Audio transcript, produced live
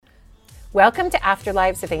Welcome to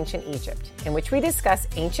Afterlives of Ancient Egypt, in which we discuss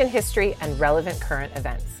ancient history and relevant current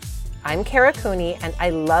events. I'm Kara Cooney, and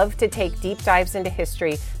I love to take deep dives into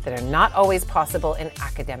history that are not always possible in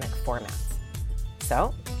academic formats.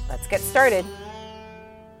 So, let's get started.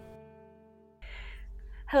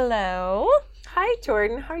 Hello. Hi,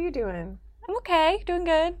 Jordan. How are you doing? I'm okay. Doing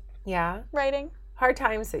good. Yeah? Writing. Hard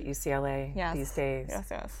times at UCLA Yes. these days.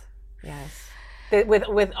 Yes.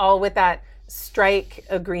 With that strike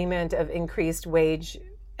agreement of increased wage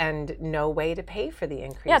and no way to pay for the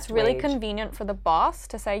increased wage. Yeah, it's really convenient for the boss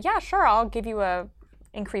to say, yeah, sure, I'll give you a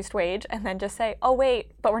increased wage, and then just say, oh,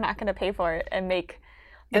 wait, but we're not going to pay for it, and make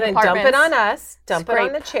the and then dump it on us, dump it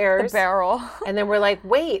on the chairs. The barrel. And then we're like,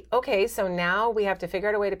 wait, okay, so now we have to figure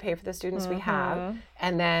out a way to pay for the students we have,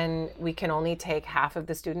 and then we can only take half of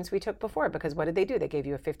the students we took before, because what did they do? They gave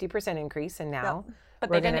you a 50% increase, and now... Yep. But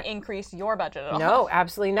they didn't increase your budget at all. No,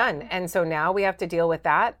 absolutely none. And so now we have to deal with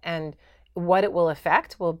that, and what it will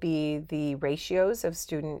affect will be the ratios of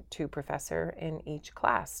student to professor in each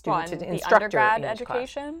class, student to instructor undergrad in each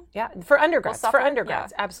education? Class. Yeah, for undergrads,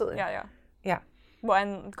 absolutely. Yeah. Well,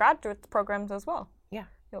 and graduate programs as well. Yeah.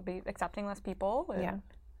 You'll be accepting less people. Yeah.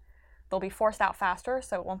 They'll be forced out faster,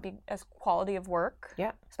 so it won't be as quality of work.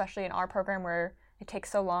 Yeah. Especially in our program where it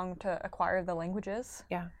takes so long to acquire the languages.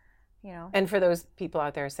 Yeah. You know. And for those people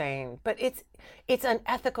out there saying, but it's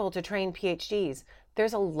unethical to train PhDs.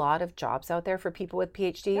 There's a lot of jobs out there for people with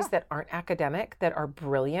PhDs that aren't academic, that are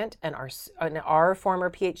brilliant, and our former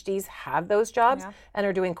PhDs have those jobs and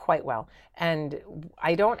are doing quite well. And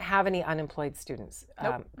I don't have any unemployed students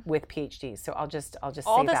with PhDs, so I'll just all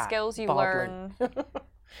say the that skills you baldly. learn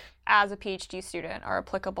as a PhD student are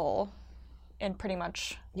applicable in pretty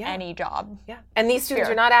much any job. Yeah. And these students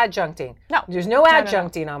are not adjuncting. No. There's no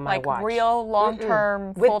adjuncting on my like watch. Real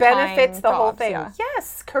long-term, with benefits, the jobs, whole thing. Yeah.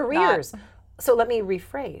 Yes, careers. So let me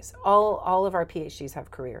rephrase. All of our PhDs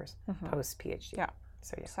have careers post-PhD. Yeah.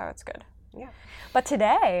 So So it's good. Yeah. But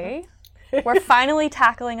today, we're finally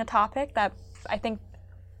tackling a topic that I think,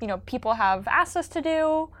 people have asked us to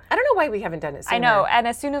do. I don't know why we haven't done it sooner. I know. And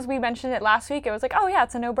as soon as we mentioned it last week, it was like, oh yeah,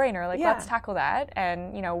 it's a no-brainer. Like, let's tackle that.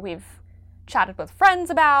 And, we've chatted with friends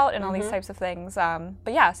about and all these types of things.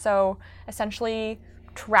 But yeah, so essentially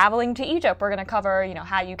traveling to Egypt, we're going to cover,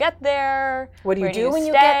 how you get there. What do you do when stay,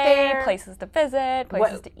 you get there? Places to visit,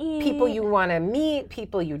 places to eat. People you want to meet,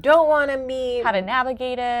 people you don't want to meet. How to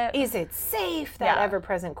navigate it. Is it safe? That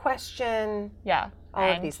ever-present question. Yeah.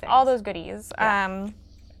 All of these things. All those goodies. Yeah.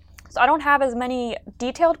 So I don't have as many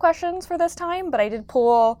detailed questions for this time, but I did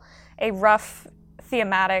pull a rough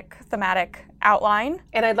thematic outline.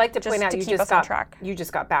 And I'd like to point out you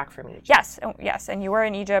just got back from Egypt. Yes, and you were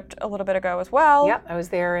in Egypt a little bit ago as well. Yep, I was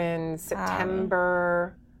there in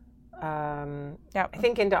September, I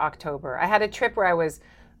think into October. I had a trip where I was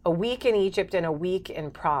a week in Egypt and a week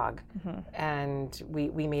in Prague, and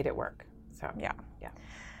we made it work. So yeah.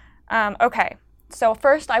 Okay. So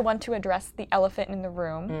first, I want to address the elephant in the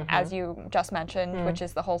room, as you just mentioned, which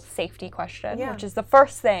is the whole safety question, which is the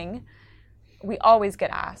first thing we always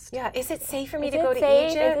get asked. Yeah, is it safe for me to go to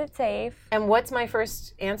Egypt? Is it safe? And what's my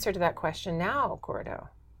first answer to that question now, Gordo?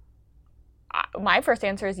 My first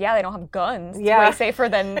answer is, they don't have guns. It's Yeah. way safer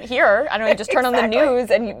than here. I don't know, you just turn on the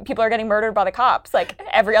news and people are getting murdered by the cops, like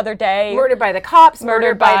every other day. Murdered by the cops,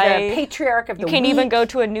 murdered by the patriarch of the week. You can't even go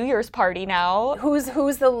to a New Year's party now. Who's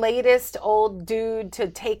the latest old dude to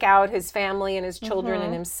take out his family and his children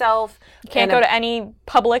and himself? You can't go to any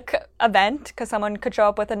public event because someone could show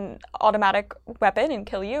up with an automatic weapon and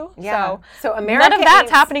kill you. Yeah. So America none of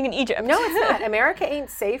that's happening in Egypt. No, it's not. America ain't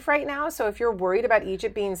safe right now. So if you're worried about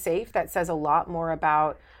Egypt being safe, that says a lot more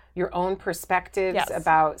about your own perspectives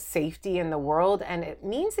about safety in the world. And it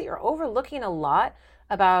means that you're overlooking a lot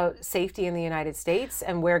about safety in the United States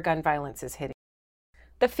and where gun violence is hitting.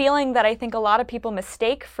 The feeling that I think a lot of people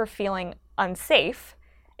mistake for feeling unsafe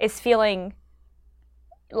is feeling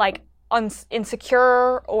like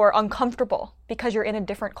insecure or uncomfortable because you're in a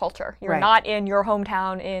different culture. You're not in your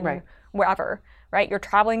hometown in wherever. Right? You're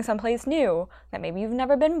traveling someplace new that maybe you've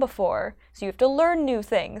never been before. So you have to learn new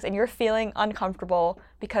things and you're feeling uncomfortable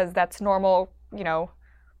because that's normal,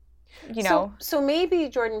 So maybe,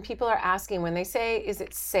 Jordan, people are asking when they say, is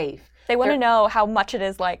it safe? They want to know how much it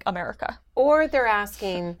is like America. Or they're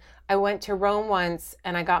asking, I went to Rome once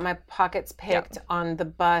and I got my pockets picked on the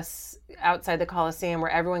bus outside the Colosseum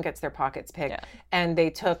where everyone gets their pockets picked. Yeah. And they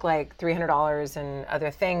took like $300 and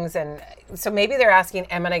other things. And so maybe they're asking,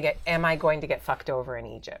 am I going to get fucked over in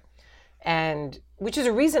Egypt? And which is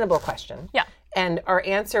a reasonable question. Yeah. And our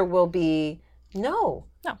answer will be, no,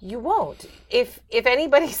 you won't. If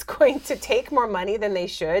anybody's going to take more money than they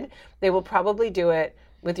should, they will probably do it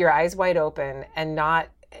with your eyes wide open and not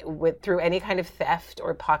through any kind of theft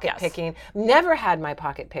or pocket picking. Never had my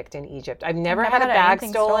pocket picked in Egypt. I've never had a bag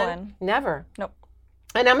stolen. Never. Nope.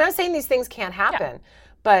 And I'm not saying these things can't happen,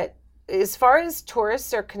 but as far as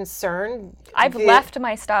tourists are concerned, I've left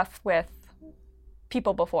my stuff with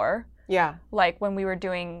people before. Yeah. Like when we were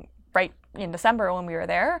doing, right in December when we were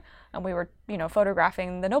there, and we were,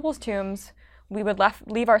 photographing the nobles' tombs, we would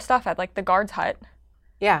leave our stuff at like the guard's hut.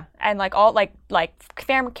 Yeah. And like all like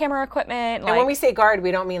camera equipment. And when we say guard,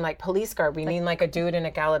 we don't mean like police guard. We mean like a dude in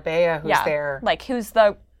a Galabea who's there. Like who's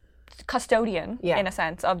the custodian in a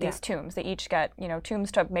sense of these tombs. They each get,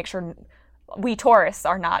 tombs to make sure we tourists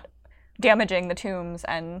are not damaging the tombs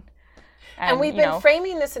and we've been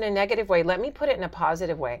framing this in a negative way. Let me put it in a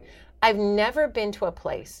positive way. I've never been to a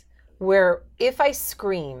place where if I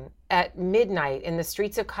scream at midnight in the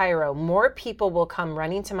streets of Cairo, more people will come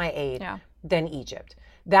running to my aid than Egypt.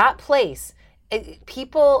 That place,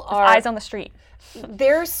 people are... eyes on the street.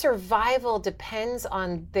 Their survival depends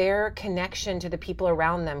on their connection to the people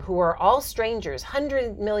around them, who are all strangers,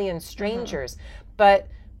 100 million strangers, but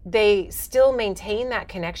they still maintain that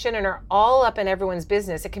connection and are all up in everyone's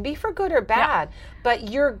business. It can be for good or bad, but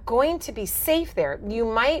you're going to be safe there. You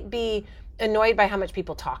might be annoyed by how much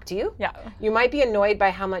people talk to you. Yeah. You might be annoyed by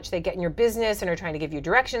how much they get in your business and are trying to give you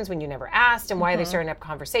directions when you never asked, and why they're starting up a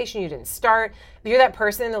conversation you didn't start. If you're that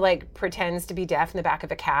person that like pretends to be deaf in the back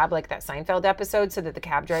of a cab, like that Seinfeld episode, so that the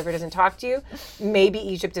cab driver doesn't talk to you, maybe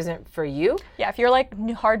Egypt isn't for you. Yeah, if you're like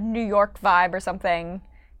hard New York vibe or something,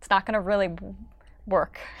 it's not going to really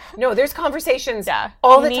work. No, there's conversations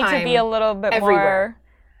all the time. You need to be a little bit everywhere.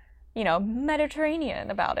 More, Mediterranean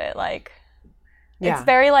about it. Like, it's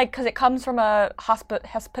very like, because it comes from a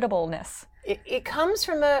hospitableness. It comes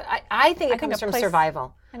from I think it comes from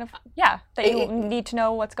survival. Kind of, that you need to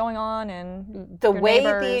know what's going on and the way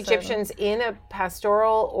the Egyptians in a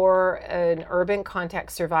pastoral or an urban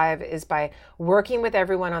context survive is by working with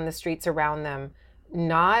everyone on the streets around them,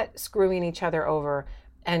 not screwing each other over,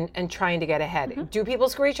 and trying to get ahead. Do people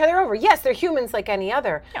screw each other over? Yes, they're humans like any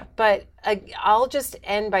other. Yeah. But I'll just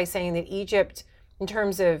end by saying that Egypt, in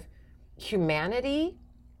terms of humanity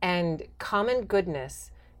and common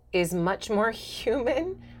goodness, is much more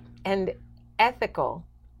human and ethical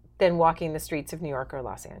than walking the streets of New York or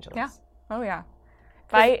Los Angeles. Yeah. Oh, yeah.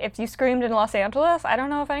 If you screamed in Los Angeles, I don't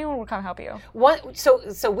know if anyone would come help you.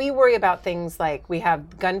 So we worry about things like we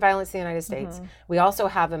have gun violence in the United States. We also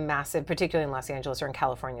have a massive, particularly in Los Angeles or in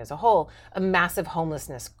California as a whole, a massive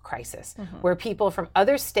homelessness crisis where people from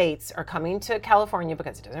other states are coming to California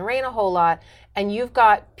because it doesn't rain a whole lot. And you've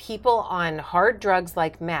got people on hard drugs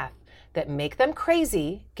like meth that make them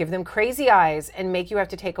crazy, give them crazy eyes, and make you have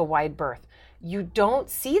to take a wide berth. You don't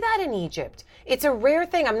see that in Egypt. It's a rare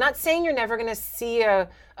thing. I'm not saying you're never going to see a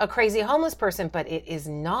crazy homeless person, but it is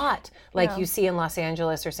not like you see in Los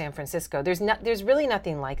Angeles or San Francisco. There's really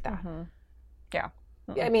nothing like that. Yeah.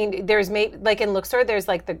 I mean, there's like in Luxor, there's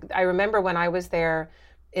like I remember when I was there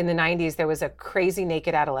in the 90s, there was a crazy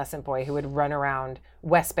naked adolescent boy who would run around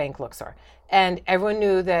West Bank Luxor. And everyone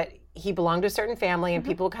knew that he belonged to a certain family and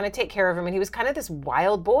people would kind of take care of him. And he was kind of this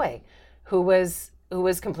wild boy who was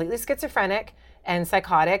completely schizophrenic and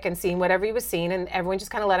psychotic and seeing whatever he was seeing, and everyone just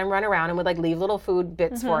kind of let him run around and would like leave little food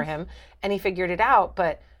bits for him, and he figured it out.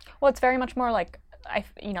 But it's very much more like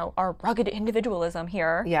our rugged individualism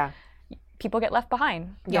here. Yeah, people get left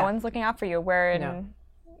behind. No one's looking out for you. Where in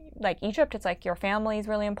like Egypt, it's like your family is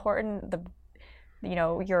really important.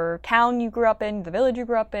 Your town you grew up in, the village you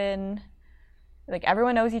grew up in, like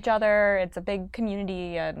everyone knows each other. It's a big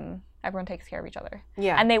community and everyone takes care of each other.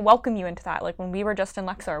 Yeah. And they welcome you into that. Like when we were just in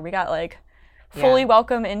Luxor, we got like fully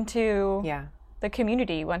welcome into the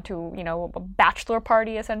community. Went to, a bachelor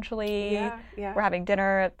party essentially. Yeah. We're having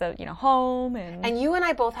dinner at the, home. And you and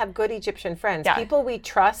I both have good Egyptian friends. Yeah. People we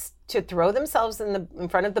trust to throw themselves in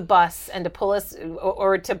front of the bus and to pull us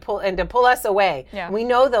to pull us away. Yeah. We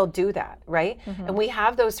know they'll do that, right? And we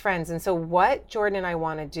have those friends. And so what Jordan and I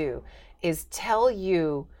want to do is tell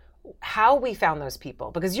you how we found those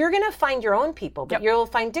people, because you're going to find your own people, but you'll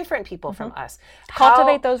find different people from us.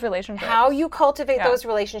 Cultivate those relationships. How you cultivate those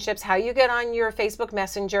relationships, how you get on your Facebook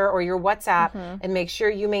Messenger or your WhatsApp and make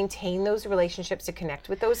sure you maintain those relationships to connect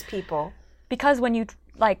with those people. Because when you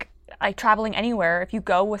like traveling anywhere, if you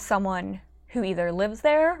go with someone who either lives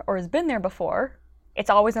there or has been there before,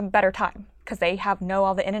 it's always a better time because they know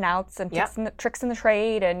all the in and outs and tricks in the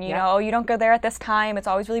trade, and you don't go there at this time, it's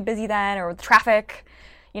always really busy then, or with traffic.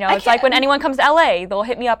 It's like when anyone comes to LA, they'll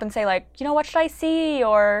hit me up and say like, what should I see?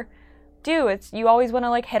 Or you always want to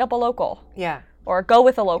like hit up a local. Yeah. or go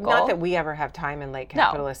with a local. Not that we ever have time in late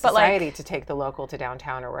capitalist society to take the local to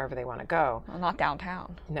downtown or wherever they want to go. Well, not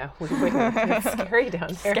downtown. No, we wouldn't. It's scary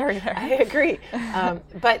down there. Scary there. I agree.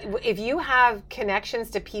 But if you have connections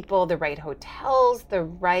to people, the right hotels, the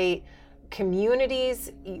right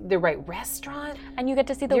communities, the right restaurant. And you get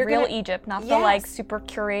to see the real Egypt, not the like super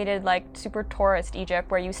curated, like super tourist Egypt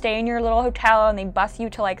where you stay in your little hotel and they bus you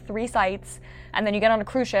to like 3 sites and then you get on a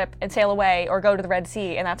cruise ship and sail away or go to the Red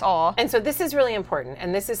Sea and that's all. And so this is really important.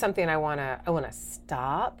 And this is something I wanna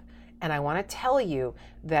stop and I wanna tell you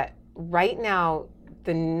that right now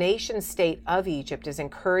the nation state of Egypt is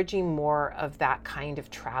encouraging more of that kind of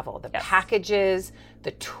travel. The packages, the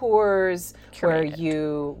tours, where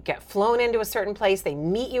you get flown into a certain place, they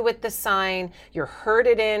meet you with the sign, you're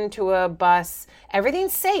herded into a bus,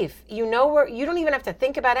 everything's safe. You know where, you don't even have to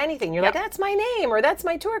think about anything. You're like, that's my name or that's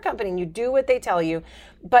my tour company. And you do what they tell you.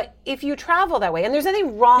 But if you travel that way, and there's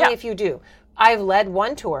nothing wrong if you do. I've led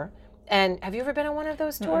one tour, and have you ever been on one of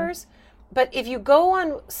those tours? But if you go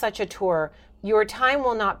on such a tour, your time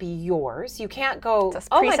will not be yours. You can't go,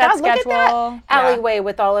 oh my God, look at that alleyway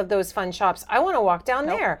with all of those fun shops. I want to walk down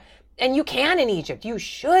there. And you can in Egypt. You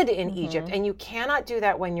should in Egypt. And you cannot do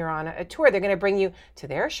that when you're on a tour. They're going to bring you to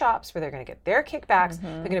their shops where they're going to get their kickbacks.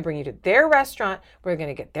 They're going to bring you to their restaurant where they're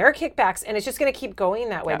going to get their kickbacks. And it's just going to keep going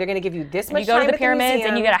that way. They're going to give you this much time. You go to the pyramids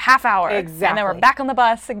and you get a half hour. Exactly. And then we're back on the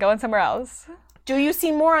bus and going somewhere else. Do you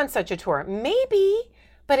see more on such a tour? Maybe.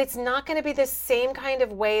 But it's not going to be the same kind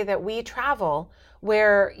of way that we travel,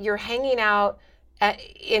 where you're hanging out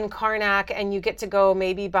in Karnak and you get to go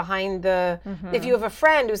maybe behind the, if you have a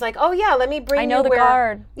friend who's like, oh yeah, let me bring you I know the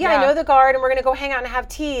guard. Yeah, I know the guard and we're going to go hang out and have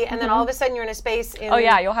tea. And then all of a sudden you're in a space. Oh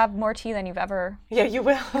yeah, you'll have more tea than you've ever. Yeah, you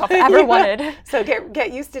will. Ever wanted. So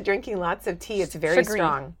get used to drinking lots of tea. It's very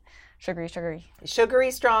strong. Sugary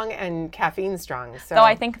strong and caffeine strong. So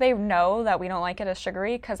I think they know that we don't like it as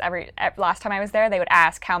sugary because last time I was there, they would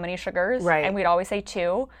ask how many sugars. Right. And we'd always say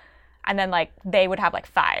 2. And then like they would have like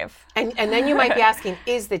 5. And then you might be asking,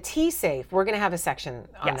 is the tea safe? We're going to have a section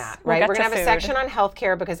on that, right? We're going to have a section on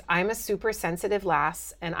healthcare because I'm a super sensitive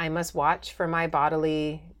lass and I must watch for my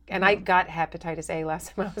bodily. And I got hepatitis A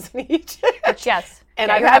last time I was in Egypt.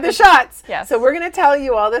 And I've had the shots. Yes. So we're going to tell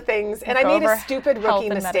you all the things. And I made a stupid rookie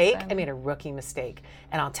mistake. Medicine. I made a rookie mistake.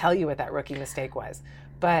 And I'll tell you what that rookie mistake was.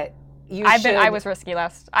 But I was risky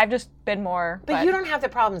last. I've just been more. But you don't have the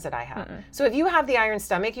problems that I have. So if you have the iron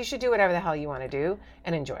stomach, you should do whatever the hell you want to do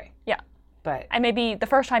and enjoy. Yeah. But and maybe the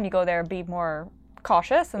first time you go there, be more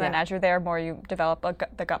cautious. And then as you're there, more you develop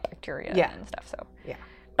the gut bacteria and stuff. So yeah.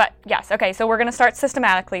 But yes, okay, so we're going to start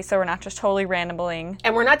systematically, so we're not just totally rambling.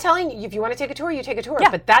 And we're not telling you, if you want to take a tour, you take a tour. Yeah.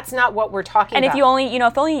 But that's not what we're talking about. And if you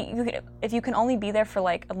only, if you can only be there for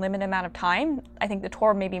like a limited amount of time, I think the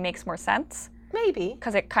tour maybe makes more sense. Maybe.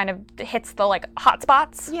 Because it kind of hits the like hot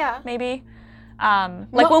spots. Yeah. Maybe.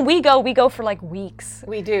 When we go for like weeks.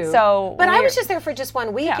 We do. So, but I was just there for just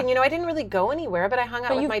 1 week, and I didn't really go anywhere. But I hung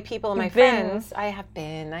out with my people and my friends. I have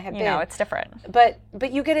been. It's different. But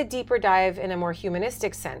you get a deeper dive in a more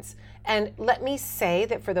humanistic sense. And let me say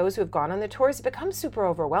that for those who have gone on the tours, it becomes super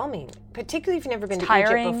overwhelming, particularly if you've never been to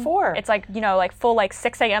Egypt before. It's like, full like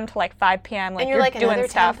 6 a.m. to like 5 p.m. Like, and you're like doing another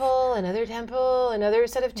stuff. another temple, another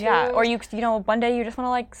set of tours. Yeah, or one day you just want to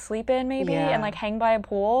like sleep in maybe and like hang by a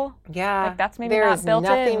pool. Yeah. Like that's maybe not built in.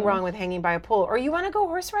 There's nothing wrong with hanging by a pool. Or you want to go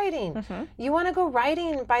horse riding. You want to go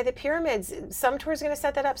riding by the pyramids. Some tours are going to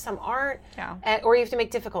set that up, some aren't. Yeah. Or you have to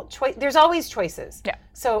make difficult choice. There's always choices. Yeah.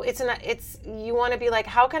 So you want to be like,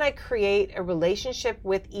 how can I create a relationship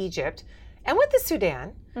with Egypt and with the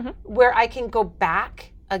Sudan where I can go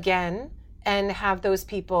back again and have those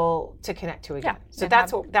people to connect to again. So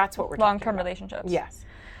that's what we're talking about. Long-term relationships. Yes.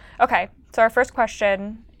 Okay. So our first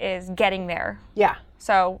question is getting there. Yeah.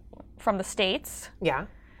 So from the States. Yeah.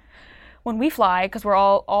 When we fly, because we're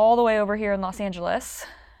all the way over here in Los Angeles,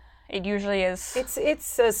 it usually is.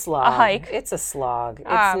 It's a slog. A hike. It's a slog.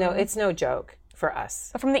 It's no joke for us.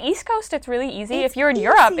 But from the East Coast, it's really easy. If you're in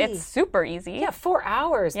Europe, it's super easy. Yeah, 4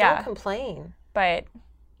 hours. Yeah. Don't complain. But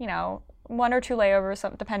 1 or 2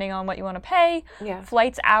 layovers, depending on what you want to pay. Yeah.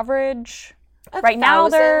 Flights average. Right now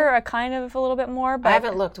they're kind of a little bit more. But I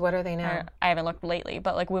haven't looked. What are they now? I haven't looked lately.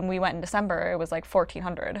 But like when we went in December, it was like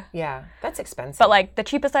 $1,400. Yeah, that's expensive. But like the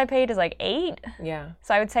cheapest I paid is like $8. Yeah.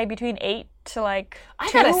 So I would say between 8 to like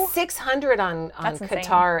 2. I got a $600 on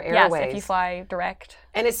Qatar Airways. Yes, if you fly direct.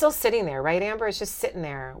 And it's still sitting there, right, Amber? It's just sitting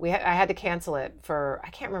there. I had to cancel it I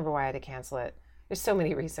can't remember why I had to cancel it. There's so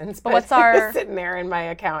many reasons, but what's our sitting there in my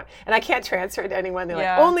account, and I can't transfer it to anyone. They're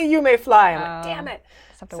like, only you may fly. I'm like, damn it.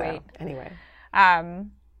 Just have to wait. Anyway.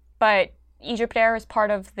 But Egypt Air is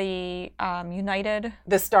part of the United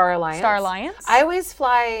The Star Alliance. Star Alliance. I always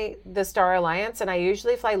fly the Star Alliance, and I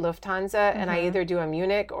usually fly Lufthansa, and I either do a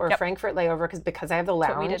Munich or Frankfurt layover because I have the lounge.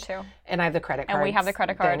 That's what we did too. And I have the credit card. And we have the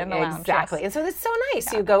credit card in the lounge. Exactly. Yes. And so it's so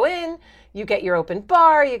nice. You go in, you get your open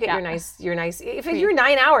bar, you get your nice. If you're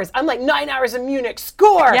 9 hours, I'm like 9 hours in Munich,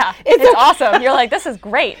 score. Yeah, it's awesome. You're like, this is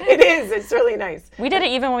great. It is. It's really nice. We did it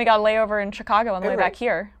even when we got a layover in Chicago on the way back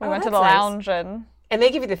here. We went to the lounge and they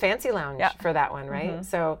give you the fancy lounge for that one, right?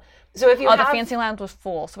 So if you the fancy lounge was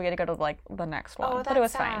full, so we had to go to like the next one. Oh, but it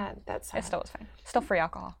was sad. fine. That's sad. It still was fine. Still free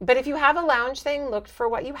alcohol. But if you have a lounge thing, look for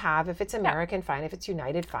what you have. If it's American, fine. If it's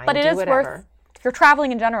United, fine. But it is whatever. worth, if you're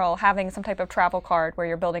traveling in general, having some type of travel card where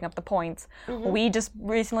you're building up the points. We just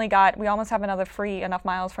recently we almost have enough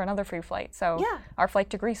miles for another free flight. So our flight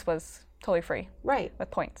to Greece was totally free. Right. With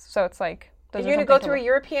points. So it's like, if you're going to go through a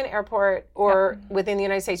European airport or within the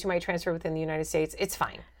United States, you might transfer within the United States. It's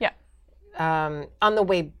fine. Yeah. On the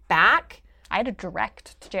way back, I had a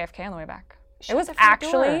direct to JFK on the way back. It was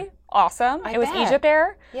actually awesome. It was bet. Egypt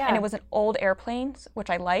Air, Yeah. and it was an old airplane, which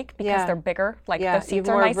I like because they're bigger. Like Yeah, the seats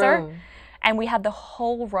you are have more nicer. room. And we had the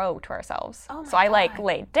whole row to ourselves. Oh my so I like God.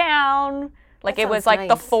 laid down. Like That it was sounds like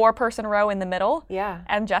the nice. 4-person row in the middle. Yeah.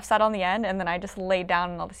 And Jeff sat on the end, and then I just laid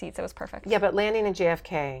down in all the seats. It was perfect. Yeah, but landing in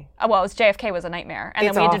JFK, Well, it was JFK was a nightmare, and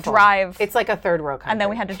it's then we had to awful. drive. It's like a third world country. And then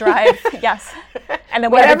we had to drive. Yes. And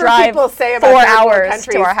then we had to Whatever drive people say about 4 third world hours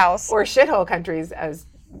countries to our house. or shithole countries, as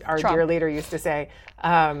our Trump. dear leader used to say.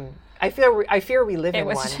 I fear we live in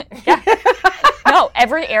was one. yeah. No,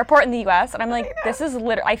 every airport in the U.S. and I'm like, this is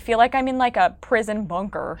literally. I feel like I'm in like a prison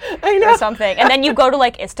bunker or something. And then you go to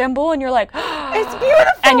like Istanbul, and you're like, It's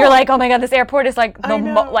beautiful. and you're like, oh my god, this airport is like the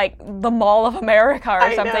know. like the Mall of America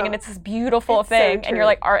or something, know. and it's this beautiful It's so thing. And true. you're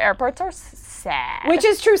like, our airports are sad. Which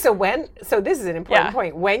is true. So this is an important Yeah.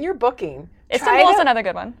 point. When you're booking, Istanbul is another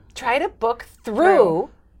good one. try to book through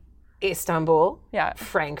Istanbul, Yeah.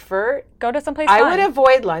 Frankfurt. Go to someplace I fun. would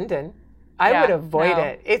avoid London. I Yeah, would avoid no.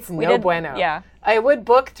 it. It's We no did- bueno. yeah. I would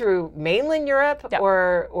book through mainland Europe Yep.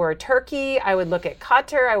 or Turkey. I would look at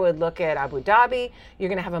Qatar. I would look at Abu Dhabi. You're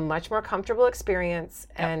going to have a much more comfortable experience,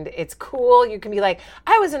 and it's cool. You can be like,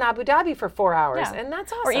 I was in Abu Dhabi for 4 hours, Yeah. and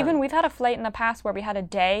that's awesome. Or even we've had a flight in the past where we had a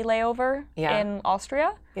day layover in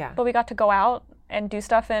Austria. Yeah. But we got to go out and do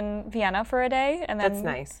stuff in Vienna for a day, and then That's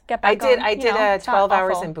nice. get back I did it's not 12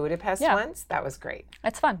 hours awful. in Budapest Yeah. once. That was great.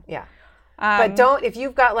 It's fun. Yeah. But don't, if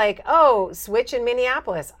you've got like, switch in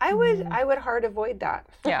Minneapolis, I would hard avoid that.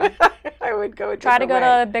 Yeah. I would go a Try to different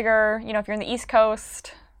go way. to bigger, if you're in the East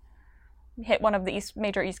Coast, hit one of the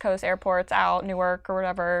major East Coast airports out, Newark or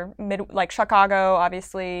whatever, like Chicago,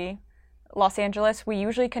 obviously, Los Angeles. We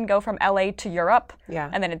usually can go from LA to Europe, Yeah.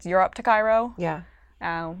 and then it's Europe to Cairo. Yeah.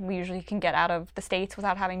 We usually can get out of the States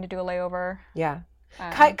without having to do a layover. Yeah.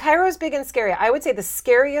 Cairo's big and scary. I would say the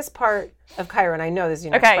scariest part of Cairo, and I know this is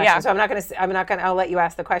your next question, so I'm not gonna. I'll let you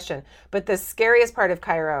ask the question. But the scariest part of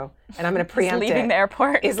Cairo, and I'm gonna preempt leaving it, the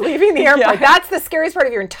airport. is leaving the airport. Yeah. That's the scariest part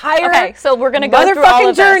of your entire. Okay, so we're gonna go through all motherfucking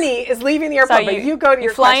of this. journey is leaving the airport. So but you go to your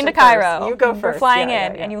you're flying to question Cairo. first. You go first. You're flying Yeah,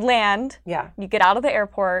 in, yeah, and you land. Yeah. You get out of the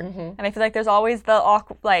airport, and I feel like there's always the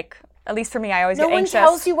awkward, like. At least for me, I always No get one anxious.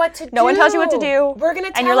 tells you what to do. No one tells you what to do. We're gonna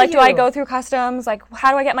tell And you're like, you. do I go through customs? Like, how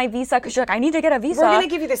do I get my visa? Because you're like, I need to get a visa. We're gonna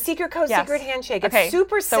give you the secret code, Yes. secret handshake. Okay, It's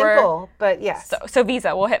super so we're- simple, but yes. So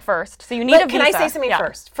visa, we'll hit first. So you need But a visa. can I say something Yeah.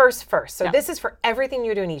 first? First. So this is for everything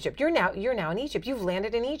you do in Egypt. You're now in Egypt. You've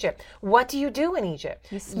landed in Egypt. What do you do in Egypt?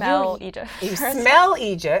 You smell Egypt. You smell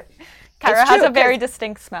Egypt. Cairo It's has true, a very 'cause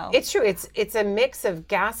distinct smell. It's true. It's a mix of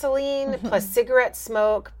gasoline plus cigarette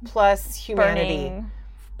smoke plus humanity.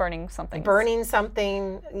 burning something. Burning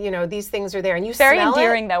something. These things are there, and you Very smell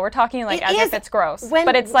endearing it. though. We're talking like It as is. if it's gross. When-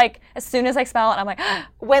 but it's like as soon as I smell it, I'm like,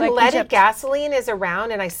 When like leaded Egypt. gasoline is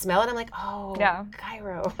around and I smell it, I'm like, oh, Yeah.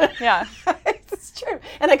 Cairo. Yeah. It's true.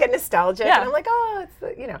 And I get nostalgic Yeah. and I'm like, oh, it's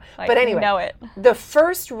Like, But anyway, you know it. the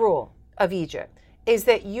first rule of Egypt is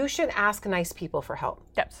that you should ask nice people for help.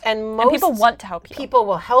 Yes. And most people want to help you. People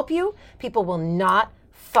will help you. People will not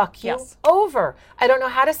fuck you Yes. over. I don't know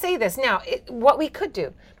how to say this. Now, what we could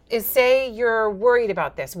do is say you're worried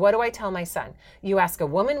about this. What do I tell my son? You ask a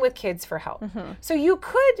woman with kids for help. So you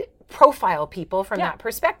could profile people from that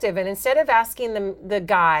perspective. And instead of asking the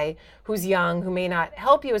guy who's young, who may not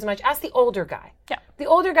help you as much, ask the older guy. Yeah. The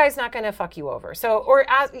older guy's not going to fuck you over. So,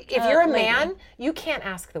 if you're a man, you can't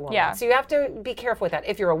ask the woman. Yeah. So you have to be careful with that.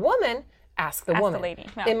 If you're a woman, ask the woman. lady.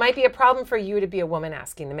 Yeah. It might be a problem for you to be a woman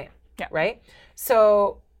asking the man. Yeah. Right?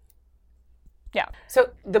 So Yeah.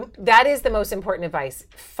 that is the most important advice.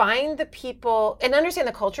 Find the people and understand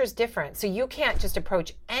the culture is different. So you can't just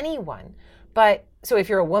approach anyone. But so if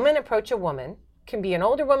you're a woman, approach a woman. can be an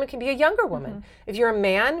older woman, can be a younger woman. If you're a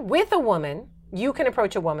man with a woman, you can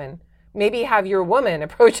approach a woman. Maybe have your woman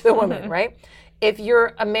approach the woman, right? If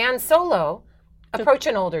you're a man solo, approach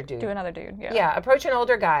an older dude. Do another dude, yeah. Yeah, approach an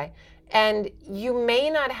older guy. And you may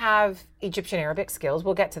not have Egyptian Arabic skills.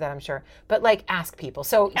 We'll get to that, I'm sure. But like, ask people.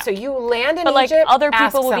 So you land in but Egypt, like other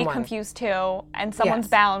ask people will someone. be confused too, and someone's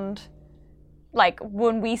Yes. bound. Like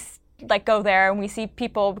when we like go there and we see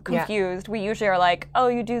people confused, we usually are like, "Oh,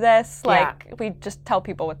 you do this." Like we just tell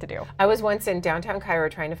people what to do. I was once in downtown Cairo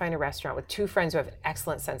trying to find a restaurant with two friends who have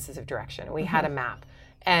excellent senses of direction. And we had a map.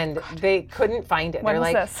 And they couldn't find it. When They're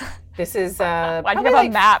was like, this? This is Why'd you probably have like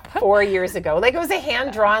a map? 4 years ago. Like it was a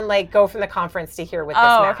hand-drawn, like go from the conference to here with this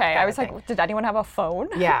Oh, map. okay. kind I of was thing. like, did anyone have a phone?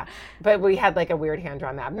 Yeah, but we had like a weird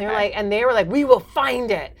hand-drawn map, and they're like, and they were like, we will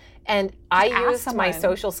find it. And I ask used my someone.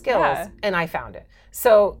 social skills, Yeah. and I found it.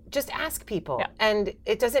 So just ask people, Yeah. and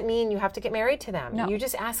it doesn't mean you have to get married to them. No. You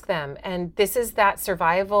just ask them, and this is that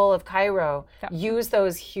survival of Cairo. Yeah. Use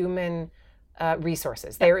those human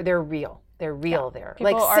resources. They're real. They're real there.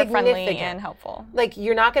 People like are significant. friendly and helpful. Like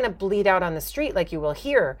you're not going to bleed out on the street like you will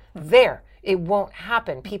here. There, it won't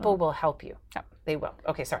happen. People will help you. Yep. They will.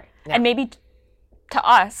 Okay, sorry. Now, And maybe to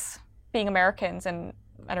us, being Americans and,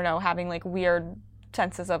 I don't know, having like weird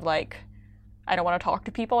senses of like, I don't want to talk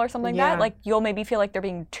to people or something like Yeah. that, like you'll maybe feel like they're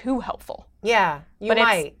being too helpful. yeah, you But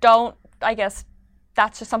might. it's, don't, I guess,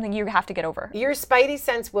 that's just something you have to get over. Your spidey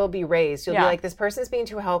sense will be raised. You'll be Yeah. like, this person's being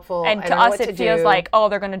too helpful. And I to don't know us, what it to feels do. like, oh,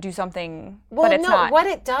 they're going to do something, well, but it's no. not. What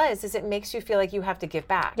it does is it makes you feel like you have to give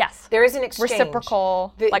back. Yes. There is an exchange.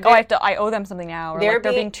 Reciprocal, The- I owe them something now, or they're like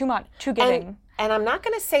they're being- being too much, too giving. And I'm not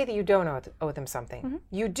going to say that you don't owe them something. Mm-hmm.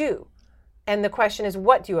 You do. And the question is,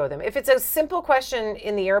 what do you owe them? If it's a simple question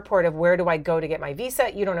in the airport of where do I go to get my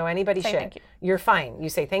visa, you don't owe anybody Say shit. thank you. You're fine. You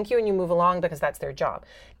say thank you and you move along because that's their job.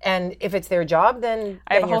 And if it's their job, then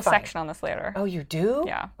I have a you're whole fine. section on this later. Oh, you do?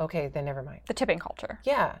 Yeah. Okay, then never mind. The tipping culture.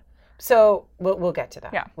 Yeah. So we'll get to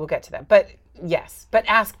that. Yeah. We'll get to that. But yes, but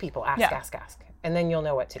ask people. Ask, Yeah. ask. And then you'll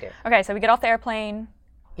know what to do. Okay, so we get off the airplane.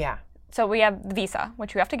 Yeah. So we have the visa,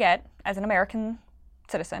 which you have to get as an American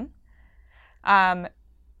citizen.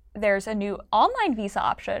 There's a new online visa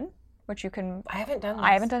option, which you can. I haven't done this.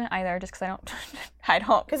 I haven't done it either, just because I don't. I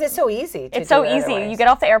don't. Because it's so easy to It's so do it easy. otherwise. You get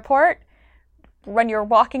off the airport, when you're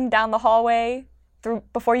walking down the hallway through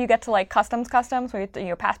before you get to like customs, where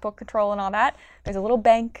your passport control and all that. There's a little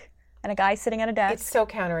bank and a guy sitting at a desk. It's so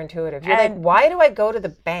counterintuitive. You're like, And- why do I go to the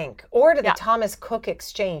bank or to the Yeah. Thomas Cook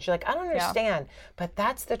Exchange? You're like, I don't understand. But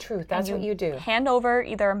that's the truth. That's what you do. Hand over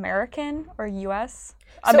either American or U.S.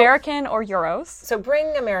 American or euros. So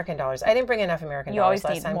bring American dollars. I didn't bring enough American You dollars always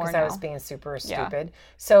last need time more because I was now. being super Yeah. stupid.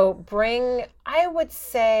 So bring, I would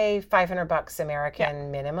say $500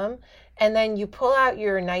 American minimum. And then you pull out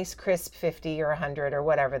your nice crisp 50 or 100 or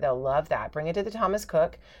whatever. They'll love that. Bring it to the Thomas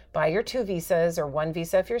Cook. Buy your 2 visas or 1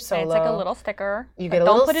 visa if you're solo. And it's like a little sticker. You But get a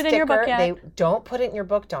don't little put it sticker. in your book yet. They don't put it in your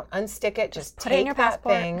book. Don't unstick it. Just put it in take your that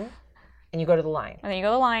passport. thing and you go to the line. And then you go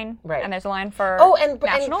to the line. Right. And there's a line for Oh, and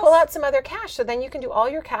nationals. pull out some other cash. So then you can do all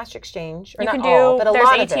your cash exchange. Or You not can do. all, but a There's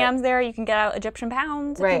lot of it. ATMs there. You can get out Egyptian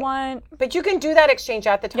pounds if Right. you want. But you can do that exchange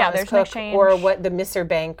at the Yeah, Thomas there's an Cook exchange. or what the Misr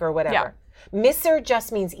Bank or whatever. Yeah. Misr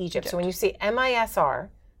just means Egypt. So when you say MISR,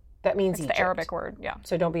 that means It's Egypt. the Arabic word. Yeah.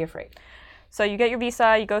 So don't be afraid. So you get your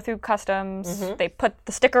visa, you go through customs, Mm-hmm. they put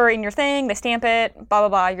the sticker in your thing, they stamp it, blah, blah,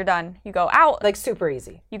 blah, you're done. You go out, Like super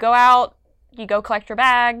easy, you go collect your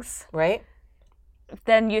bags. right?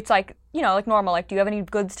 Then it's like, you know, like normal, like do you have any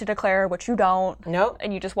goods to declare, which you don't. Nope.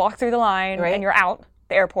 And you just walk through the line Right. and you're out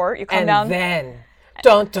the airport. You come And down. then,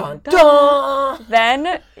 dun, dun, dun.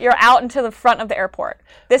 Then you're out into the front of the airport.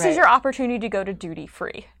 This Right. is your opportunity to go to duty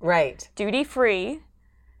free. Right. Duty free.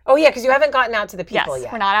 Oh, yeah, because you haven't gotten out to the people Yes,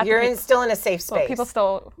 yet. we're not at the You're people. still in a safe space. Well, people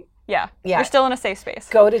still, yeah, Yeah. you're still in a safe space.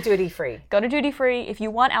 Go to duty free. Go to duty free. If you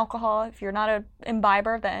want alcohol, if you're not an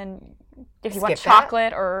imbiber, then if you want Skip that.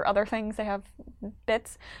 chocolate or other things, they have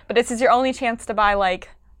bits. But this is your only chance to buy like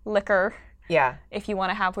liquor Yeah. if you want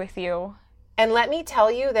to have with you. And let me tell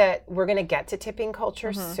you that we're going to get to tipping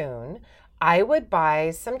culture soon. I would buy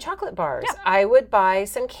some chocolate bars. Yeah. I would buy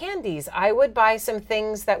some candies. I would buy some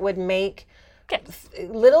things that would make Gifts.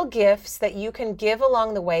 little gifts that you can give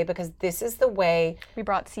along the way because this is the way. We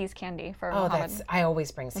brought C's candy for Oh, Mohammed. I always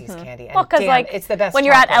bring C's candy. And Well, because damn, like it's the best when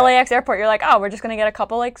you're at chocolate. LAX airport, you're like, oh, we're just gonna get a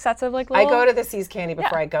couple like sets of like I little. go to the C's candy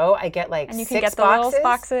before I go. I get like and you 6 can get the boxes. little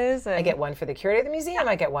boxes. And I get one for the curator of the museum.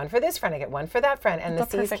 I get one for this friend. I get one for that friend. And It's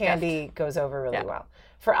the a C's perfect candy goes over really Yeah. well.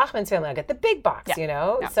 For Ahmed's family, I get the big box, Yeah. you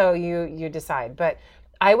know? Yeah. So you decide. But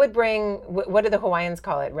I would bring, what do the Hawaiians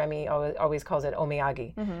call it? Remy always calls it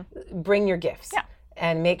omiyagi. Bring your gifts. Yeah.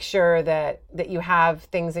 and make sure that you have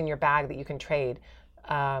things in your bag that you can trade.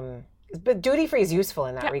 But duty free is useful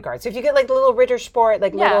in that regard. So if you get like the little Ritter Sport,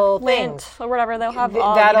 like little Lindt things or whatever, they'll have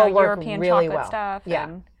all that'll work European really chocolate well. stuff. Yeah.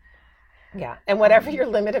 And, and whatever your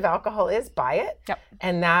limit of alcohol is, buy it. Yep.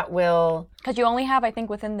 And that will... Because you only have, I think,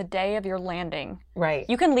 within the day of your landing. Right.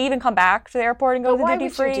 You can leave and come back to the airport and go to the duty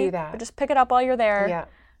free. Why would you do that? But just pick it up while you're there. Yeah.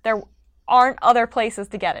 There aren't other places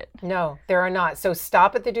to get it. No, there are not. So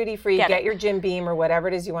stop at the duty free, get your Jim Beam or whatever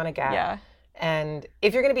it is you want to get. Yeah. And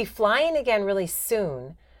if you're going to be flying again really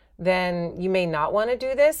soon, then you may not want to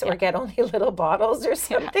do this or get only little bottles or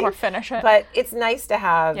something. Or finish it. But it's nice to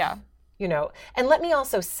have, you know. And let me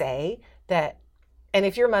also say that, and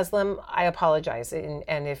if you're Muslim, I apologize.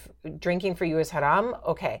 And if drinking for you is haram,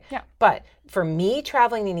 okay. Yeah. But for me,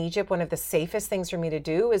 traveling in Egypt, one of the safest things for me to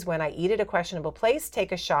do is when I eat at a questionable place,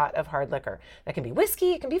 take a shot of hard liquor. That can be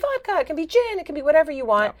whiskey, it can be vodka, it can be gin, it can be whatever you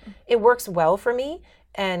want. Yeah. It works well for me.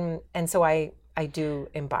 And so I do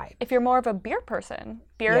imbibe. If you're more of a beer person,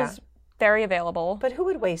 beer is very available. But who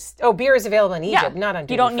would waste... Oh, beer is available in Egypt, not on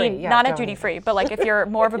duty-free. You don't need... not at duty-free, but like if you're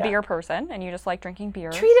more of a beer person and you just like drinking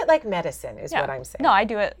beer... Treat it like medicine is what I'm saying. No, I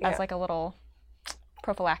do it as like a little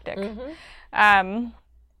prophylactic. Mm-hmm.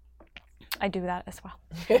 I do that as well.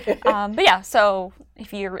 But yeah, so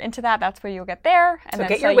if you're into that, that's where you'll get there. And so then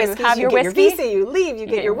get your whiskey, you get your visa, you leave. You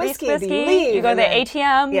get your whiskey, you leave. You go to the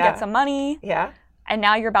ATM, you get some money. Yeah. And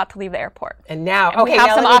now you're about to leave the airport. And now, okay,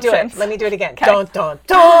 now let me do it. Let me do it again. Dun, dun,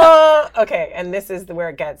 dun. Okay, and this is where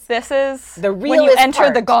it gets. This is the realest when you enter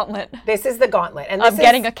part. The gauntlet. This is the gauntlet. And of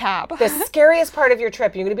getting a cab. The scariest part of your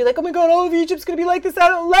trip. You're going to be like, oh my God, all of Egypt's going to be like this. I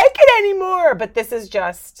don't like it anymore. But this is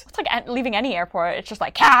just. It's like leaving any airport. It's just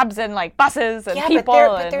like cabs and like buses and people.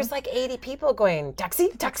 But there's like 80 people going,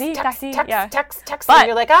 taxi. Taxi. And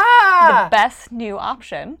you're like, the best new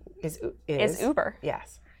option is Uber.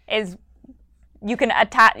 Yes. You can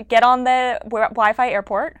get on the Wi-Fi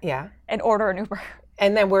airport and order an Uber.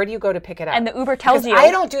 And then where do you go to pick it up? And the Uber tells you. I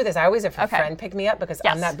don't do this. I always have a friend pick me up because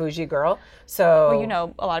I'm that bougie girl. So well, you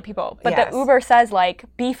know a lot of people. But the Uber says like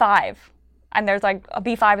B5. And there's like a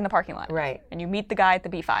B5 in the parking lot. Right. And you meet the guy at the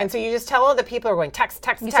B5. And so you just tell all the people who are going text.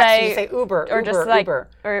 You say Uber, or Uber, just like, Uber.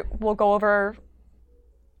 Or we'll go over,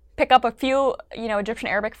 pick up a few, Egyptian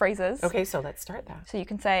Arabic phrases. Okay, so let's start that. So you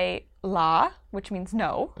can say la, which means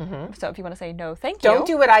no. Mm-hmm. So if you want to say no, thank you. Don't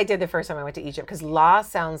do what I did the first time I went to Egypt because la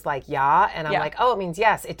sounds like ya, and I'm like, oh, it means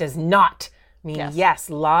yes. It does not mean yes.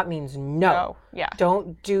 La means no. Yeah.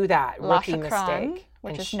 Don't do that rookie mistake.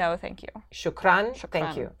 Which is no, thank you. Shukran,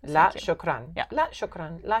 thank you. La shukran. Yeah. La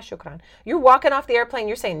shukran. La shukran. You're walking off the airplane,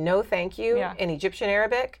 you're saying no, thank you in Egyptian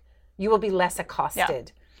Arabic. You will be less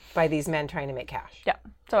accosted by these men trying to make cash. Yeah.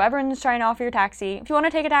 So everyone's trying to offer you a taxi. If you want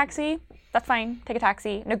to take a taxi, that's fine. Take a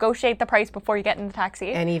taxi. Negotiate the price before you get in the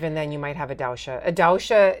taxi. And even then, you might have a dausha. A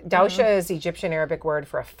dausha is Egyptian Arabic word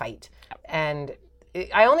for a fight. And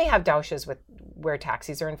I only have daushas where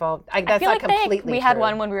taxis are involved. That's not completely true. We had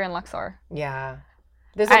one when we were in Luxor. Yeah.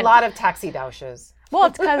 There's a lot of taxi daushas. Well,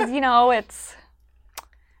 it's because,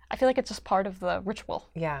 I feel like it's just part of the ritual.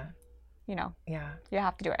 Yeah. Yeah. You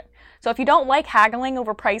have to do it. So if you don't like haggling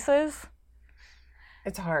over prices,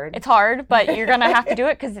 it's hard. It's hard, but you're going to have to do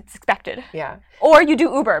it because it's expected. Yeah. Or you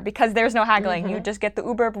do Uber because there's no haggling. Mm-hmm. You just get the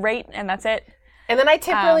Uber rate and that's it. And then I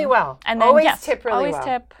tip really well. And then always tip really well. Always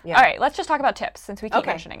tip. Yeah. All right, let's just talk about tips since we keep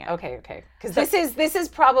mentioning it. Okay. Because this is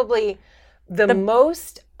probably the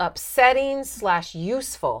most upsetting /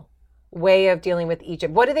 useful way of dealing with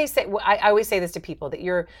Egypt. What do they say? I always say this to people, that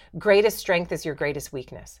your greatest strength is your greatest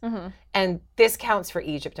weakness. Mm-hmm. And this counts for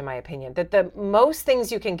Egypt, in my opinion, that the most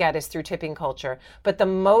things you can get is through tipping culture, but the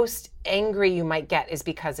most angry you might get is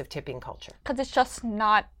because of tipping culture. Because it's just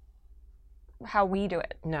not how we do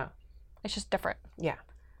it. No. It's just different. Yeah.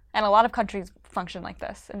 And a lot of countries function like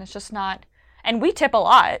this, and it's just not, and we tip a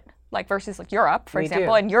lot. Like versus like Europe, for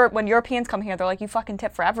example. And when Europeans come here, they're like, you fucking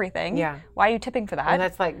tip for everything. Yeah. Why are you tipping for that? And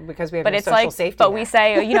that's like because we have no social safety net. But we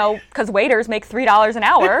say, because waiters make $3 an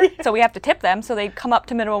hour, so we have to tip them, so they come up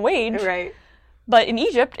to minimum wage. Right. But in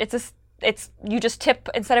Egypt, you just tip,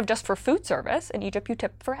 instead of just for food service, in Egypt you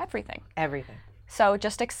tip for everything. Everything. So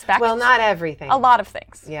just expect. Well, not everything. A lot of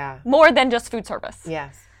things. Yeah. More than just food service.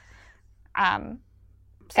 Yes.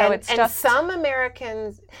 So and some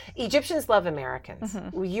Egyptians love Americans.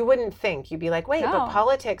 Mm-hmm. You wouldn't think. You'd be like, wait, but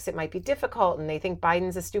politics, it might be difficult. And they think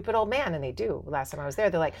Biden's a stupid old man. And they do. Last time I was there,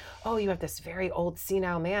 they're like, oh, you have this very old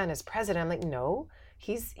senile man as president. I'm like, no,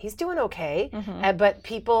 he's doing okay. Mm-hmm. But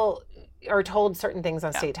people are told certain things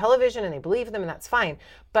on state television and they believe them and that's fine.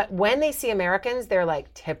 But when they see Americans, they're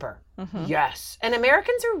like, tipper. Mm-hmm. Yes. And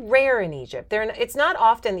Americans are rare in Egypt. It's not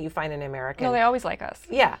often that you find an American. No, they always like us.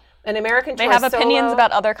 Yeah. An American They Tourist have opinions solo,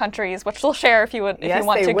 about other countries, which they'll share if you want yes,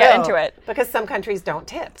 to they get will, into it. because some countries don't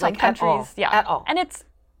tip. Some countries, at all. And it's,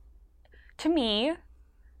 to me,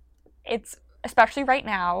 it's, especially right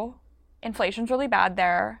now, inflation's really bad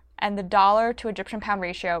there, and the dollar to Egyptian pound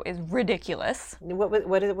ratio is ridiculous. What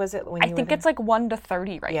was it when you I think it's like 1 to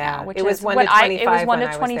 30 right now, which it was is 1 when to 25 it was 1 when to I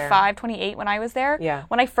was 25, 28 when I was there. Yeah.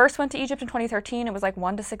 When I first went to Egypt in 2013, it was like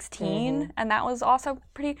 1 to 16, and that was also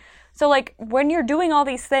pretty. So like when you're doing all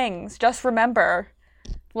these things, just remember,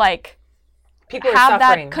 like, people have are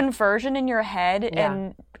suffering. that conversion in your head,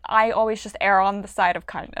 and I always just err on the side of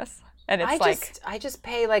kindness. And it's I just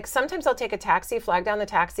pay, like, sometimes I'll take a taxi, flag down the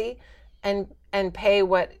taxi, and pay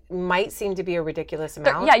what might seem to be a ridiculous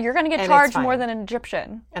amount. Yeah, you're going to get and charged it's fine. more than an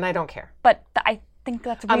Egyptian. And I don't care. But I think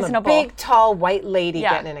that's reasonable. I'm a big, tall, white lady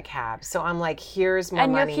getting in a cab. So I'm like, here's more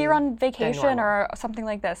money. And you're here on than vacation normal. or something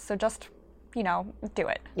like this. So just, do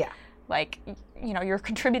it. Yeah. Like, you're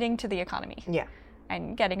contributing to the economy. Yeah.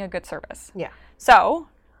 And getting a good service. Yeah. So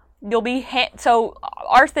you'll be, so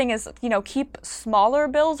our thing is, keep smaller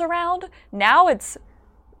bills around. Now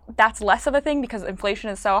that's less of a thing because inflation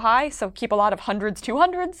is so high. So keep a lot of 100s,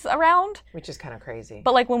 200s around. Which is kind of crazy.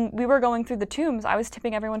 But like when we were going through the tombs, I was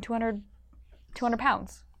tipping everyone 200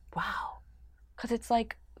 pounds. Wow. Because it's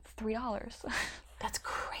like $3. That's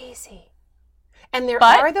crazy. And there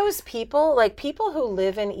are those people, like people who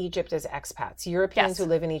live in Egypt as expats, Europeans who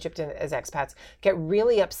live in Egypt as expats, get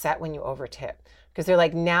really upset when you overtip. Because they're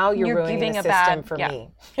like, now you're ruining the system for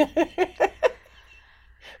me.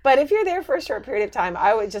 But if you're there for a short period of time,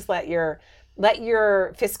 I would just let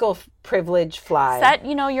your fiscal privilege fly. Set,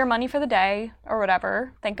 your money for the day or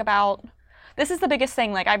whatever. Think about, this is the biggest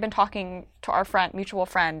thing. Like, I've been talking to our mutual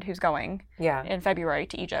friend who's going in February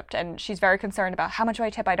to Egypt, and she's very concerned about how much do I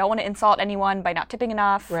tip? I don't want to insult anyone by not tipping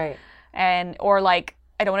enough. Right. Or like,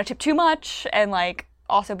 I don't want to tip too much, and like,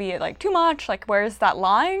 also be like too much. Like, where's that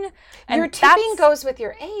line? And your tipping goes with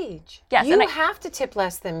your age. Yes. You have to tip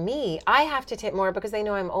less than me. I have to tip more because they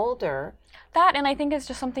know I'm older. That, and I think it's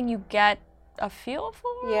just something you get a feel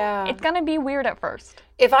for. Yeah. It's going to be weird at first.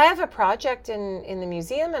 If I have a project in the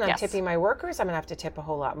museum and I'm tipping my workers, I'm going to have to tip a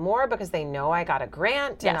whole lot more because they know I got a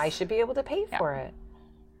grant and I should be able to pay for it.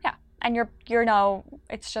 Yeah. And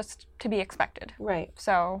it's just to be expected. Right.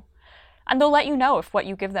 So, and they'll let you know if what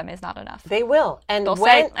you give them is not enough. They will. And they'll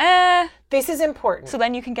say, this is important. So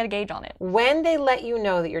then you can get a gauge on it. When they let you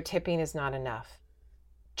know that your tipping is not enough,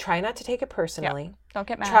 try not to take it personally. Yeah. Don't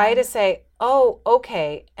get mad. Try to say, oh,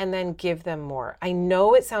 okay, and then give them more. I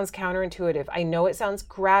know it sounds counterintuitive. I know it sounds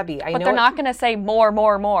grabby. But they're not going to say more.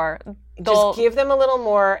 Just give them a little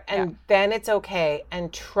more, and then it's okay.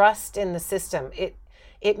 And trust in the system.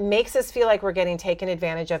 It makes us feel like we're getting taken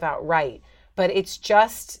advantage of outright. But it's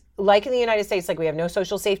just like in the United States, like we have no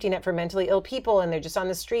social safety net for mentally ill people, and they're just on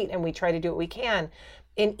the street, and we try to do what we can.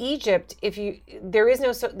 In Egypt, there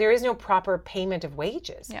is no proper payment of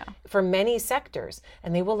wages for many sectors,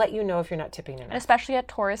 and they will let you know if you're not tipping enough. And especially at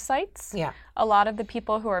tourist sites. Yeah. A lot of the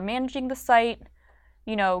people who are managing the site,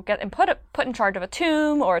 get and put in charge of a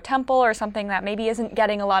tomb or a temple or something that maybe isn't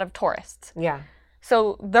getting a lot of tourists. Yeah.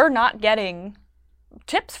 So they're not getting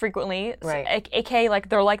tips frequently. Right. AKA, like,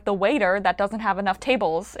 they're like the waiter that doesn't have enough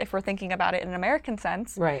tables, if we're thinking about it in an American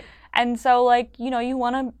sense. Right. And so, like, you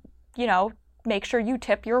want to, make sure you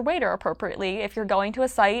tip your waiter appropriately. If you're going to a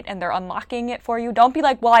site and they're unlocking it for you, don't be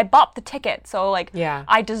like, well, I bought the ticket, so like,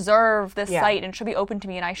 I deserve this site and it should be open to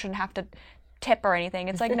me and I shouldn't have to tip or anything.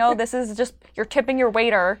 It's like, no, this is just, you're tipping your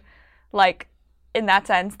waiter, like, in that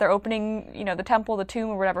sense. They're opening, the temple, the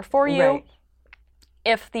tomb, or whatever for you. Right.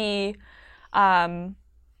 If the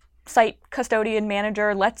site custodian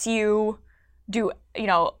manager lets you do,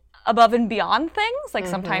 above and beyond things, like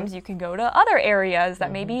sometimes you can go to other areas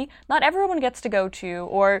that maybe not everyone gets to go to,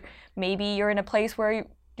 or maybe you're in a place where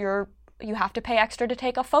you have to pay extra to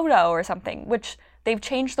take a photo or something, which they've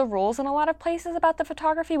changed the rules in a lot of places about the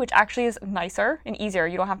photography, which actually is nicer and easier.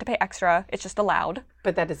 You don't have to pay extra. It's just allowed.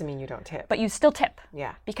 But that doesn't mean you don't tip. But you still tip.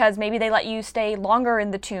 Yeah. Because maybe they let you stay longer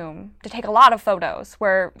in the tomb to take a lot of photos,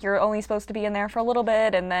 where you're only supposed to be in there for a little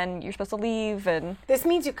bit and then you're supposed to leave. And this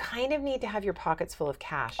means you kind of need to have your pockets full of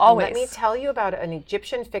cash. Always. And let me tell you about an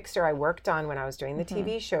Egyptian fixer I worked on when I was doing the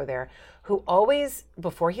TV show there, who always,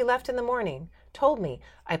 before he left in the morning, told me,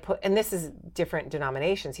 and this is different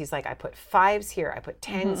denominations. He's like, I put 5s here, I put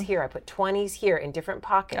 10s here, I put 20s here in different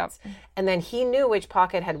pockets. Yep. And then he knew which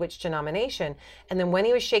pocket had which denomination. And then when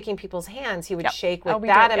he was shaking people's hands, he would shake with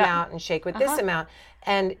that amount and shake with this amount.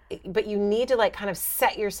 But you need to like kind of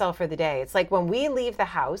set yourself for the day. It's like when we leave the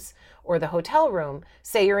house or the hotel room,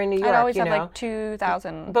 say you're in New York, I'd always have like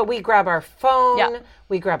 2,000. But we grab our phone, Yeah.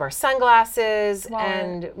 we grab our sunglasses, Wallet.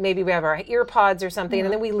 and maybe we have our earpods or something,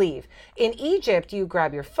 and then we leave. In Egypt, you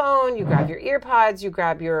grab your phone, you grab your earpods, you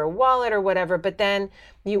grab your wallet or whatever, but then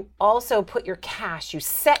you also put your cash, you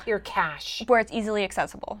set your cash. Where it's easily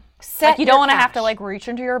accessible. Set Like you your don't want to have to cash. like reach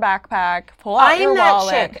into your backpack, pull out I'm your that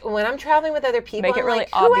wallet. chick. When I'm traveling with other people, Make it I'm really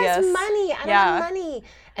like, who has obvious. money? I don't Yeah. have money.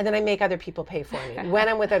 And then I make other people pay for me when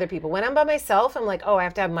I'm with other people. When I'm by myself, I'm like, oh, I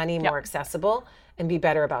have to have money more accessible and be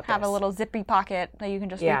better about Have this. a little zippy pocket that you can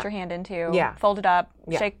just Yeah. reach your hand into. Yeah. Fold it up,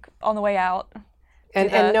 Yeah. shake on the way out.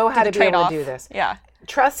 and know how to be able to trade-off. do this. Yeah.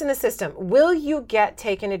 Trust in the system. Will you get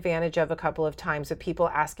taken advantage of a couple of times with people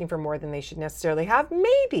asking for more than they should necessarily have?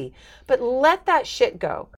 Maybe. But let that shit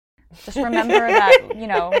go. Just remember that, you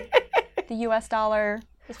know, the US dollar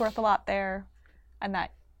is worth a lot there and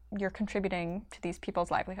that you're contributing to these people's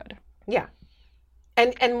livelihood. Yeah.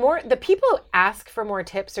 And more, the people who ask for more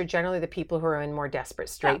tips are generally the people who are in more desperate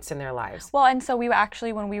straits in their lives. Well, and so we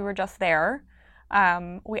actually, when we were just there,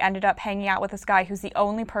 we ended up hanging out with this guy who's the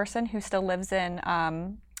only person who still lives in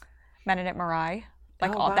Medinet Marai,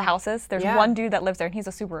 like Oh, all the wow. houses. There's Yeah. one dude that lives there, and he's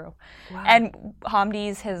a Subaru. Wow. And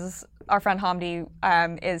Hamdi's our friend Hamdi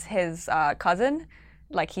is his cousin.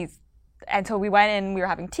 Like and so we went in, we were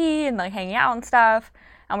having tea and like hanging out and stuff,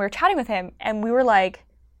 and we were chatting with him, and we were like,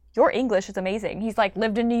 your English is amazing. He's like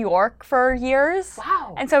lived in New York for years.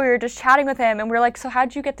 Wow. And so we were just chatting with him, and we were like, so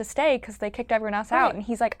how'd you get to stay? Because they kicked everyone else out. Right. And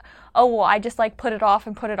he's like, oh, well, I just like put it off.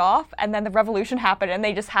 And then the revolution happened, and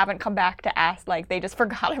they just haven't come back to ask. Like, they just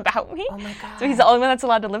forgot about me. Oh my God. So he's the only one that's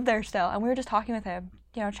allowed to live there still. And we were just talking with him,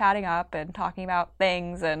 you know, chatting up and talking about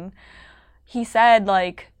things. And he said,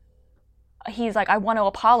 like, he's like, I want to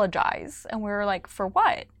apologize. And we were like, for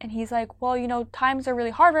what? And he's like, well, you know, times are really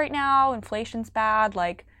hard right now. Inflation's bad.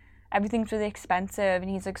 Like, everything's really expensive. And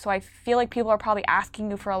he's like, so I feel like people are probably asking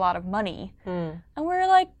you for a lot of money. And we're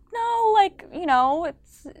like, no, like, you know,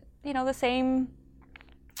 it's, you know, the same,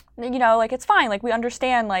 you know, like, it's fine. Like, we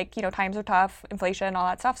understand, like, you know, times are tough, inflation, all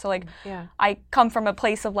that stuff. So, like, Yeah. I come from a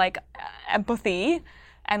place of, like, empathy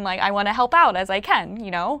and, like, I want to help out as I can, you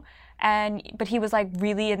know? But he was, like,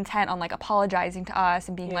 really intent on, like, apologizing to us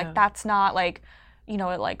and being Yeah. like, that's not, like, you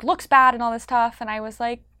know, it, like, looks bad and all this stuff. And I was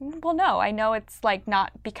like, well, no, I know it's, like,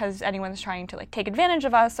 not because anyone's trying to, like, take advantage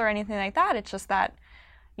of us or anything like that. It's just that,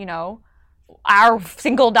 you know, our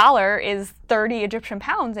single dollar is 30 Egyptian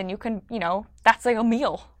pounds, and you can, you know, that's like a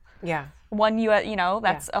meal. Yeah. One you know,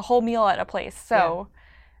 that's a whole meal at a place. So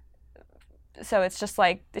it's just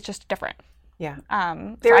like, it's just different. Yeah.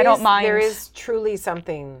 So I don't mind. There is truly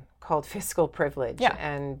something called fiscal privilege, Yeah.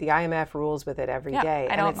 and the IMF rules with it every day,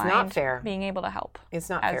 I and don't it's mind not fair. being able to help. It's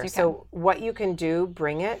not as fair. you So what you can do,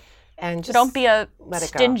 bring it, and just Don't be a let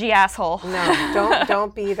it go. stingy asshole. No,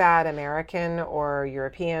 don't be that American or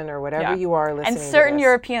European or whatever Yeah. you are listening And certain to this.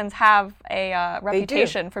 Europeans have a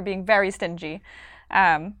reputation for being very stingy,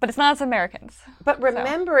 but it's not as Americans. But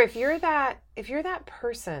remember, if you're that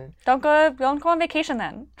person, Don't go on vacation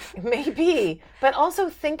then. maybe, but also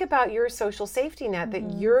think about your social safety net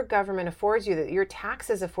that your government affords you, that your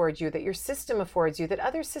taxes afford you, that your system affords you, that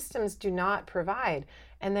other systems do not provide,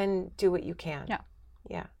 and then do what you can. Yeah.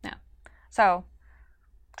 Yeah. So,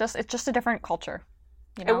 it's just a different culture.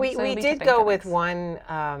 You know? We So be did tipping go to with this. one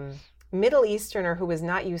Middle Easterner who was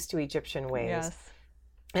not used to Egyptian ways. Yes.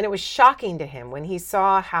 And it was shocking to him when he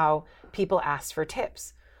saw how people asked for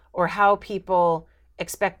tips, or how people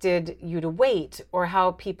expected you to wait, or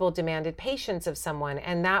how people demanded patience of someone.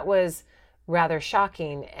 And that was rather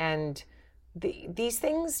shocking. And these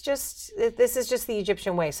things this is just the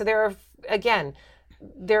Egyptian way. So there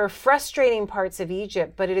are frustrating parts of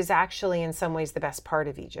Egypt, but it is actually in some ways the best part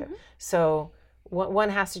of Egypt. So one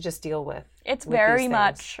has to just deal with. It's with very these things.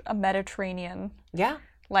 much a Mediterranean, Yeah.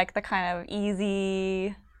 like the kind of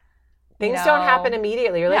easy. Things don't happen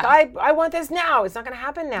immediately. You're like, I want this now. It's not going to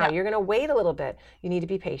happen now. Yeah. You're going to wait a little bit. You need to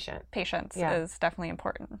be patient. Patience Yeah. is definitely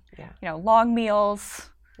important. Yeah. You know, long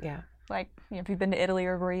meals. Yeah. Like, you know, if you've been to Italy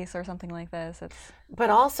or Greece or something like this, it's But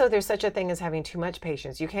also there's such a thing as having too much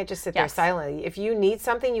patience. You can't just sit there Yes. silently. If you need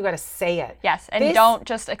something, you got to say it. yes, and This- don't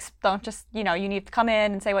just you know, you need to come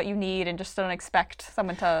in and say what you need, and just don't expect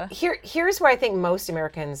someone to. Here's where I think most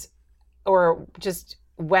Americans, or just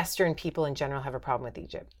Western people in general, have a problem with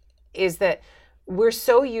Egypt, is that we're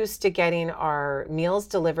so used to getting our meals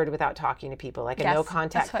delivered without talking to people, like a no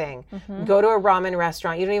contact thing. Go to a ramen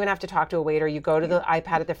restaurant. You don't even have to talk to a waiter. You go to the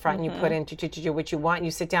iPad at the front and you put in what you want and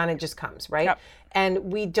you sit down and it just comes, right? Yep.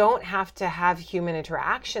 And we don't have to have human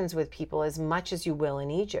interactions with people as much as you will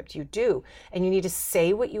in Egypt. You do. And you need to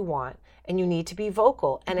say what you want and you need to be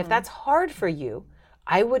vocal. And if that's hard for you,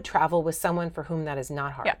 I would travel with someone for whom that is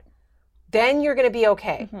not hard. Yep. Then you're going to be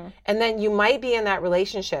okay. And then you might be in that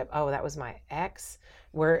relationship. Oh, that was my ex,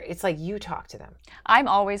 where it's like you talk to them. I'm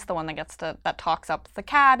always the one that talks up the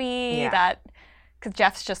cabbie, because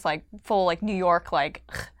Jeff's just like full like New York, like,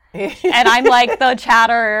 and I'm like the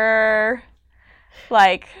chatterer,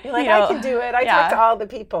 like, you're like, I can do it. I talk to all the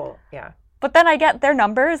people. Yeah. But then I get their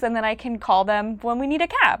numbers, and then I can call them when we need a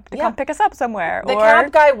cab to come pick us up somewhere. The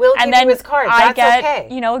cab guy will give you his card. That's okay.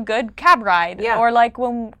 You know, a good cab ride. Yeah. Or like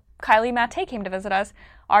when Kylie Mattei came to visit us,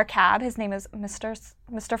 our cab, his name is Mr.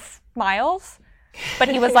 Smiles, but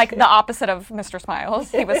he was like the opposite of Mr.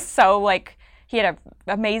 Smiles. He was so like, he had an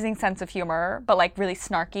amazing sense of humor, but like really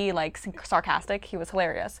snarky, like sarcastic. He was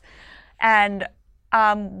hilarious. And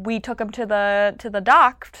we took him to the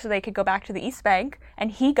dock so they could go back to the East Bank,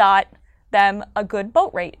 and he got them a good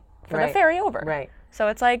boat rate for the ferry over. Right. So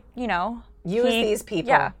it's like, you know. Use these people.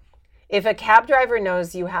 Yeah. If a cab driver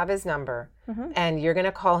knows you have his number and you're going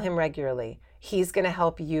to call him regularly, he's going to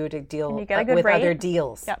help you to deal with other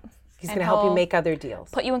deals. Yep. He's going to help you make other deals.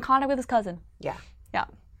 Put you in contact with his cousin. Yeah. Yeah.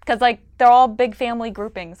 Because like they're all big family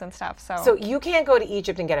groupings and stuff. So you can't go to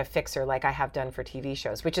Egypt and get a fixer like I have done for TV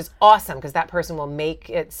shows, which is awesome because that person will make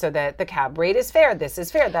it so that the cab rate is fair. This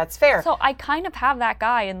is fair. That's fair. So I kind of have that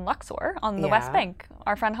guy in Luxor on the West Bank,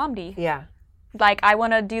 our friend Hamdi. Yeah. Like, I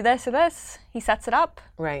want to do this or this. He sets it up.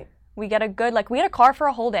 Right. We get a good, like, we had a car for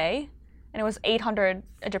a whole day, and it was 800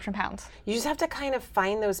 Egyptian pounds. You just have to kind of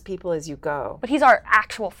find those people as you go. But he's our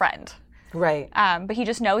actual friend. Right. But he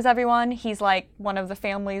just knows everyone. He's, like, one of the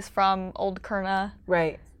families from Old Kurna.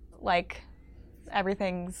 Right. Like,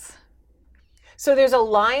 everything's... So there's a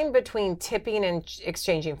line between tipping and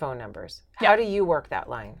exchanging phone numbers. How do you work that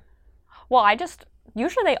line? Well,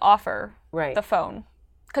 usually they offer the phone.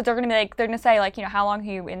 Because they're going to say, like, you know, how long are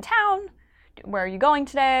you in town? Where are you going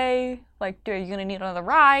today? Like, are you going to need another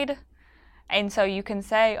ride? And so you can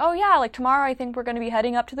say, oh, yeah, like, tomorrow I think we're going to be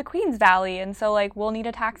heading up to the Queens Valley. And so, like, we'll need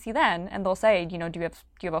a taxi then. And they'll say, you know, do you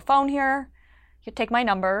have a phone here? You take my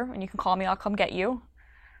number, and you can call me. I'll come get you.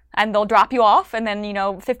 And they'll drop you off. And then, you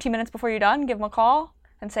know, 15 minutes before you're done, give them a call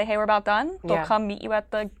and say, hey, we're about done. They'll come meet you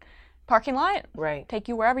at the parking lot. Right. Take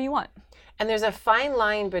you wherever you want. And there's a fine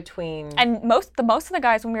line between... And most of the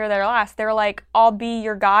guys, when we were there last, they were like, I'll be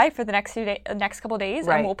your guy for the next couple of days,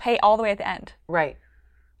 and we'll pay all the way at the end. Right.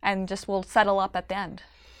 And just we'll settle up at the end.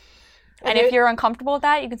 And if you're uncomfortable with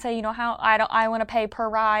that, you can say, you know, I want to pay per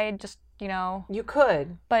ride, just, you know. You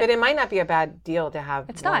could. But it might not be a bad deal to have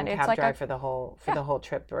one cab like drive for the whole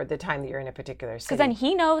trip or the time that you're in a particular city. Because then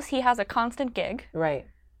he knows he has a constant gig. Right.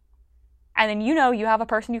 And then you know you have a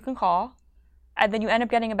person you can call, and then you end up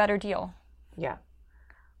getting a better deal. Yeah.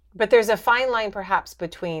 But there's a fine line perhaps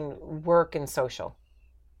between work and social.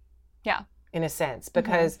 Yeah. In a sense,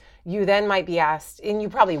 because you then might be asked, and you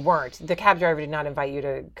probably weren't, the cab driver did not invite you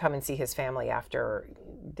to come and see his family after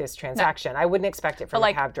this transaction. No. I wouldn't expect it from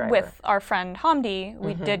the cab driver. With our friend Hamdi,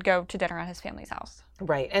 we did go to dinner at his family's house.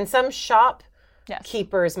 Right. And some shop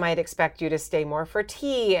keepers might expect you to stay more for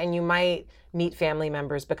tea, and you might meet family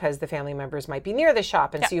members because the family members might be near the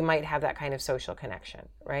shop, and so you might have that kind of social connection,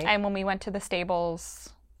 right? And when we went to the stables,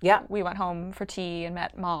 we went home for tea and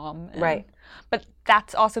met Mom. Right. But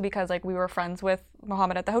that's also because, like, we were friends with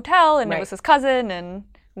Mohammed at the hotel, and it was his cousin, and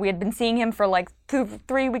we had been seeing him for, like,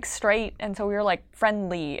 3 weeks straight, and so we were, like,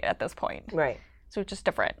 friendly at this point. Right. So it's just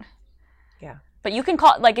different. Yeah. But you can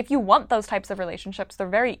call, like, if you want those types of relationships, they're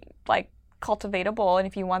very, like, cultivatable, and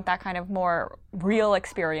if you want that kind of more real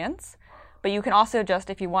experience. But you can also just,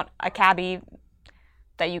 if you want a cabbie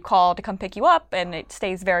that you call to come pick you up, and it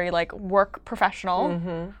stays very, like, work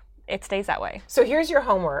professional, it stays that way. So here's your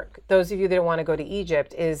homework. Those of you that don't want to go to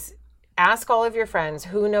Egypt is ask all of your friends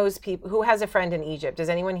who knows people, who has a friend in Egypt. Does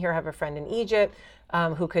anyone here have a friend in Egypt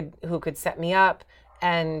who could set me up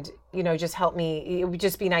and, you know, just help me? It would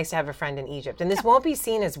just be nice to have a friend in Egypt. And this won't be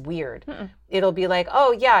seen as weird. It'll be like,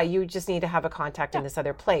 oh, yeah, you just need to have a contact in this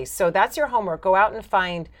other place. So that's your homework. Go out and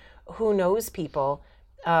find who knows people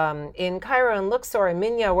in Cairo and Luxor and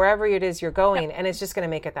Minya, wherever it is you're going, and it's just going to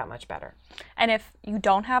make it that much better. And if you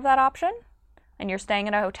don't have that option and you're staying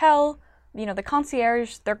in a hotel, you know, the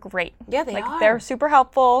concierge, they're great. Yeah, they are. They're super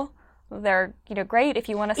helpful. They're, great if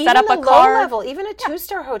you want to Even set up the a car. low level, even a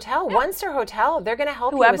 2-star hotel, 1-star hotel, they're going to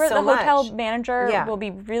help you Whoever with so the much. hotel manager will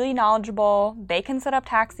be really knowledgeable. They can set up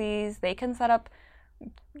taxis. They can set up,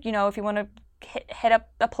 if you want to hit up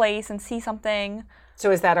a place and see something.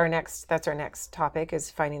 So is that that's our next topic,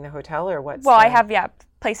 is finding the hotel, or what's I have,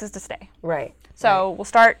 places to stay. Right. So we'll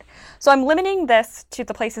start. So I'm limiting this to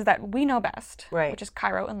the places that we know best, right, which is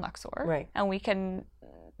Cairo and Luxor. Right. And we can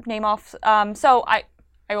name off. So I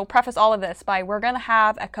will preface all of this by, we're going to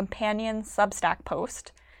have a companion Substack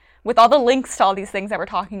post with all the links to all these things that we're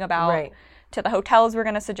talking about, right, to the hotels we're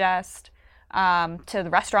going to suggest, to the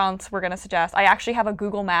restaurants we're going to suggest. I actually have a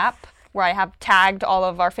Google map where I have tagged all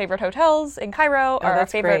of our favorite hotels in Cairo, or our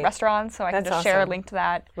favorite restaurants, so I can just share a link to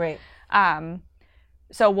that. Right.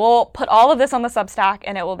 So we'll put all of this on the Substack,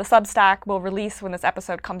 and the Substack will release when this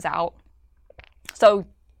episode comes out. So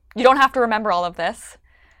you don't have to remember all of this.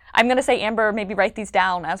 I'm going to say, Amber, maybe write these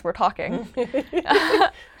down as we're talking.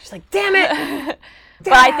 She's like, damn it!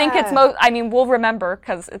 But I think we'll remember,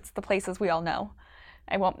 because it's the places we all know.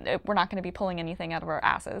 We're not going to be pulling anything out of our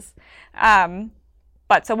asses.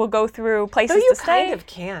 But so we'll go through places to stay. So you kind of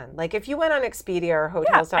can. Like, if you went on Expedia or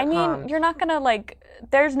Hotels.com. You're not going to,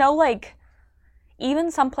 there's no,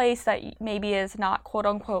 even some place that maybe is not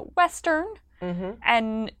quote-unquote Western, mm-hmm,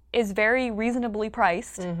 and is very reasonably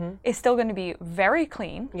priced, mm-hmm, is still going to be very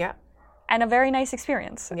clean, yeah, and a very nice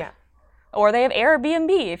experience. Yeah. Or they have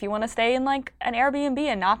Airbnb if you want to stay in an Airbnb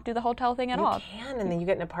and not do the hotel thing at all. You can, and then you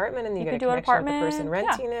get an apartment, and then you get a do an connection with the person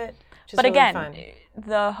renting it. But really again, fun.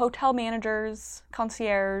 The hotel managers,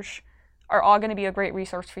 concierge, are all going to be a great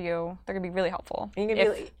resource for you. They're going to be really helpful.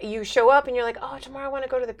 You show up and you're like, oh, tomorrow I want to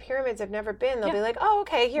go to the pyramids. I've never been. They'll be like, oh,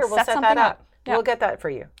 okay, here, we'll set that up. Yeah. We'll get that for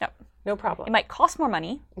you. Yep. No problem. It might cost more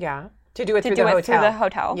money. Yeah. To do it through the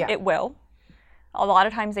hotel. Yeah. It will. A lot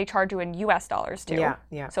of times they charge you in US dollars too. Yeah,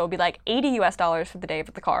 yeah. So it'll be like $80 US for the day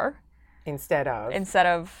of the car. Instead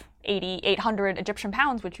of 800 Egyptian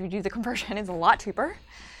pounds, which, if you do the conversion, is a lot cheaper.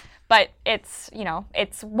 But it's,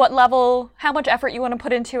 it's what level, how much effort you want to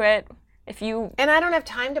put into it. And I don't have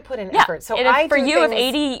time to put in effort. So if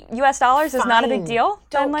 $80 US is not a big deal,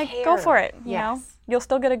 then go for it. You know, you'll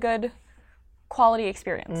still get a good quality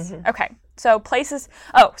experience. Mm-hmm. Okay. So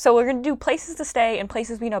so we're going to do places to stay and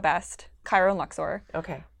places we know best, Cairo and Luxor.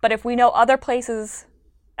 Okay. But if we know other places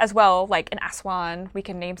as well, like in Aswan, we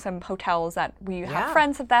can name some hotels that we have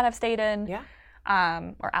friends that have stayed in. Yeah.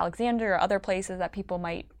 Or Alexandria, or other places that people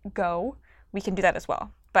might go. We can do that as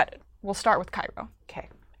well. But we'll start with Cairo. Okay.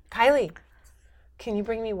 Kylie, can you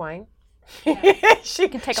bring me wine? Yeah. she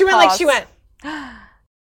can take she a went pause. like she went.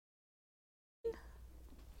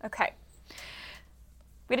 Okay.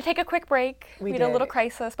 We had to take a quick break. We had did. a little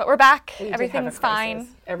crisis, but we're back. We Everything's fine.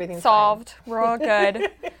 Everything's solved. Fine. We're all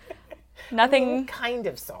good. Nothing. Kind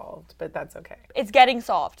of solved, but that's okay. It's getting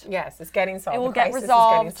solved. Yes, it's getting solved. It will the get crisis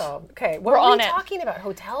resolved. Is getting solved. Okay, we're on we talking about?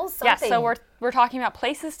 Hotels? Something? Yes, so we're talking about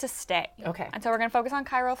places to stay. Okay. And so we're going to focus on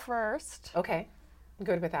Cairo first. Okay, I'm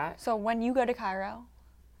good with that. So when you go to Cairo,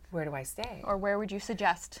 where do I stay? Or where would you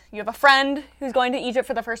suggest? You have a friend who's going to Egypt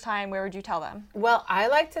for the first time. Where would you tell them? Well, I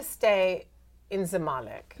like to stay in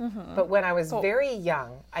Zamalek, but when I was very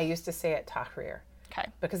young, I used to stay at Tahrir. Okay.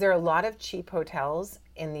 Because there are a lot of cheap hotels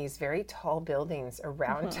in these very tall buildings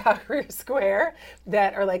around Tahrir Square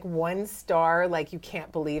that are like 1 star, like you can't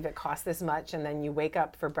believe it costs this much, and then you wake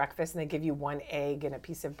up for breakfast and they give you 1 egg and a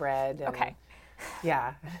piece of bread. And, okay.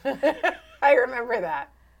 Yeah. I remember that.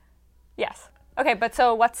 Yes. Okay, but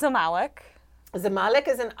so what's Zamalek? Zamalek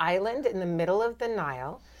is an island in the middle of the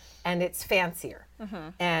Nile, and it's fancier.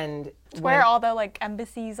 And it's where all the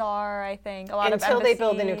embassies are, I think. A lot of until embassies. they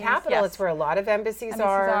build the new capital, it's where a lot of embassies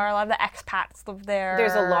are. A lot of the expats live there.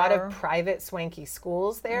 There's a lot of private swanky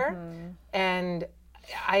schools there. And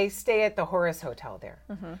I stay at the Horace Hotel there.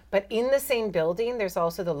 But in the same building, there's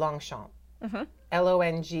also the Longchamp.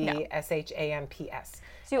 Longchamps.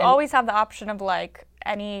 So you always have the option of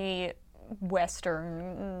any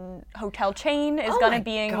Western hotel chain is going to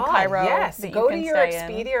be in Cairo. Yes, that go you to can your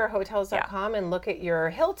stay Expedia or Hotels.com and look at your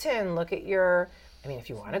Hilton. Look at your. I mean, if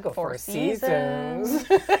you want to go Four Seasons,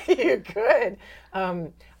 you could.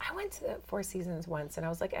 I went to the Four Seasons once, and I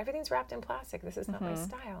was like, everything's wrapped in plastic. This is not my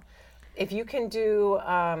style. If you can do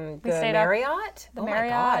the Marriott, my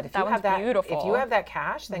God, if that one's beautiful. If you have that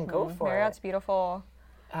cash, then go for Marriott's beautiful.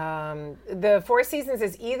 The Four Seasons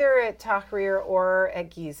is either at Tahrir or at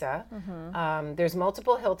Giza. There's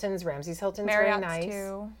multiple Hiltons. Ramses Hilton's Marriott's very nice.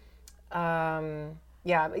 Too.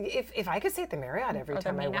 Yeah, if I could stay at the Marriott every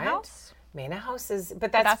time I went. House? Mena House is,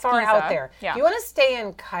 but that's far Giza. out there. Yeah. If you want to stay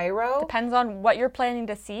in Cairo. Depends on what you're planning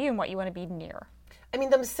to see and what you want to be near. I mean,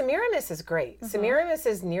 the Semiramis is great. Semiramis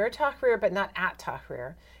is near Tahrir, but not at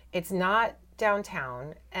Tahrir. It's not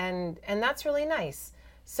downtown, and that's really nice.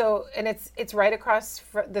 So, and it's right across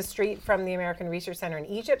the street from the American Research Center in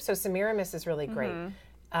Egypt. So Semiramis is really great.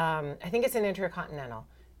 I think it's an Intercontinental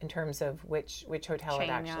in terms of which hotel Chain,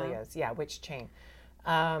 it actually yeah. is. Yeah, which chain.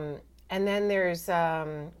 And then there's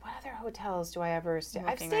what other hotels do I ever stay?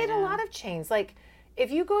 I've stayed at a lot of chains. Like if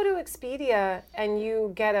you go to Expedia and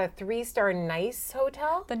you get a 3-star nice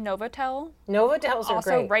hotel, The Novotel, Novotels are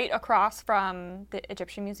also great. right across from the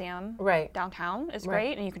Egyptian Museum Right. downtown, is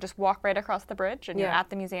great. And you can just walk right across the bridge and you're Yeah. at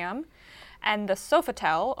the museum. And the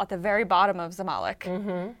Sofitel at the very bottom of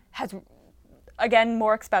Zamalek has, again,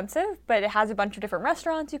 more expensive, but it has a bunch of different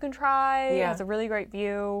restaurants you can try. It Yeah. has a really great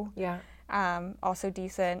view. Yeah. Also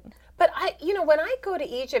decent. But when I go to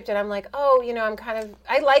Egypt and I'm like, oh,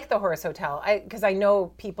 I like the Horus Hotel because I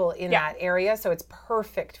know people in that area, so it's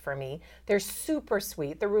perfect for me. They're super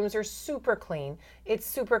sweet. The rooms are super clean. It's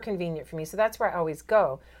super convenient for me, so that's where I always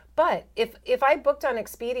go. But if I booked on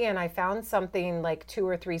Expedia and I found something like 2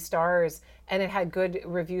 or 3 stars and it had good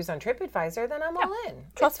reviews on TripAdvisor, then I'm all in.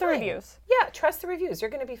 Trust It's the fine. reviews. Yeah, trust the reviews. You're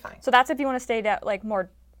going to be fine. So that's if you want to stay more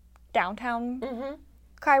downtown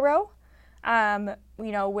Cairo.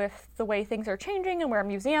 With the way things are changing and where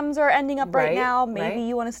museums are ending up right now, maybe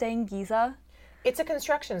you want to stay in Giza. It's a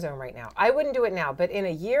construction zone right now. I wouldn't do it now, but in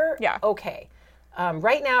a year, okay.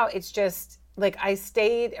 Right now, it's just like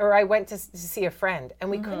I went to see a friend and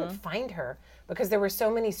we couldn't find her because there were so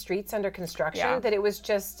many streets under construction that it was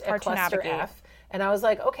just a cluster F. And I was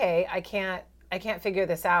like, okay, I can't figure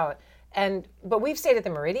this out. But we've stayed at the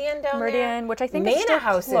Meridian down there. Meridian, which I think is still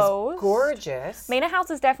House closed. is gorgeous. Mena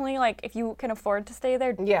House is definitely if you can afford to stay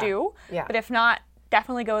there, do. Yeah. But if not,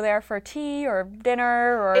 definitely go there for tea or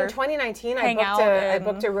dinner or In 2019, I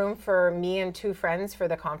booked a room for me and 2 friends for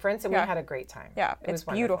the conference, and we had a great time. Yeah, it was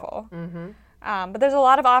it's beautiful. Mm-hmm. But there's a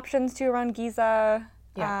lot of options too around Giza.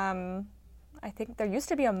 Yeah. I think there used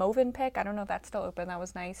to be a Movenpick. I don't know if that's still open. That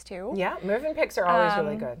was nice too. Yeah, Movenpicks are always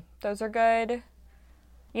really good. Those are good.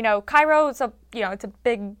 Cairo is it's a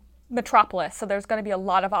big metropolis, so there's going to be a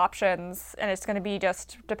lot of options, and it's going to be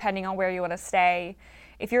just depending on where you want to stay.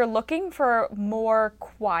 If you're looking for more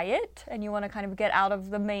quiet and you want to kind of get out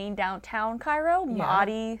of the main downtown Cairo,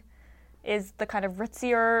 Maadi is the kind of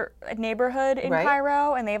ritzier neighborhood in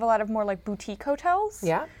Cairo, and they have a lot of more boutique hotels.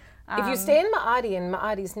 Yeah. If you stay in Maadi and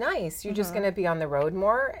Maadi's nice, you're just going to be on the road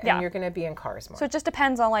more and you're going to be in cars more. So it just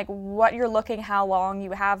depends on what you're looking, how long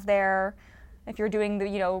you have there. If you're doing the,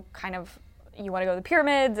 you want to go to the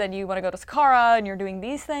pyramids and you want to go to Saqqara and you're doing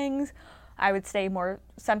these things, I would stay more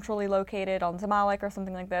centrally located on Zamalek or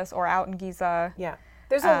something like this, or out in Giza. Yeah.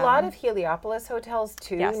 There's a lot of Heliopolis hotels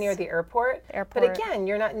too The near the airport. But again,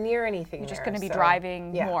 you're not near anything. You're just going to be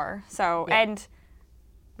driving more. So, Yeah. and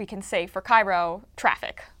we can say for Cairo,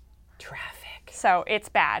 traffic. So it's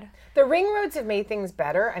bad. The ring roads have made things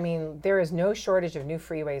better. I mean, there is no shortage of new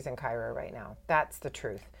freeways in Cairo right now. That's the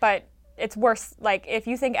truth. But it's worse. If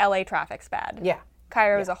you think LA traffic's bad,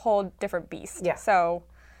 Cairo is a whole different beast. Yeah. So,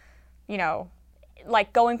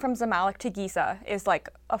 going from Zamalek to Giza is a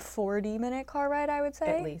 40-minute car ride, I would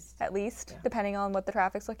say. At least, depending on what the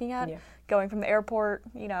traffic's looking at. Yeah. Going from the airport,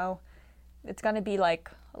 it's going to be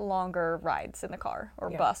longer rides in the car or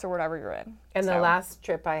bus or whatever you're in. And the last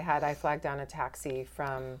trip I had, I flagged down a taxi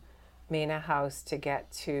from Mena House to get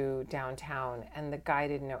to downtown, and the guy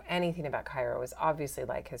didn't know anything about Cairo. It was obviously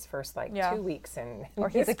his first 2 weeks in or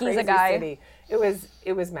he's this a Giza crazy guy. City.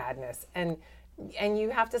 It was madness, and you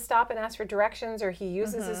have to stop and ask for directions, or he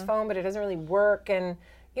uses his phone, but it doesn't really work. And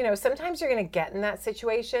sometimes you're going to get in that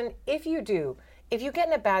situation. If you get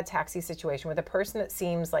in a bad taxi situation with a person that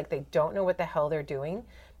seems like they don't know what the hell they're doing,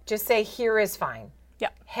 just say, here is fine. Yeah.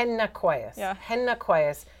 Henna koyas. Yeah. Henna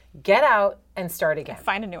koyas. Get out and start again.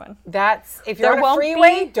 Find a new one. That's, if you're on a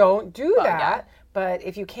freeway, don't do that. But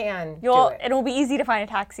if you can, do it. It'll be easy to find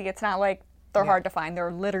a taxi. It's not they're hard to find.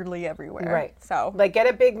 They're literally everywhere. Right. So get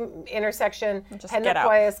a big intersection, Henna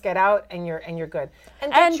koyas, get out, and you're good.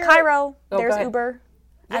 And Cairo, there's Uber.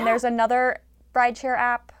 Yeah. And there's another rideshare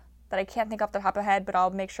app that I can't think off the top of my head, but I'll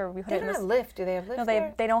make sure we put it in this. They don't have Lyft. Do they have Lyft?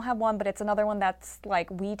 No, they don't have one, but it's another one that's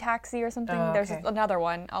WeTaxi or something. Oh, there's another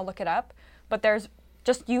one. I'll look it up. But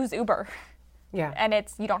just use Uber. Yeah. And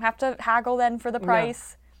you don't have to haggle then for the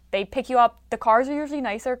price. No. They pick you up. The cars are usually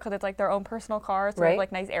nicer because it's their own personal cars. So they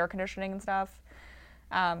have nice air conditioning and stuff.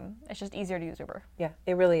 It's just easier to use Uber. Yeah,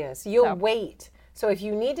 it really is. You'll wait So if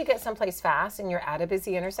you need to get someplace fast and you're at a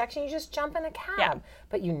busy intersection, you just jump in a cab. Yeah.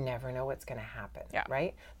 But you never know what's going to happen, Yeah.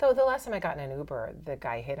 right? Though the last time I got in an Uber, the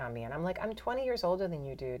guy hit on me, and I'm like, I'm 20 years older than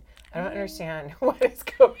you, dude. I don't understand what is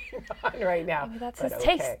going on right now. Maybe that's But his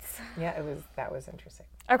okay. tastes. Yeah, that was interesting.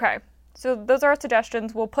 Okay. So those are our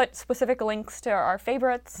suggestions. We'll put specific links to our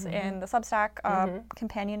favorites in the Substack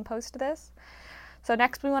companion post to this. So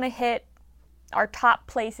next we want to hit our top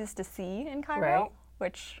places to see in Cairo, Right.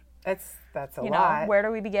 which, That's a you lot. know, where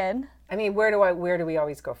do we begin? I mean, where do we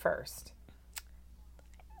always go first?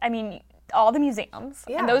 I mean, all the museums.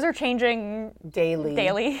 Yeah. And those are changing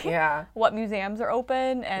Daily. Yeah. what museums are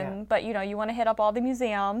open, and but you know, you want to hit up all the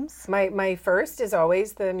museums. My first is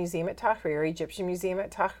always the museum at Tahrir, Egyptian Museum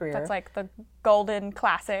at Tahrir. That's like the golden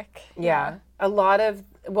classic. Yeah. A lot of,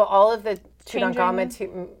 all of the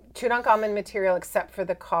Tutankhamun material except for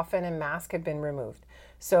the coffin and mask had been removed.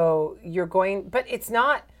 So you're going, but it's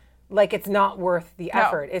not worth the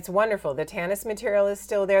effort. It's wonderful. The Tanis material is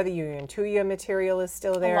still there. The Uyuntuya material is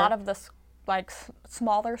still there. A lot of the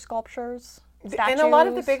smaller sculptures, statues. And a lot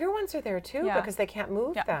of the bigger ones are there too because they can't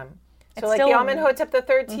move them. So like the Amenhotep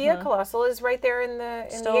III Tia Colossal is right there in the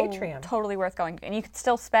atrium. Totally worth going. And you could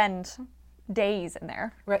still spend days in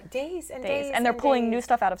there. Right, days and days. And they're pulling new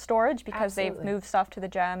stuff out of storage because Absolutely. they've moved stuff to the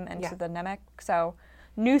Gem and to the Nemek. So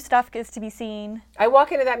new stuff is to be seen. I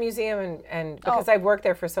walk into that museum and because I've worked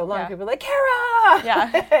there for so long, people are like, Kara!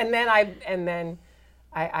 Yeah. and then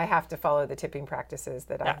I have to follow the tipping practices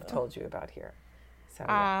that I've told you about here. So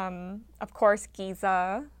Of course,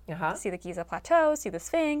 Giza. See the Giza Plateau, see the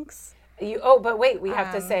Sphinx. But wait, we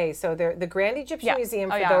have to say, so the Grand Egyptian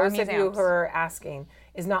Museum, for those of you who are asking,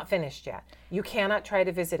 is not finished yet. You cannot try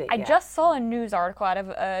to visit it yet. I just saw a news article out of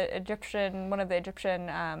one of the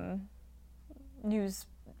Egyptian news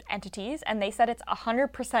entities, and they said it's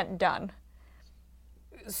 100% done.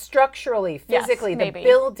 Structurally, physically, the maybe.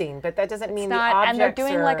 building, but that doesn't mean the objects and they're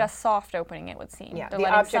doing like a soft opening, it would seem. Yeah, they're the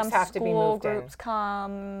letting objects some have to be moved in. groups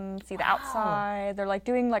come, see the outside. They're like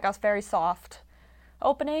doing like a very soft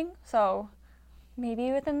opening, so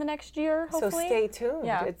maybe within the next year, hopefully. So stay tuned.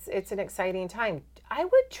 Yeah. It's an exciting time. I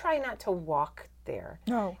would try not to walk there.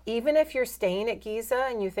 No. Even if you're staying at Giza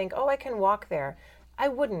and you think, I can walk there, I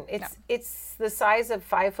wouldn't. It's the size of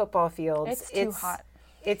 5 football fields. It's too hot.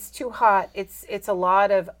 It's too hot. It's a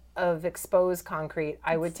lot of exposed concrete.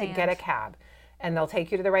 I would get a cab, and they'll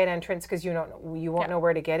take you to the right entrance because you won't know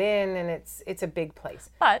where to get in, and it's a big place.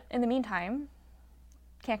 But in the meantime,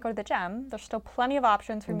 can't go to the Gem. There's still plenty of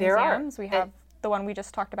options for There are. museums. We have the one we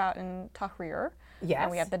just talked about in Tahrir. Yes.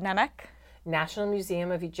 And we have the Nemek. National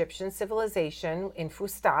Museum of Egyptian Civilization in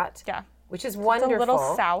Fustat. Yeah. Which is wonderful. It's a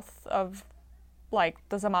little south of like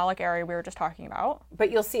the Zamalek area we were just talking about.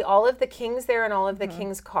 But you'll see all of the kings there and all of the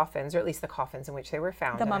kings' coffins, or at least the coffins in which they were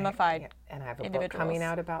found. The mummified and I have a book coming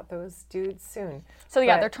out about those dudes soon. So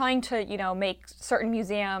they're trying to, make certain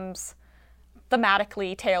museums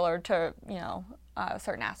thematically tailored to,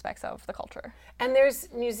 certain aspects of the culture. And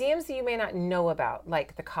there's museums that you may not know about,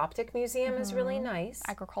 like the Coptic Museum is really nice.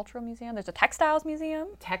 Agricultural museum. There's a textiles museum.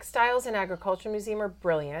 Textiles and Agricultural Museum are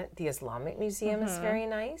brilliant. The Islamic Museum is very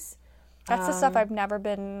nice. That's the stuff I've never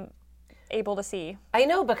been able to see. I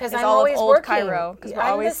know, because I'm all always of old working. Cairo, because we're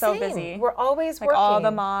always so busy. We're always like working. all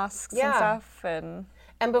the mosques and stuff. And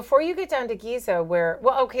before you get down to Giza,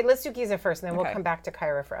 let's do Giza first, and then we'll come back to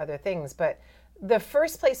Cairo for other things. But the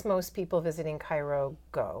first place most people visiting Cairo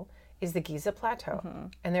go is the Giza Plateau.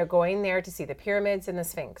 And they're going there to see the pyramids and the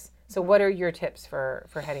Sphinx. So what are your tips for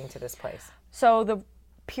heading to this place? So the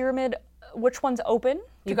pyramid, which one's open?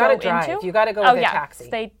 You got to drive. Into? You got to go with a taxi.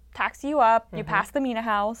 They taxi you up. You pass the Mina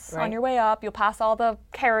House on your way up. You'll pass all the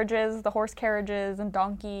carriages, the horse carriages and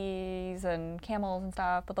donkeys and camels and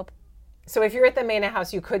stuff. But so if you're at the Mina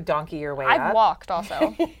House, you could donkey your way up. I've walked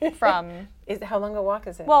also from. How long a walk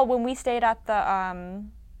is it? Well, when we stayed at the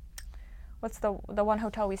what's the one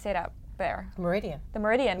hotel we stayed at there? Meridian. The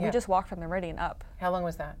Meridian. We just walked from the Meridian up. How long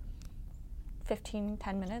was that? 10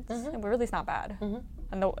 minutes. It really is not bad.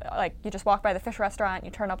 And you just walk by the fish restaurant,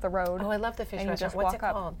 you turn up the road. Oh, I love the fish restaurant. What's it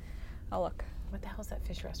called? Oh, look. What the hell's that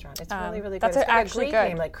fish restaurant? It's really, really good. That's It's got actually a Greek good.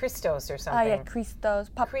 name, like Christos or something. Oh, yeah, Christos.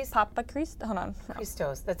 Papa Christos. Hold on.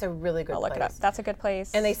 Christos. That's a really good I'll place. look it up. That's a good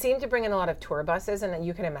place. And they seem to bring in a lot of tour buses, and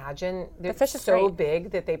you can imagine they're fish is so great.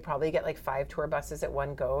 big that they probably get like 5 tour buses at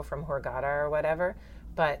one go from Hurghada or whatever.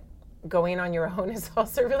 But going on your own is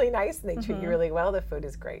also really nice, and they treat you really well. The food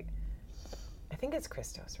is great. I think it's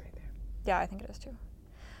Christos right there. Yeah, I think it is too.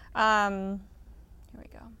 Here we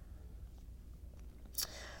go.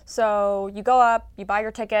 So you go up, you buy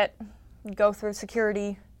your ticket, you go through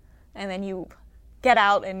security, and then you get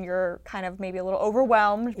out and you're kind of maybe a little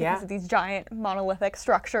overwhelmed because Yeah. of these giant monolithic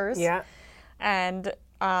structures. Yeah. And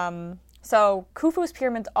so Khufu's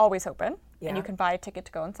pyramid's always open, Yeah. and you can buy a ticket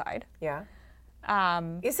to go inside. Yeah.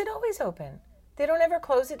 Um, Is it always open? They don't ever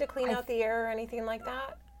close it to clean out the air or anything like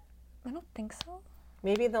that? I don't think so.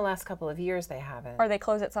 Maybe in the last couple of years they haven't. Or they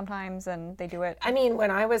close it sometimes and they do it. I mean, when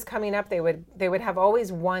I was coming up, they would have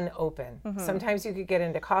always one open. Sometimes you could get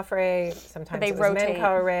into Khafre, sometimes they it was rotate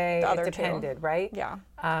Menkaure. the other It two. depended, right? Yeah.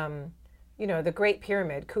 You know, the Great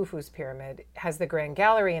Pyramid, Khufu's pyramid, has the Grand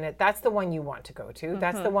Gallery in it. That's the one you want to go to.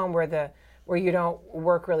 That's the one where you don't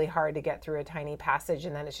work really hard to get through a tiny passage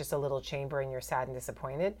and then it's just a little chamber and you're sad and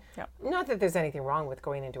disappointed. Yep. Not that there's anything wrong with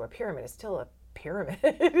going into a pyramid. It's still a pyramid.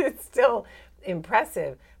 It's still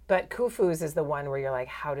impressive. But Khufu's is the one where you're like,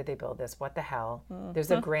 how did they build this? What the hell? There's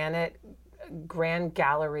a Grand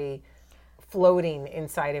Gallery floating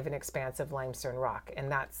inside of an expansive limestone rock.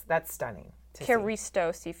 And that's stunning.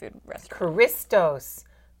 Kiristo Seafood Restaurant. Christos.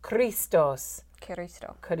 Kiristo.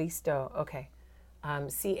 Okay.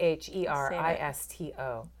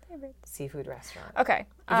 Cheristo. Seafood restaurant. Okay.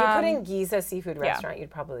 If you put in Giza Seafood Restaurant,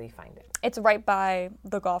 you'd probably find it. It's right by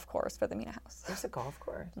the golf course for the Mina House. There's a golf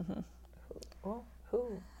course. Who?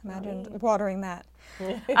 Imagine watering that.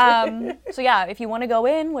 So yeah, if you want to go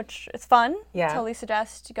in, which is fun, totally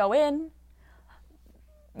suggest you go in.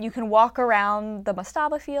 You can walk around the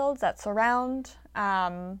mastaba fields that surround.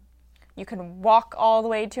 You can walk all the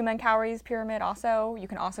way to Menkaure's pyramid also. You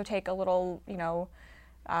can also take a little,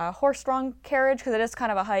 horse-drawn carriage because it is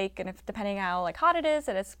kind of a hike, and if depending how hot it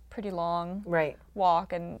is pretty long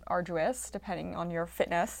walk and arduous depending on your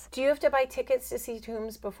fitness. Do you have to buy tickets to see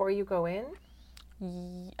tombs before you go in?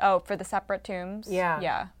 Oh, for the separate tombs?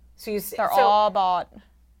 Yeah. So they're all bought.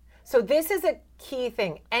 So this is a key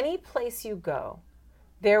thing. Any place you go,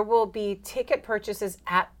 there will be ticket purchases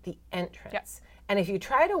at the entrance. Yep. And if you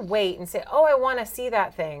try to wait and say, oh, I want to see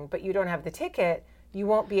that thing, but you don't have the ticket, you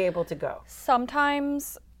won't be able to go.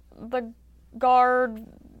 Sometimes the guard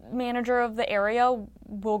manager of the area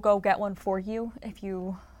will go get one for you if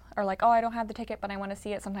you are like, oh, I don't have the ticket, but I want to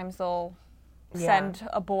see it. Sometimes they'll send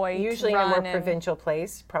a boy usually to run in a more provincial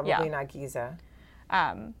place, probably not Giza.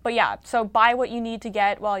 But yeah, so buy what you need to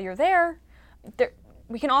get while you're there.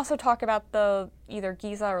 We can also talk about the either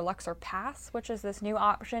Giza or Luxor Pass, which is this new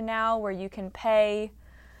option now where you can pay,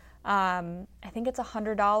 I think it's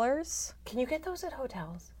 $100. Can you get those at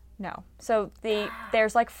hotels? No. So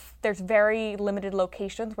there's very limited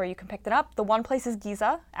locations where you can pick them up. The one place is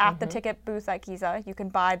Giza. At the ticket booth at Giza, you can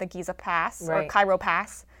buy the Giza Pass or Cairo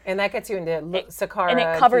Pass. And that gets you into Saqqara, and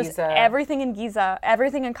it covers Giza. everything in Giza,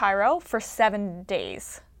 everything in Cairo for 7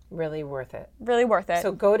 days. Really worth it. Really worth it.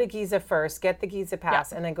 So go to Giza first, get the Giza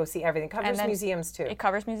Pass, and then go see everything. It covers museums too. It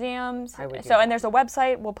covers museums. I would do so, that. and there's a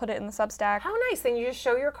website. We'll put it in the Substack. How nice. Then you just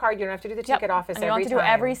show your card. You don't have to do the ticket office and you every don't have to time.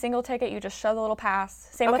 do every single ticket. You just show the little pass.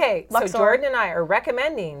 Same with Okay, Luxor. so Jordan and I are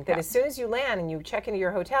recommending that as soon as you land and you check into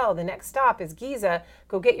your hotel, the next stop is Giza.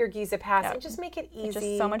 Go get your Giza Pass and just make it easy. It's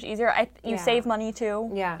just so much easier. You save money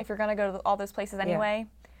too. Yeah. If you're going to go to all those places anyway.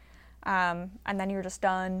 And then you're just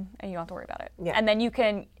done and you don't have to worry about it. Yeah. And then you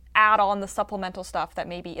can add on the supplemental stuff that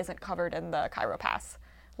maybe isn't covered in the Cairo Pass,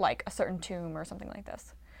 like a certain tomb or something like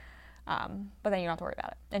this. But then you don't have to worry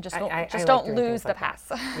about it. And just don't lose the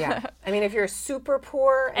pass. Yeah. I mean, if you're super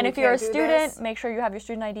poor and if you're a student, make sure you have your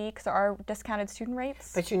student ID because there are discounted student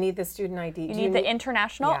rates. But you need the student ID. You need the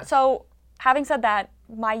international. Yeah. So having said that,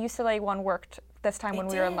 my UCLA one worked this time when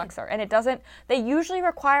we were in Luxor. And they usually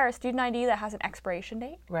require a student ID that has an expiration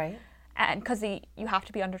date. Right. And because you have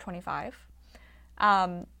to be under 25.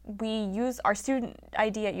 We use our student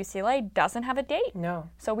ID at UCLA doesn't have a date. No.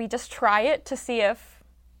 So we just try it to see if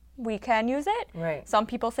we can use it. Right. Some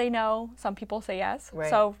people say no, some people say yes. Right.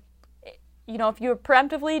 So, if you're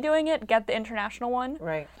preemptively doing it, get the international one.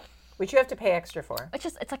 Right. Which you have to pay extra for.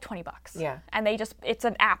 It's like $20. Yeah. And it's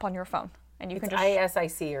an app on your phone. And you can just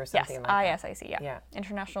ISIC or something like that. ISIC, yeah.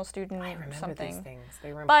 International student I remember something. these things.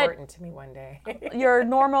 They were important to me one day. Your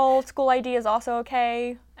normal school ID is also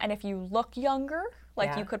okay. And if you look younger,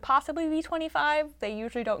 you could possibly be 25, they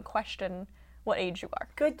usually don't question what age you are.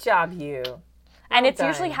 Good job, you. And it's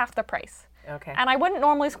usually half the price. Okay. And I wouldn't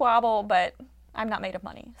normally squabble, but I'm not made of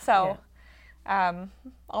money. So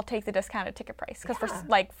I'll take the discounted ticket price. Because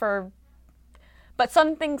but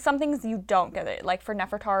some things you don't get it. Like for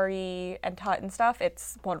Nefertari and Tut and stuff,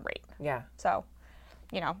 it's one rate. Yeah. So,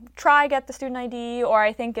 try get the student ID, or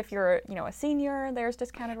I think if you're, a senior, there's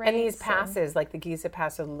discounted rates. And these passes, like the Giza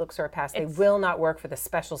Pass or the Luxor Pass, they will not work for the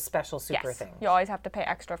special super things. You always have to pay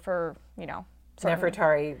extra for,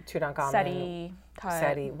 Nefertari, Tutankhamun, Seti, Tut.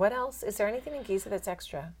 Seti. What else? Is there anything in Giza that's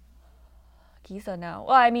extra? Giza, no.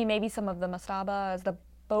 Well, I mean, maybe some of the mastabas. The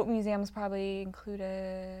boat museum's probably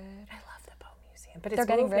included. I love the boat museum, but it's They're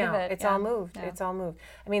getting moved rid of now. it, It's yeah. all moved. Yeah. It's all moved.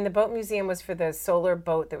 I mean, the boat museum was for the solar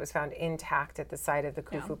boat that was found intact at the site of the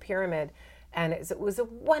Khufu pyramid. And it was a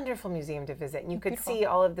wonderful museum to visit. And you could see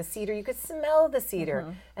all of the cedar. You could smell the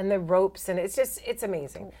cedar and the ropes. And it's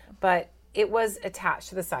amazing. But it was attached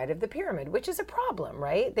to the side of the pyramid, which is a problem,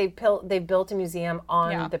 right? They built a museum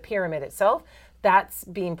on the pyramid itself. That's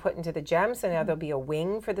being put into the gem. So now there'll be a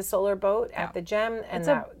wing for the solar boat at the gem. And It's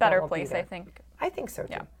that a better won't be place, there. I think. I think so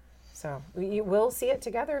too. So we'll see it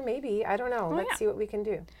together, maybe. I don't know. Let's see what we can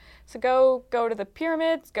do. So go to the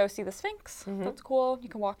pyramids, go see the Sphinx. That's cool. You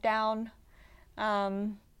can walk down,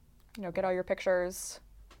 get all your pictures.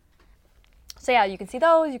 So yeah, you can see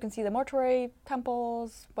those. You can see the mortuary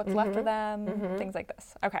temples, what's left of them, things like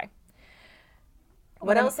this. Okay.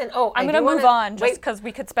 What else? I'm I'm going to move on just because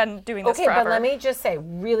we could spend doing this forever. But let me just say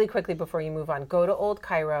really quickly before you move on, go to Old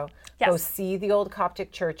Cairo, go see the old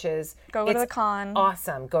Coptic churches. Go to the Khan.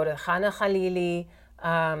 Awesome. Go to Khana Khalili,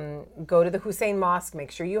 go to the Hussein Mosque. Make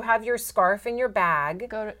sure you have your scarf in your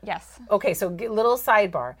bag. Yes. Okay, so little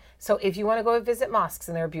sidebar. So if you want to go visit mosques,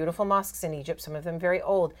 and there are beautiful mosques in Egypt, some of them very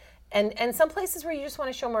old, and some places where you just want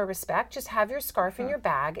to show more respect, just have your scarf in your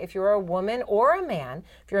bag. If you're a woman or a man,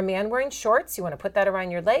 if you're a man wearing shorts, you want to put that around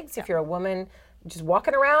your legs. If you're a woman just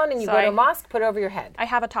walking around and you go to a mosque, put it over your head. I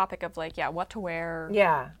have a topic of what to wear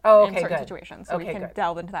Yeah. Oh, in okay, certain good. situations. So we can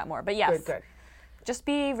delve into that more. But yes, Good. just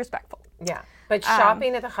be respectful. Yeah. But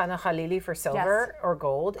shopping at the Khana Khalili for silver or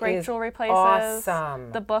gold Great is jewelry places.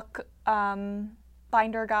 awesome. The book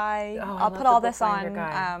binder guy. I I'll love put the all book this binder on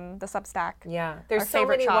guy. the Substack. Yeah, there's Our so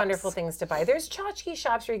favorite many shops. wonderful things to buy. There's tchotchke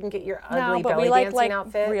shops where you can get your ugly No, but belly we like dancing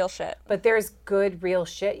outfit. real shit. But there's good real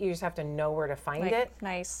shit. You just have to know where to find Like it.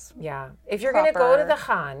 nice. Yeah. If you're going to go to proper- the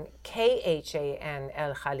Khan, Khan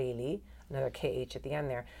El Khalili, another KH at the end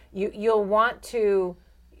there, you'll want to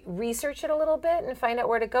research it a little bit and find out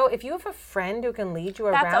where to go. If you have a friend who can lead you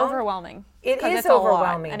around. That's overwhelming. It 'cause is it's a lot,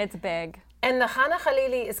 overwhelming. and it's big. And the Khana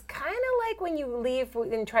Khalili is kind of like when you leave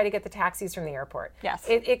and try to get the taxis from the airport. Yes.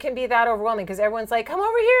 It can be that overwhelming because everyone's like, come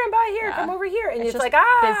over here and buy here, come over here. And it's just like,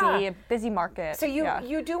 ah. busy market. So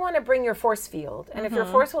you do want to bring your force field. And if your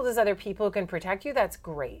force field is other people who can protect you, that's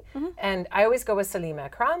great. And I always go with Salima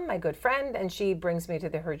Akram, my good friend, and she brings me to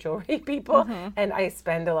her jewelry people. And I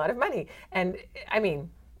spend a lot of money. And I mean,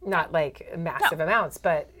 not like massive amounts,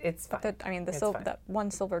 but it's fun. The silver, that one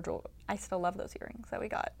silver jewel. I still love those earrings that we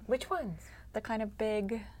got. Which ones? The kind of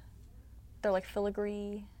big, they're like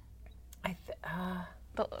filigree.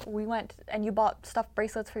 But we went and you bought stuffed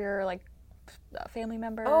bracelets for your family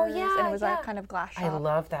members. Oh, yeah, and it was yeah. that kind of glass shop. I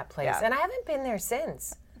love that place. Yeah. And I haven't been there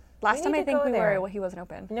since. Last time need I to think go we there. were, he wasn't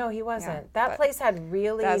open. No, he wasn't. Yeah, that but place had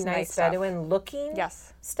really that's nice nice stuff. Bedouin looking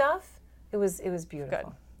Yes. stuff. It was beautiful.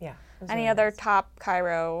 Good. Yeah. it was Any really other nice. top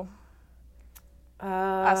Cairo?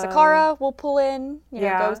 Uh, Saqqara we'll pull in.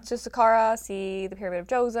 yeah. Go to Saqqara, see the Pyramid of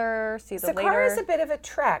Djoser, see the Saqqara later. is a bit of a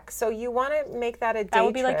trek, so you want to make that a day That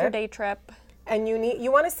would be trip. like your day trip. And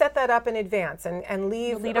you want to set that up in advance and leave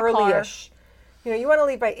You'll need a car. early-ish. You want to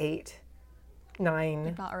leave by 8, 9.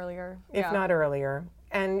 If not earlier. If not earlier.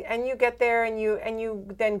 And you get there and you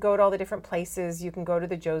then go to all the different places. You can go to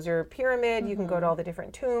the Djoser Pyramid, you can go to all the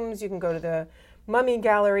different tombs, you can go to the mummy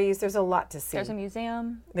galleries. There's a lot to see. There's a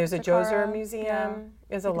museum. There's a Saqqara. Djoser museum. Yeah.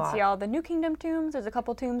 There's You a can lot. see all the New Kingdom tombs. There's a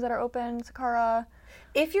couple tombs that are open. Saqqara.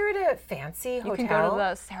 If you're at a fancy hotel, You can go to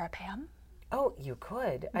the Sarapam. oh, you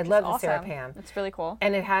could. I which is love awesome. the Sarapam. It's really cool.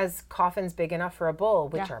 And it has coffins big enough for a bull,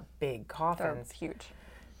 which Yeah. are big They're coffins. huge.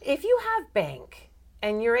 If you have bank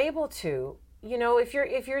and you're able to,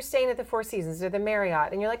 if you're staying at the Four Seasons or the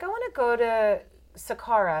Marriott and you're like, I want to go to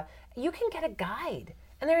Saqqara, you can get a guide.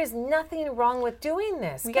 And there is nothing wrong with doing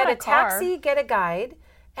this. We Get got a a car. taxi, get a guide,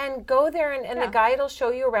 and go there and the guide will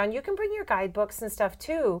show you around. You can bring your guidebooks and stuff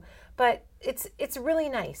too, but it's really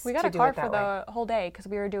nice We got to a do car it that for way. the whole day because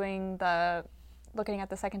we were doing looking at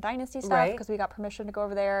the Second Dynasty stuff Right. because we got permission to go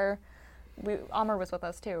over there. Amr was with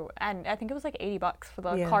us too, and I think it was like $80 for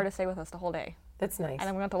the car to stay with us the whole day. That's nice. And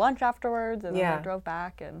then we went to lunch afterwards, and then Yeah. we drove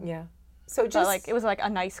back, and Yeah. So but just it was like a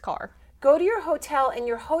nice car. go to your hotel, and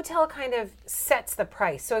your hotel kind of sets the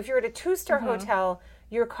price. So if you're at a 2-star hotel,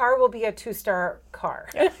 your car will be a 2-star car.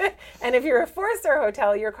 And if you're a 4-star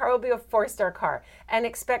hotel, your car will be a 4-star car. And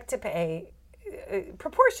expect to pay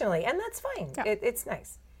proportionally, and that's fine. Yeah. It's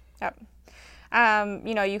nice. Yep.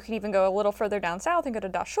 You can even go a little further down south and go to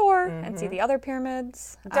Dashur and see the other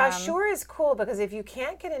pyramids. Dashur is cool because if you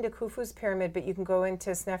can't get into Khufu's pyramid, but you can go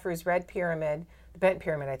into Sneferu's Red Pyramid, the Bent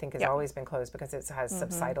Pyramid I think has always been closed because it has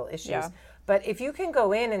subsidal issues. Yeah. But if you can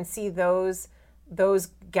go in and see those those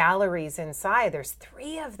galleries inside, there's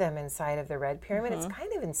 3 of them inside of the Red Pyramid. It's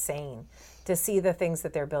kind of insane to see the things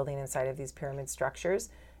that they're building inside of these pyramid structures.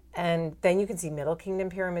 And then you can see Middle Kingdom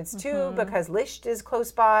pyramids too, because Lisht is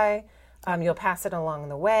close by. You'll pass it along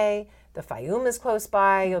the way. The Fayum is close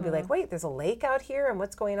by. You'll be like, wait, there's a lake out here, and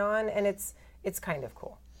what's going on? And it's kind of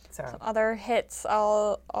cool. So Other hits,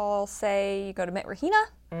 I'll say you go to Mit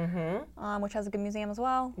Rahina, which has a good museum as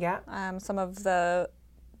well. yeah. Some of the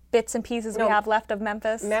bits and pieces we have left of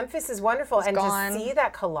Memphis. Memphis is wonderful, and gone. to see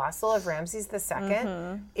that colossal of Ramses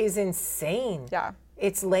II is insane. Yeah.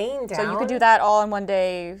 It's laying down. So you could do that all in one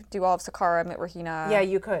day, do all of Saqqara, Mit Rahina. Yeah,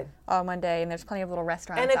 you could. All in one day, and there's plenty of little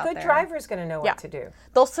restaurants And a out good there. driver is going to know what to do.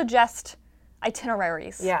 They'll suggest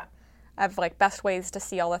itineraries Yeah. of like best ways to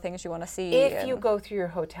see all the things you want to see. If you go through your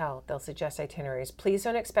hotel, they'll suggest itineraries. Please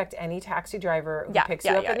don't expect any taxi driver who picks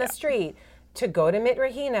you up in the street to go to Mit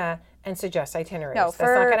Rahina and suggest itineraries. No, That's not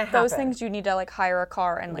going to happen. those things you need to like hire a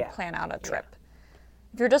car and like Yeah. plan out a trip.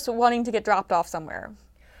 If you're just wanting to get dropped off somewhere,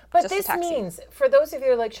 But just a this taxi. means, for those of you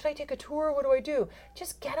who are like, should I take a tour? What do I do?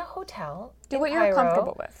 Just get a hotel. Do in what you're Cairo.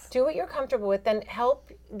 comfortable with. Do what you're comfortable with.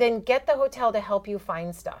 Then get the hotel to help you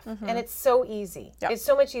find stuff. And it's so easy. Yep. It's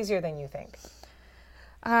so much easier than you think.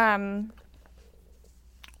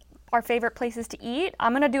 our favorite places to eat.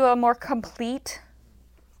 I'm gonna do a more complete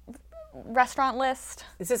restaurant list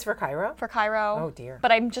Is this for Cairo? for Cairo. Oh, dear.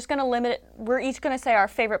 But I'm just gonna limit it. We're each gonna say our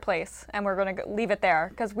favorite place, and we're gonna leave it there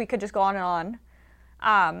because we could just go on and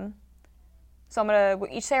on. So we'll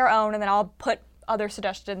each say our own, and then I'll put other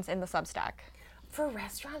suggestions in the Substack. For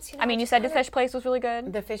restaurants, I mean, you said the fish place was really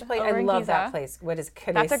good. The fish place, over I in love that Giza. place. What is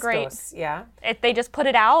Christos? That's a great- Yeah. They just put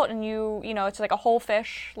it out, and you know, it's like a whole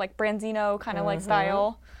fish, like branzino kind of like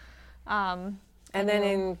style. And then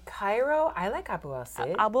in Cairo, I like Abu El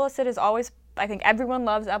Cid. Abu El Cid is always, I think everyone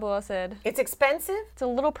loves Abu El Cid. It's expensive, It's a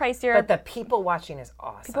little pricier. but the people watching is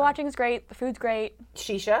awesome. People watching is great. The food's great.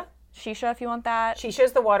 Shisha. Shisha, if you want that. Shisha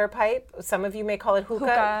is the water pipe. Some of you may call it hookah.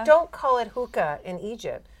 Hookah. Don't call it hookah in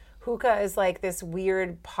Egypt. Hookah is like this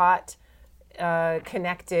weird pot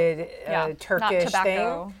connected not Turkish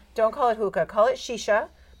tobacco. thing. Don't call it hookah. Call it shisha.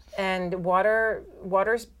 And water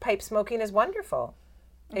pipe smoking is wonderful.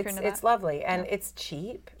 you're into It's that. lovely, and it's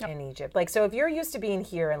cheap in Egypt. Like, so if you're used to being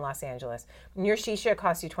here in Los Angeles, and your shisha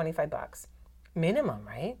costs you $25 minimum,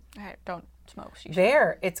 right? I don't smoke shisha.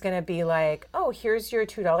 There, it's going to be like, oh, here's your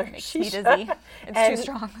 $2 shisha. me dizzy. It's too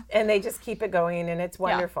strong. And they just keep it going, and it's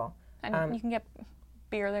wonderful. And you can get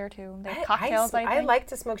beer there too. They have cocktails, I think. I like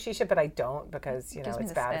to smoke shisha, but I don't because, Gives me it's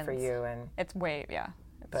the bad for spins. you. And It's way,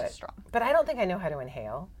 it's just strong. But I don't think I know how to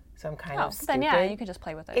inhale, so I'm kind of stupid. Then yeah, you can just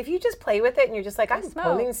play with it. If you just play with it and you're just like, I'm smoke.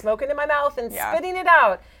 pulling smoke into my mouth and Yeah. spitting it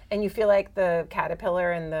out, and you feel like the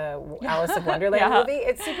caterpillar in the Alice of Wonderland Yeah. movie,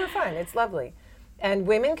 it's super fun. It's lovely. And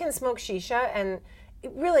women can smoke shisha, and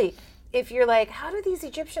it really, if you're like, how do these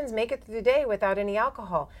Egyptians make it through the day without any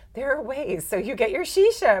alcohol? There are ways. So you get your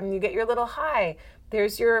shisha, and you get your little high.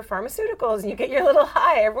 There's your pharmaceuticals, and you get your little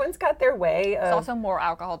high. Everyone's got their way of. There's also more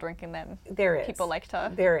alcohol drinking than There is. people like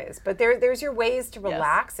to. There is. But there's your ways to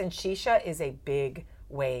relax, and shisha is a big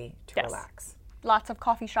way to Yes. relax. Lots of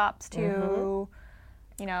coffee shops too.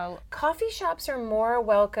 Mm-hmm. You know, Coffee shops are more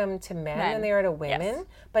welcome to men than they are to women, yes.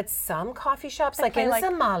 but some coffee shops, like play in like-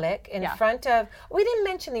 Zamalek, in Yeah. front of, we didn't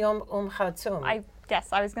mention the Khartoum. I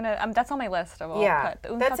was gonna. That's on my list of all. Yeah,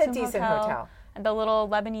 The that's a Khartoum decent hotel. And the little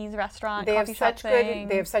Lebanese restaurant, They have coffee shop such thing. good.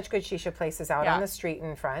 They have such good shisha places out Yeah. on the street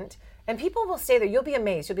in front, and people will stay there. You'll be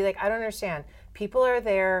amazed. You'll be like, I don't understand. People are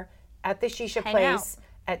there at the shisha Hang place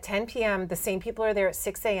at 10 p.m. The same people are there at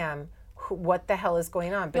 6 a.m. What the hell is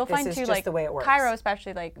going on? But You'll this find is too, just like the way it works. Cairo,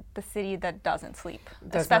 especially like the city that doesn't sleep,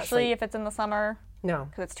 not especially sleep. if it's in the summer No.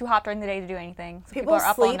 because it's too hot during the day to do anything. So People are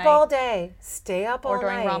up sleep all night. day, stay up all Or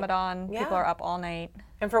during night. Ramadan, Yeah. people are up all night.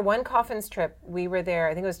 And for one coffins trip, we were there.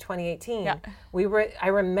 I think it was 2018. Yeah. I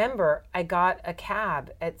remember I got a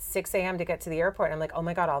cab at 6 a.m. to get to the airport. And I'm like, oh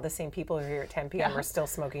my god, all the same people who are here at 10 p.m. are still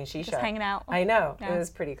smoking shisha, Just hanging out. I know. Yeah. It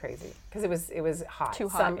was pretty crazy because it was hot. Too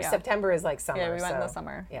hot, yeah. September is like summer. Yeah, we went in the so,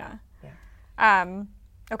 summer. Yeah.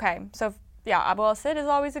 Okay, so Abu El Cid is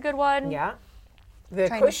always a good one. Yeah. The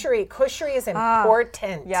Trying to- kushri is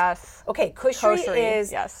important. Yes. Okay, kushri Koshery,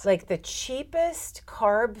 is yes. like the cheapest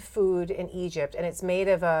carb food in Egypt, and it's made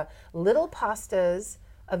of little pastas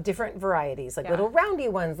of different varieties, like little roundy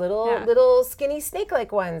ones, little skinny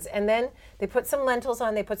snake-like ones, and then they put some lentils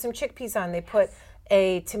on, they put some chickpeas on, they put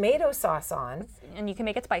a tomato sauce on, And you can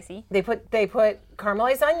make it spicy. they put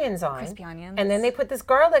caramelized onions on, Crispy onions. and then they put this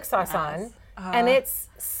garlic sauce on, and it's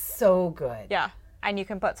so good. Yeah. And you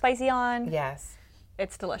can put spicy on. Yes.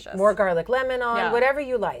 It's delicious. More garlic lemon on, Yeah. whatever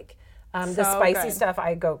you like. The So spicy good. stuff,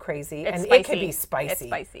 I go crazy. It's and spicy. it could be spicy. It's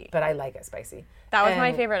spicy. But I like it spicy. That was my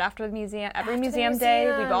And- favorite after the museum. Every After the museum day,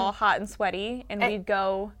 we'd museum. be all hot and sweaty, and we'd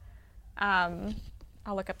go.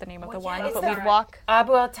 I'll look up the name of the yeah, one, is but that- we'd walk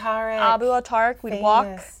Abu al Tariq. Abu al Tariq. We'd walk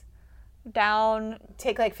famous. down,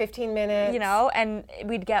 Take like 15 minutes. you know, and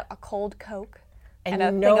we'd get a cold Coke And a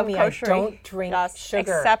you thing know of me, kosher. I don't drink Yes,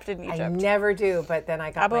 sugar. except in I Egypt. never do, but then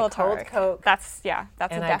I got Abu my al cold Tariq. Coke. That's and a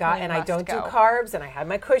I definitely and I don't do must go. carbs, and I had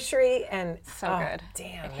my kushri, and So oh, good.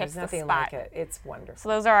 damn, It there's hits the nothing spot. like it. It's wonderful. So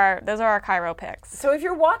those are our Cairo picks. So if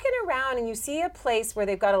you're walking around and you see a place where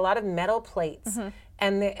they've got a lot of metal plates, Mm-hmm.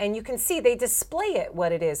 and you can see they display it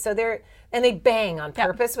what it is. So they bang on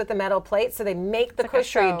purpose with the metal plate. So they make the like a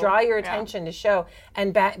kushri show. draw your Yeah. attention to show,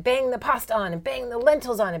 and bang the pasta on, and bang the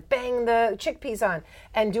lentils on, and bang the chickpeas on,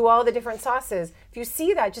 and do all the different sauces. If you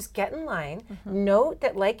see that, just get in line. Mm-hmm. Note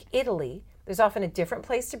that, like Italy, there's often a different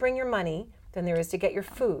place to bring your money than there is to get your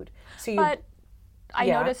food. So you, But I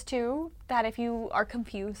Yeah. noticed too that if you are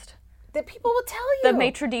confused, the people will tell you. the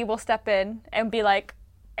maitre d' will step in and be like,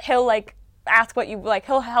 he'll like ask what you like,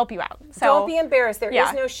 he'll help you out. So Don't be embarrassed. There is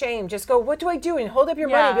yeah. no shame. Just go, what do I do? And hold up your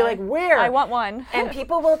money and be like, where? I want one. And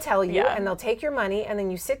people will tell you, Yeah. and they'll take your money, and then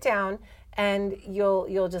you sit down, and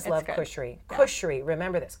you'll just love good. kushri. Kushri,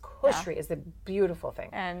 remember this. Kushri is the beautiful thing.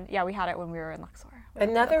 And yeah, we had it when we were in Luxor.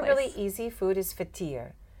 Another place. really easy food is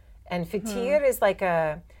fatir. And Mm-hmm. fatir is like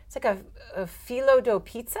a filo dough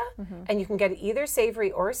pizza, Mm-hmm. and you can get it either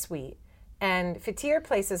savory or sweet. And fatir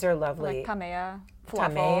places are lovely. Like Kamea,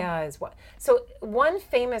 falafel. Tamea is what. So one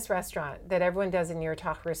famous restaurant that everyone does near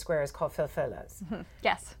Tahrir Square is called Filfilas.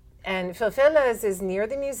 Yes. And Filfilas is near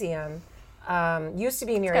the museum. Used to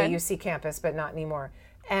be near good. AUC campus, but not anymore.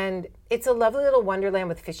 And it's a lovely little wonderland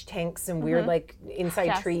with fish tanks and weird like inside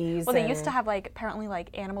Yes. trees. Well, they used and- to have like apparently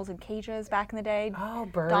like animals in cages back in the day. Oh,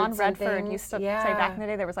 birds Don and Redford things. used to Yeah. say back in the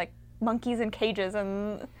day there was like monkeys in cages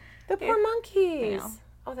and the poor monkeys. know.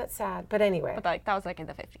 Oh, that's sad. But anyway. but like that was like in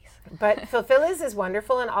the 50s. But Filfilas is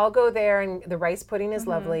wonderful, and I'll go there, and the rice pudding Mm-hmm. is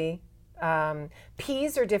lovely.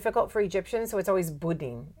 Peas are difficult for Egyptians, so it's always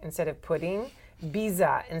budding instead of pudding.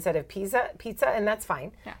 Biza instead of pizza, and that's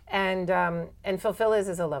fine. Yeah. And Filfilas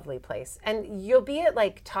is a lovely place. And you'll be at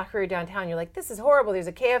like Tahrir downtown, you're like, this is horrible. There's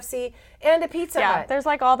a KFC and a Pizza Yeah, Hut. there's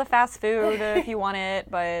like all the fast food if you want it,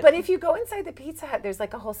 But if you go inside the Pizza Hut, there's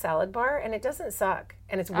like a whole salad bar, and it doesn't suck.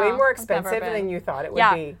 And it's way Oh, more I've never expensive than been. you thought it would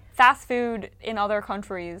yeah, be. fast food in other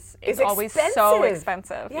countries is It's always so expensive.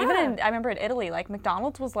 expensive. Even Yeah. I remember in Italy, like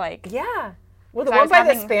McDonald's was like Yeah. Well, the So I one was by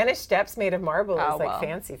the having- Spanish Steps made of marble Oh, is like well.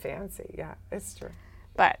 fancy. Yeah, it's true.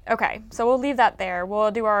 But okay, so we'll leave that there. We'll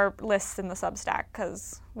do our lists in the Substack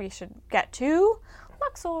because we should get to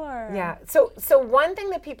Luxor. Yeah. So one thing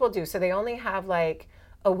that people do, so they only have like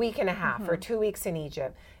a week and a half Mm-hmm. or 2 weeks in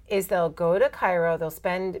Egypt, is they'll go to Cairo, they'll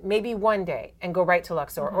spend maybe one day and go right to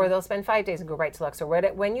Luxor, Mm-hmm. or they'll spend 5 days and go right to Luxor.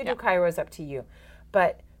 When you do Cairo is up to you.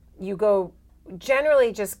 But you go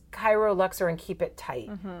generally just Cairo, Luxor, and keep it tight.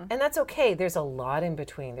 And that's okay. There's a lot in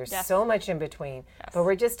between. There's Mm-hmm. Yes. so much in between. But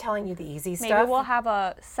we're just telling you the easy Maybe stuff. we'll have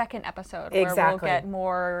a second episode where we'll Exactly. get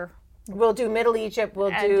more We'll do Middle Egypt.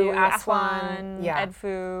 We'll do Aswan. Yeah.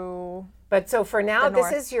 Edfu. But so for now, The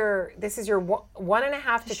this north. is your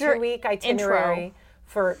 1.5 to your 2 week intro. itinerary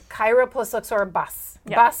for Cairo plus Luxor bus.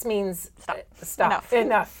 Yeah. Bus means Stop.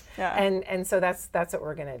 enough. Yeah. And so that's what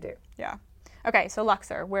we're gonna do. Yeah. Okay, so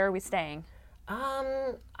Luxor, where are we staying?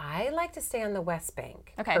 I like to stay on the West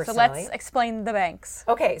Bank. Okay, so personally. let's explain the banks.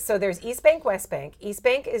 Okay, so there's East Bank, West Bank. East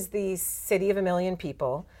Bank is the city of a million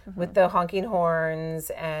people with the honking horns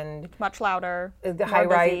and Much louder. the more high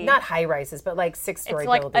rise, busy. not high rises, but like 6-story It's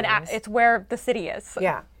like buildings. it's where the city is.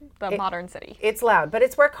 Yeah. The modern city. It's loud, but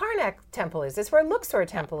it's where Karnak Temple is. It's where Luxor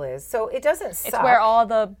Temple is. So it doesn't suck. It's where all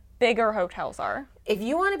the bigger hotels are. If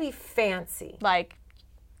you want to be fancy Like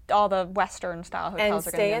all the Western style and hotels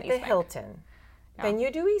are going to stay be at in the East Bank. Hilton, then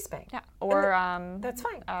you do East Bank. Yeah. Or That's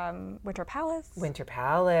fine. Winter Palace. Winter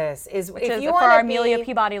Palace is Which if is you for want our to Amelia be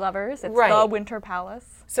Peabody lovers. It's the Right. Winter Palace.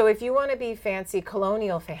 so if you want to be fancy,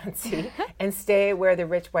 colonial fancy, and stay where the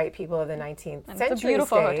rich white people of the 19th a century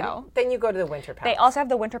beautiful stayed, hotel. then you go to the Winter Palace, They also have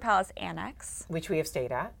the Winter Palace Annex, which we have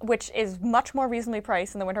stayed at. which is much more reasonably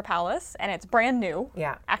priced than the Winter Palace, and it's brand new.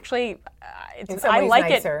 Yeah. Actually, In some I ways like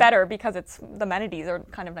nicer. it better because the amenities are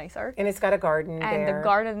kind of nicer. And it's got a garden And there. the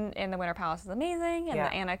garden in the Winter Palace is amazing, and Yeah.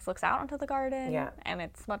 the annex looks out onto the garden. Yeah. And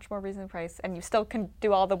it's much more reasonably priced, and you still can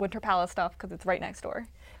do all the Winter Palace stuff because it's right next door.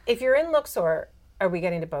 If you're in Luxor, are we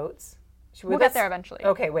getting to boats? Should We'll get there eventually.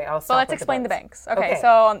 Okay, wait, I'll stop So let's with explain the boats. banks. Okay, so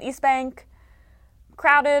on East Bank,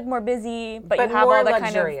 crowded, more busy, but you But have more all the kind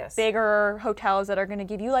luxurious. of bigger hotels that are going to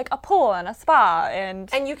give you like a pool and a spa and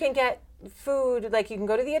And you can get food, like you can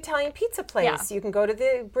go to the Italian pizza place, Yeah. you can go to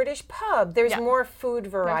the British pub. There's more food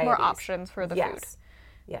variety. There's more options for the food.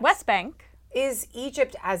 Yes. West Bank, Is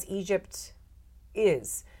Egypt as Egypt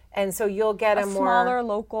is. And so you'll get a more smaller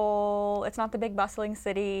local. It's not the big bustling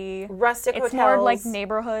city. rustic It's hotels. more like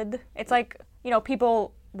neighborhood. It's like,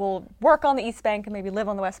 people will work on the East Bank and maybe live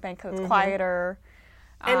on the West Bank because it's quieter.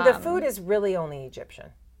 And the food is really only Egyptian.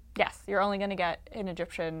 Yes, you're only going to get an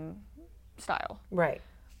Egyptian style. Right.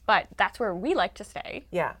 But that's where we like to stay.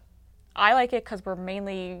 Yeah. I like it because we're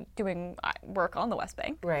mainly doing work on the West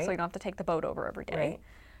Bank. Right. So you don't have to take the boat over every day.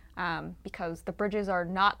 Right. Because the bridges are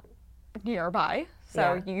not nearby.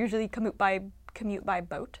 So you usually commute by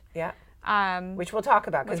boat. Yeah. Which Which we'll talk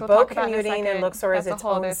about, because we'll boat talk about in a commuting in second. Luxor is That's a its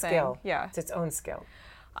whole own other thing. skill. Yeah. It's its own skill.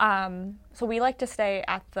 So we like to stay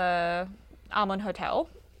at the Amun Hotel.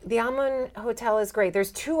 The Amun Hotel is great.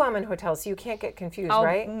 There's 2 Amun hotels, so you can't get confused,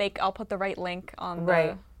 right? I'll put the right link on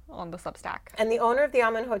Right. the Substack. And the owner of the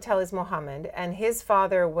Amun Hotel is Mohammed, and his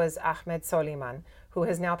father was Ahmed Soliman, who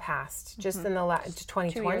has now passed just in the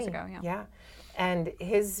 2020. 2 years ago, yeah. And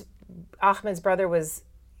Ahmed's brother was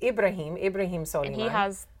Ibrahim Soliman. And he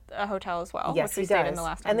has a hotel as well, Yes, which we he stayed does. in the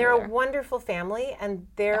last time And we they're were a there. wonderful family, and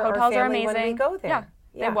they're The our hotels are family amazing. when we go there.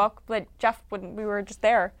 Yeah. They walk. But Jeff, when we were just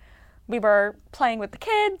there, we were playing with the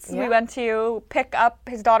kids. Yeah. We went to pick up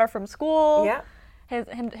his daughter from school. Yeah.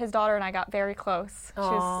 His daughter and I got very close. She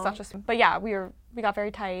was such a. But yeah, we got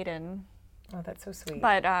very tight and. Oh, that's so sweet.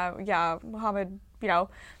 But Mohammed,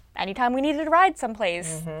 anytime we needed to ride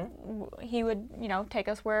someplace, he would, take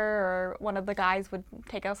us where, or one of the guys would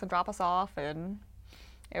take us and drop us off, and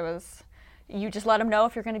it was. You just let them know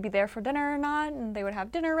if you're going to be there for dinner or not, and they would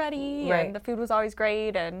have dinner ready, Right. and the food was always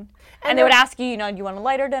great, and they would ask you, do you want a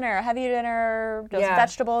lighter dinner, a heavier dinner, just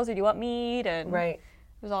vegetables, or do you want meat, and Right.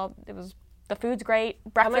 the food's great,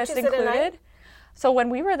 much breakfast is it a night? included. So when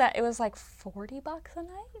we were there, it was like $40 a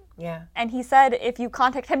night. Yeah. And he said if you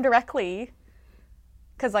contact him directly,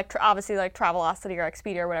 because obviously Travelocity or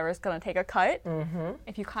Expedia or whatever is going to take a cut. Mm-hmm.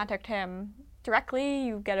 If you contact him directly,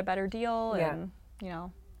 you get a better deal, and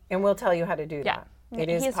And we'll tell you how to do Yeah. that. It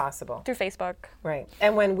is possible. through Facebook. Right.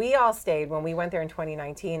 And when we all stayed, when we went there in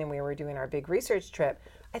 2019 and we were doing our big research trip,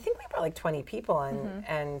 I think we brought like 20 people,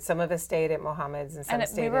 and some of us stayed at Mohammed's and some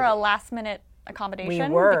stayed we were at... a last minute accommodation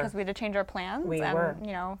We were. because we had to change our plans. We and,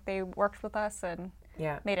 were. They worked with us and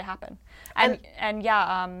Yeah. made it happen.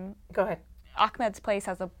 Go ahead. Ahmed's place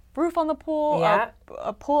has a roof on the pool, Yeah.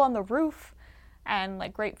 a pool on the roof, and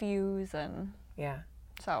like great views, and Yeah.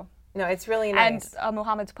 so. No, it's really nice. And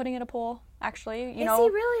Mohammed's putting in a pool, actually. Is he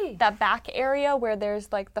really? That back area where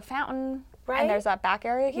there's like the fountain, Right. and there's that back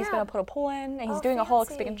area. He's Yeah. going to put a pool in, and he's Oh, doing a whole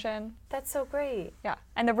fancy. expansion. That's so great. Yeah.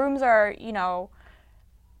 And the rooms are,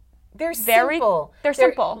 They're very simple. They're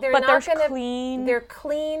simple, but not they're gonna- clean. They're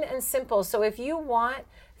clean and simple. So if you want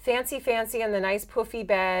fancy and the nice poofy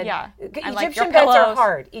bed. Yeah. And, Egyptian like, your beds are pillows.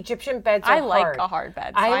 hard. Egyptian beds are I hard. like a hard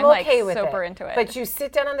bed, so I'm I'm okay like with super it. into it. But you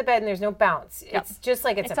sit down on the bed and there's no bounce. It's just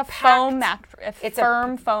like it's a packed, foam mattress, it's a-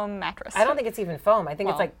 firm foam mattress. I don't think it's even foam. I think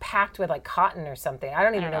it's Well, like packed with like cotton or something. I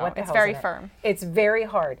don't even know what the It's hell's very in it. firm. It's very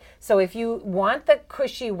hard. So if you want the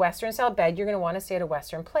cushy Western style bed, you're going to want to stay at a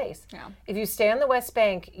Western place. Yeah. If you stay on the West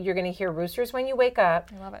Bank, you're going to hear roosters when you wake up.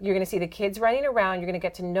 I love it. You're going to see the kids running around. You're going to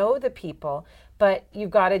get to know the people, but you've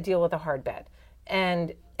got to deal with a hard bed.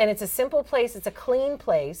 And it's a simple place. It's a clean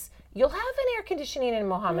place. You'll have an air conditioning in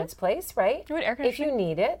Mohammed's place, right? You would air If you conditioning?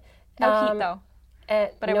 need it. No heat though.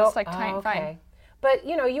 But it was, like, fine. But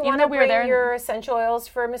you want though to we were bring there- your essential oils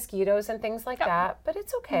for mosquitoes and things like that. But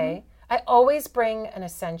it's okay. I always bring an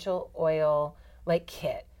essential oil like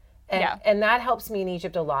kit. And that helps me in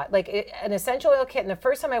Egypt a lot. Like an essential oil kit. And the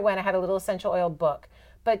first time I went, I had a little essential oil book.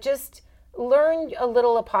 But just learn a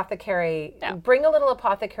little apothecary. Yeah. Bring a little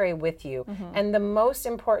apothecary with you. And the most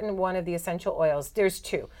important one of the essential oils, there's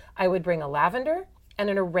two. I would bring a lavender and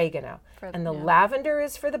an oregano. And the lavender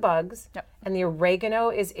is for the bugs. Yep. And the oregano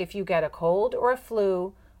is if you get a cold or a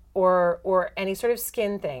flu or any sort of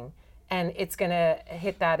skin thing. And it's going to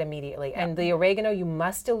hit that immediately. And the oregano, you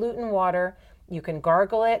must dilute in water. You can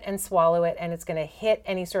gargle it and swallow it, and it's going to hit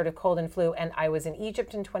any sort of cold and flu. And I was in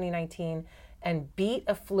Egypt in 2019 and beat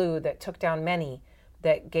a flu that took down many,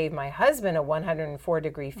 that gave my husband a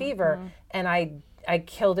 104-degree fever, and I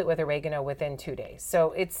killed it with oregano within 2 days.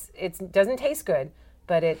 So it doesn't taste good,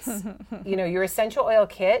 but it's your essential oil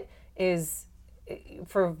kit is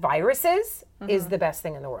for viruses is the best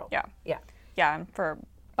thing in the world. Yeah. Yeah. Yeah, and for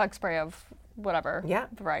bug spray of whatever Yeah.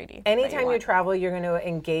 variety. that Anytime you want. travel, you're going to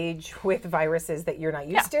engage with viruses that you're not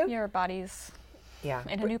used to. Your body's Yeah.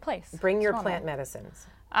 in a new place. Bring It's your normal. plant medicines.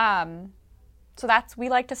 So we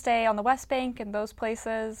like to stay on the West Bank and those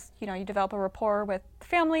places. You know, you develop a rapport with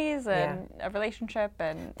families and a relationship,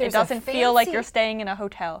 and it doesn't feel like you're staying in a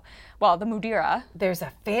hotel. Well, the Mudira. There's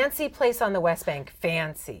a fancy place on the West Bank,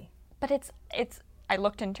 fancy. But it's. I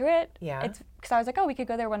looked into it. Yeah. It's because I was like, oh, we could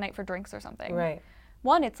go there one night for drinks or something. Right.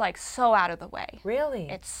 One, it's like so out of the way. Really?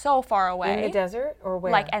 It's so far away. In the desert or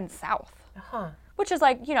where? Like, and south. Huh. Which is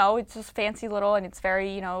like, you know, it's just fancy little, and it's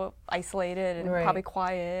very, you know, isolated and Right. probably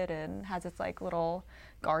quiet and has its like little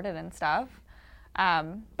garden and stuff.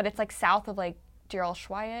 But it's like south of like Deir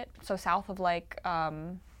el-Shwayat, so south of like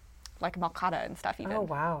Malkata and stuff even. Oh,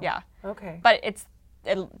 wow. Yeah. Okay. But it's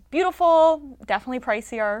beautiful, definitely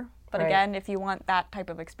pricier. But Right. again, if you want that type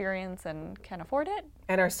of experience and can afford it.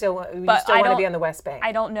 And you still want to don't- be on the West Bank.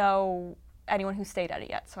 I don't know anyone who stayed at it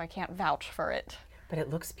yet, so I can't vouch for it. But it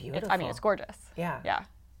looks beautiful. I mean, it's gorgeous. Yeah. Yeah.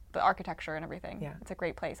 The architecture and everything. Yeah. It's a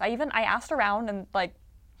great place. I asked around, and like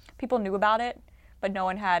people knew about it, but no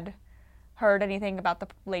one had heard anything about the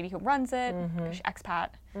lady who runs it, she's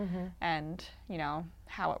expat, and you know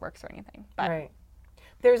how it works or anything. But Right.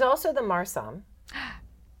 There's also the Marsam,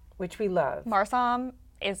 which we love. Marsam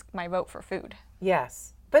is my vote for food.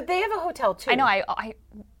 Yes. But they have a hotel too. I know. I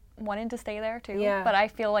wanted to stay there too, Yeah. but I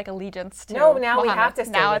feel like allegiance to No, now we Mohammed. have to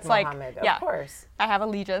stay now with it's Mohammed, like, yeah, of course. I have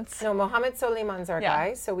allegiance. No, Mohammed Soliman's our Yeah.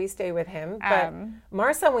 guy, so we stay with him. But Um,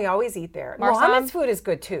 Marsam, we always eat there. Marsam- Mohammed's food is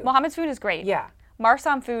good too. Mohammed's food is great. Yeah.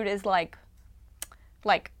 Marsam food is like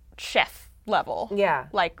chef level. Yeah.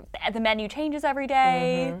 Like the menu changes every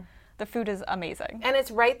day. The food is amazing. And it's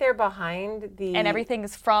right there behind the... And everything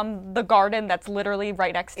is from the garden that's literally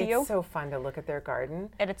right next to you. It's so fun to look at their garden.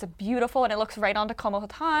 And it's beautiful, and it looks right onto Como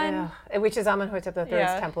Hatan. Which is Amenhotep III's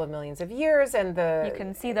Yeah. Temple of Millions of Years, and the... You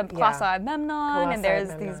can see the Plaza Memnon, Plaza and there's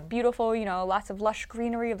Memnon. these beautiful, you know, lots of lush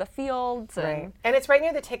greenery of the fields. And Right. And it's right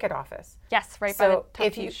near the ticket office. yes, right So by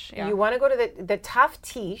if the Taftish. you want to go to the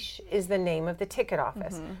Taftish is the name of the ticket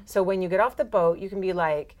office. So when you get off the boat, you can be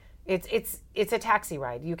like, it's a taxi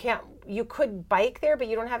ride. You could bike there, but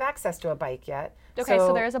you don't have access to a bike yet. Okay,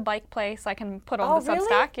 so there is a bike place I can put on the really?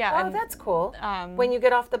 Substack. Yeah. Oh, and, that's cool. When you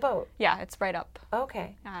get off the boat. yeah, it's right up.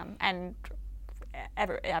 Okay. And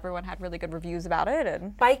everyone had really good reviews about it.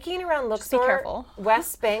 And Biking around Luxor, careful.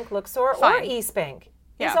 West Bank, Luxor, or Fine. East Bank is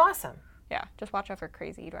Yeah. awesome. yeah, just watch out for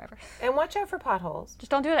crazy drivers. And watch out for potholes. Just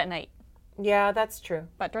don't do it at night. Yeah, that's true.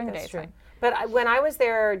 But during the day, That's it's true. fine. But when I was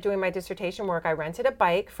there doing my dissertation work, I rented a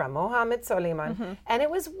bike from Mohammed Soliman, and it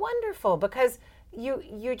was wonderful because you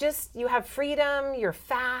have freedom. You're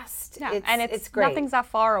fast. Yeah, and it's great. nothing's that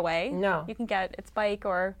far away. No. You can get its bike,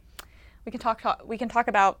 or we can talk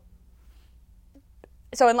about.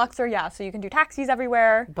 So in Luxor, yeah, so you can do taxis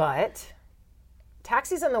everywhere. But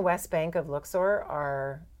taxis on the West Bank of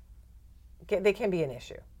Luxor they can be an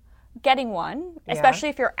issue. Getting one, especially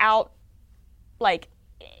if you're out, like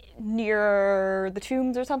near the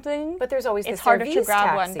tombs or something. But there's always it's the harder service to grab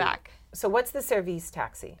taxi. one back. So what's the service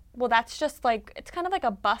taxi? Well, that's just like it's kind of like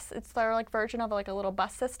a bus. It's their like version of like a little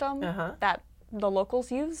bus system that the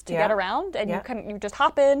locals use to Yeah. get around, and Yeah. you just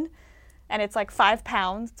hop in, and it's like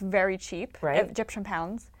 £5. It's very cheap, Right. Egyptian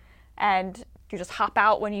pounds, and you just hop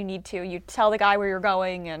out when you need to. You tell the guy where you're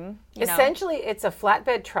going, and you know. Essentially, it's a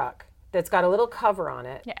flatbed truck that's got a little cover on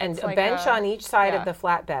it and it's a like bench a- on each side yeah. of the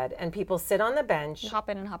flatbed, and people sit on the bench. You hop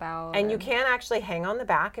in and hop out. And you can actually hang on the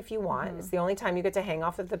back if you want. It's the only time you get to hang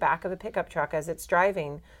off of the back of a pickup truck as it's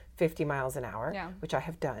driving 50 miles an hour, Yeah. which I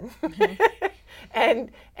have done.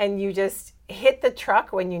 and you just hit the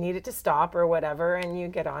truck when you need it to stop or whatever, and you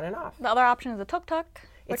get on and off. The other option is a tuk-tuk,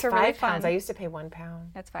 which It's are £5. really fun. I used to pay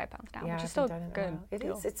 £1. It's £5 now, Yeah, which I is still haven't done it in a good. while. It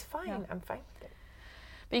deal. is. It's fine. I'm fine with it.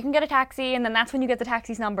 But you can get a taxi, and then that's when you get the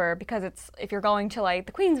taxi's number, because it's if you're going to like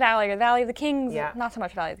the Queen's Valley or the Valley of the Kings, Yeah. not so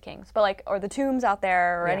much Valley of the Kings, but like or the tombs out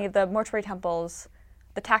there or Yeah. any of the mortuary temples,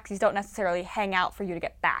 the taxis don't necessarily hang out for you to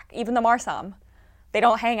get back. Even the Marsam, they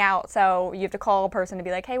don't hang out, so you have to call a person to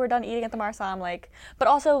be like, hey, we're done eating at the Marsam, like. But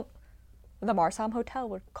also, the Marsam Hotel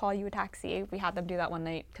would call you a taxi. We had them do that one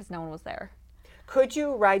night because no one was there. Could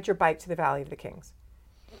you ride your bike to the Valley of the Kings?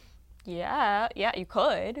 Yeah, you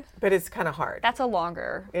could. But it's kind of hard. That's a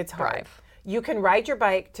longer It's hard. drive. You can ride your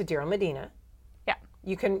bike to Deir el-Medina. Yeah.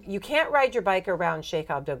 You can't ride your bike around Sheikh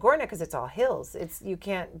Abdel Gourna because it's all hills. You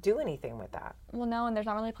can't do anything with that. Well, no, and there's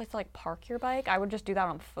not really a place to like park your bike. I would just do that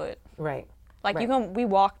on foot. Right. Like Right. we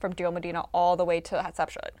walked from Deir el-Medina all the way to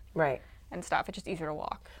Hatshepsut Right. and stuff. It's just easier to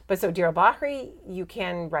walk. But so Deir el-Bahri, you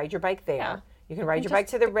can ride your bike there. Yeah. You can ride your Just bike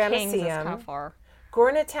to the Kings is kind Ramesseum. of far.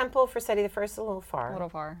 Gourna Temple for Seti I is a little far. A little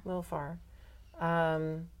far. A little far.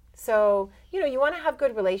 So, you want to have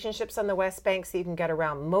good relationships on the West Bank so you can get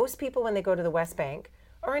around. Most people, when they go to the West Bank,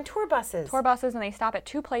 Or in tour buses. Tour buses, and they stop at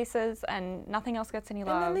 2 places, and nothing else gets any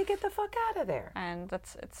love. And then they get the fuck out of there. And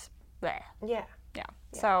it's bleh. Yeah. Yeah.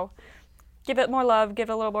 So give it more love, give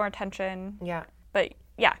it a little more attention. Yeah. But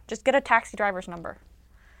yeah, just get a taxi driver's number.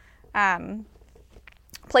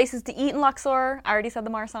 Places to eat in Luxor. I already said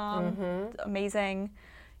the Marsan. Amazing.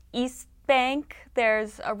 East Bank,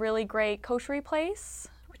 there's a really great koshery place.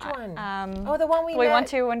 Which one? The one we met went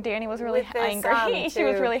to when Danny was really with the angry. sun, She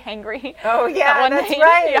was too. really hangry. Oh, yeah, that one that's night.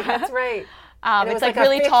 right. Yeah. That's right. It's like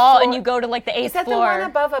really tall, and you go to like the 8th Is that floor. the one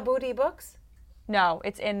above Abudi Books? No,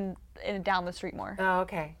 it's in down the street more. Oh,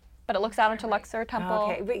 okay. But it looks out into Luxor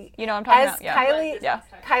Temple. Okay. You know what I'm talking As about? Yeah.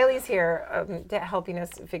 Kylie's here helping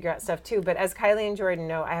us figure out stuff too, but as Kylie and Jordan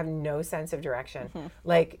know, I have no sense of direction.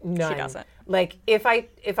 Like none. She doesn't. Like if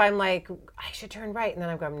I'm like, I should turn right, and then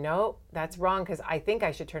I'm going, no, that's wrong because I think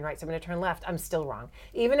I should turn right, so I'm going to turn left. I'm still wrong.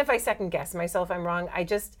 Even if I second guess myself I'm wrong, I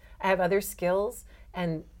have other skills,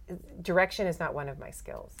 and direction is not one of my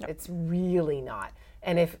skills. Nope. It's really not.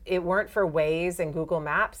 And if it weren't for Waze and Google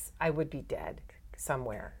Maps, I would be dead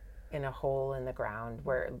somewhere in a hole in the ground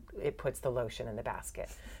where it puts the lotion in the basket,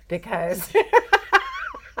 because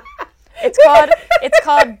it's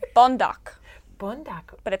called Bondak. Bondak,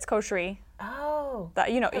 but it's koshery. Oh,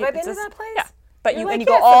 that, you know, have I been to that place? Yeah, but you like,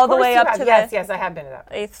 go all the way up to yes, I have been to that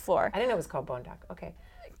place. 8th floor. I didn't know it was called Bondak. Okay,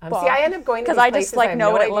 see, I end up going to these I places. just like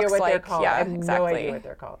know what it looks like. They're called. Yeah, I have exactly. no idea what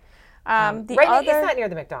they're called. The right, other, it's not near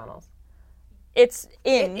the McDonald's. It's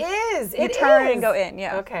in. It is. You turn and go in.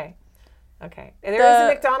 Yeah. Okay. There is a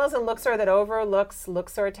McDonald's in Luxor that overlooks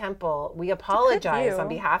Luxor Temple. We apologize on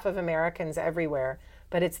behalf of Americans everywhere,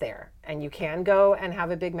 but it's there. And you can go and have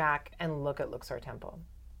a Big Mac and look at Luxor Temple.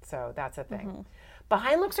 So that's a thing.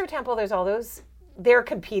 Behind Luxor Temple, there's all those, they're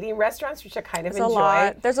competing restaurants, which I kind of enjoy. A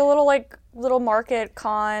lot. There's a little market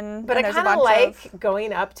con. But I kind of like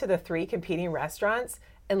going up to the 3 competing restaurants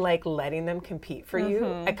and like letting them compete for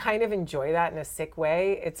you. I kind of enjoy that in a sick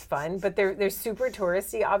way. It's fun, but they're super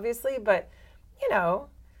touristy, obviously. But you know,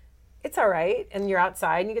 it's all right. And you're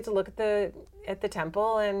outside, and you get to look at the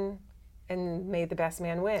temple, and may the best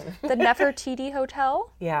man win. The Nefertiti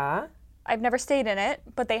Hotel. Yeah. I've never stayed in it,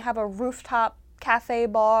 but they have a rooftop cafe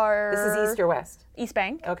bar. This is East or West? East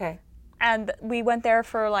Bank. Okay. And we went there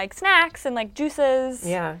for like snacks and like juices.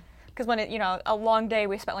 Yeah. Because when a long day,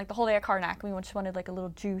 we spent like the whole day at Karnak. We just wanted like a little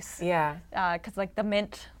juice. Yeah. Because like the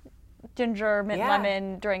ginger, mint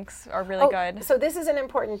lemon drinks are really good. So this is an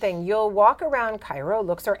important thing. You'll walk around Cairo,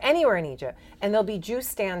 Luxor, anywhere in Egypt, and there'll be juice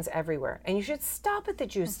stands everywhere. And you should stop at the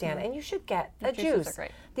juice stand and you should get a juice. Are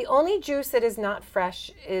great. The only juice that is not fresh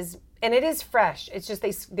and it is fresh, it's just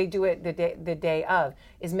they do it the day of,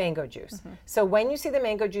 is mango juice. So when you see the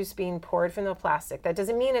mango juice being poured from the plastic, that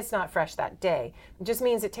doesn't mean it's not fresh that day. It just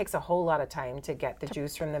means it takes a whole lot of time to get the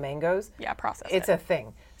juice from the mangoes. Yeah, process It's a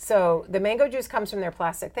thing. So the mango juice comes from their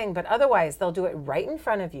plastic thing, but otherwise they'll do it right in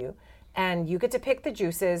front of you, and you get to pick the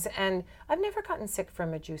juices. And I've never gotten sick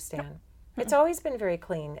from a juice stand. It's always been very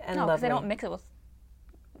clean and lovely. No, because they don't mix it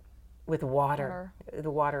with water. The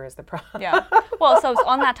water is the problem. Yeah. Well, so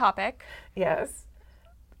on that topic. Yes.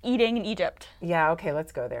 Eating in Egypt. Yeah. Okay.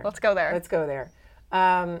 Let's go there. Let's go there.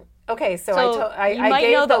 Okay. So you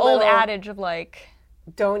might know the old adage of like,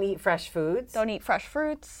 don't eat fresh foods. Don't eat fresh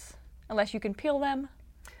fruits unless you can peel them.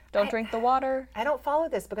 Don't drink the water. I don't follow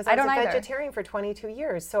this because I was a vegetarian for 22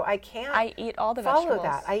 years, so I can't. I eat all the follow vegetables.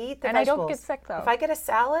 that. I eat the and vegetables. I don't get sick though. If I get a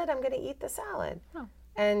salad, I'm going to eat the salad. Oh.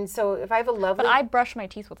 And so if I have a lovely. But I brush my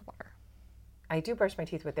teeth with water. I do brush my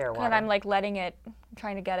teeth with their water. And I'm like letting it,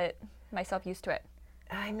 trying to get myself used to it.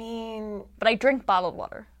 I mean. But I drink bottled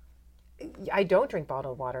water. I don't drink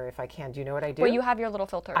bottled water if I can. Do you know what I do? Well, you have your little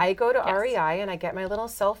filter. I go to REI and I get my little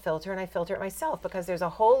self filter and I filter it myself because there's a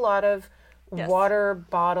whole lot of water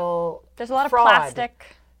bottle. There's a lot fraud. of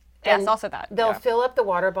plastic. Yes, also that. They'll fill up the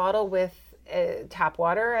water bottle with tap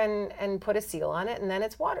water and put a seal on it, and then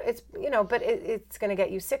it's water. It's but it's going to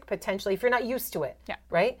get you sick potentially if you're not used to it. Yeah.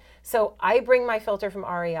 Right. So I bring my filter from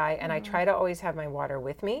REI and I try to always have my water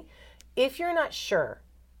with me. If you're not sure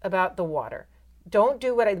about the water, don't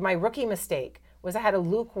do my rookie mistake was I had a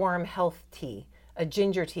lukewarm health tea, a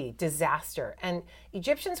ginger tea, disaster. And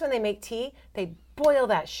Egyptians, when they make tea, they boil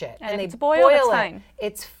that shit. And they if it's boiled, it's fine.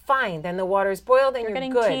 It's fine. Then the water's boiled and you're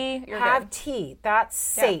good. Tea, you're have good. tea. That's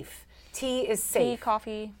safe. Tea is safe.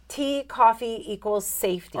 Tea, coffee equals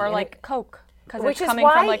safety. Or like Coke. Because Which it's coming is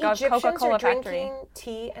why from like a Egyptians Coca-Cola are factory. drinking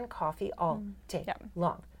tea and coffee all day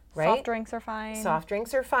long. Right? Soft drinks are fine. Soft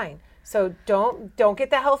drinks are fine. So don't get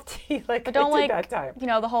the health tea like I did that time.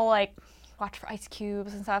 The whole like watch for ice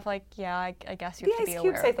cubes and stuff. Like I guess you have to be aware of those The ice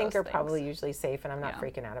cubes I think are things. probably usually safe, and I'm not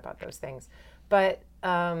freaking out about those things. But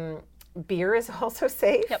Beer is also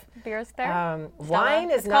safe. Yep, beer's there. Wine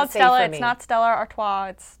is it's not called safe Stella. for me. It's not Stella Artois.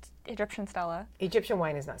 It's Egyptian Stella. Egyptian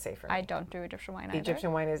wine is not safe for me. I don't do Egyptian wine either.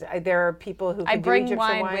 Egyptian wine is. There are people who can I bring do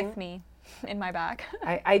Egyptian wine with me in my bag.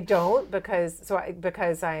 I don't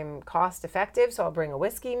because I'm cost effective. So I'll bring a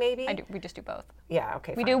whiskey maybe. We just do both. Yeah.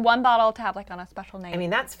 Okay. We fine. do one bottle to have like on a special night. I mean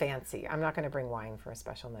that's fancy. I'm not going to bring wine for a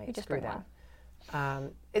special night. just Screw bring that. one.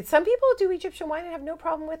 Some people do Egyptian wine and have no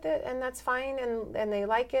problem with it, and that's fine, and they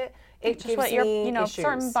like it. It Just gives what your, me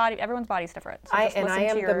certain issues. body, everyone's body's different. So I just listen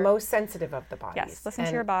am to your, the most sensitive of the bodies. Yes, listen to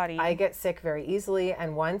And your body. I get sick very easily,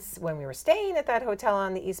 and once when we were staying at that hotel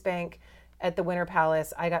on the East Bank at the Winter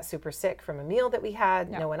Palace, I got super sick from a meal that we had.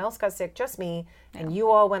 No one else got sick, just me, and you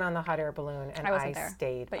all went on the hot air balloon, and I wasn't there,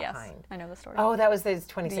 stayed but behind. yes, I know the story. Oh, that was the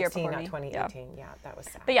 2016, before not me. 2018. Yeah, that was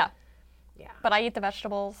sad. But yeah, Yeah. but I eat the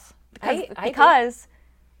vegetables I because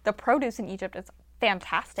the produce in Egypt is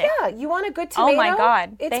fantastic. Yeah, you want a good tomato? Oh my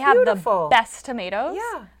God, It's they have beautiful. the best tomatoes.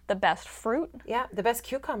 Yeah. The best fruit, Yeah, the best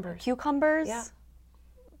cucumbers. cucumbers. Yeah.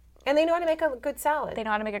 And they know how to make a good salad. They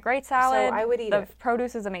know how to make a great salad. I would eat the it.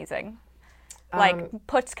 produce is amazing. Like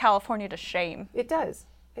puts California to shame. It does.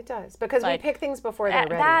 It does. Because Like, we pick things before they're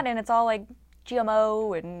ready. That and it's all like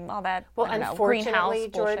GMO and all that. Well, I don't know, unfortunately, greenhouse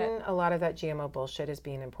bullshit. Jordan, a lot of that GMO bullshit is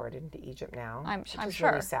being imported into Egypt now. I'm which is sure.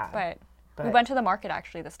 really sad. But we went to the market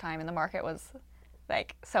actually this time, and the market was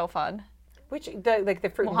like so fun. Which, the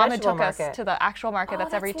fruit and Muhammad vegetable took market. us to the actual market Oh,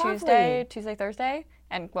 that's every that's Tuesday, lovely. Thursday.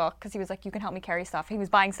 And well, because he was like, you can help me carry stuff. He was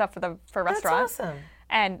buying stuff for That's restaurants. awesome.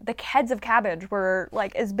 And the heads of cabbage were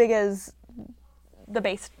like as big as the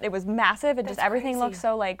base. It was massive, and just That's everything looked crazy.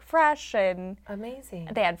 so like fresh. And Amazing.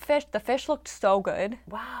 they had fish. The fish looked so good.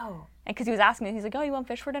 Wow. And because he was asking me, he's like, "Oh, you want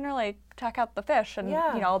fish for dinner? Like, check out the fish." And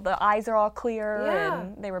Yeah. you know, the eyes are all clear, Yeah.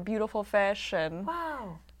 and they were beautiful fish, and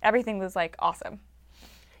Wow. everything was like awesome.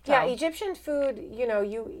 Yeah, So, Egyptian food,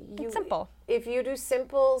 you It's simple. If you do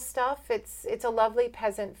simple stuff, it's a lovely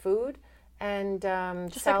peasant food, and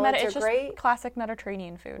just salads like it's are just great. classic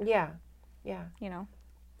Mediterranean food. Yeah, yeah. You know.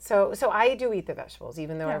 So I do eat the vegetables,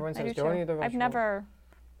 even though Yeah, everyone I says do don't too. eat the vegetables. I've never.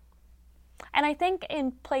 And I think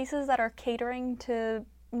in places that are catering to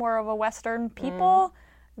more of a Western people,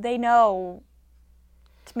 they know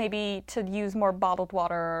maybe to use more bottled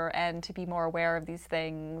water and to be more aware of these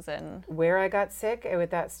things. And Where I got sick with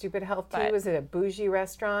that stupid health tea But- was at a bougie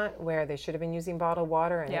restaurant where they should have been using bottled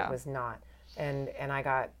water, and Yeah. it was not. And I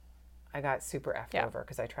got super effed Yeah. over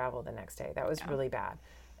because I traveled the next day. That was really bad,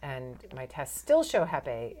 and my tests still show Hep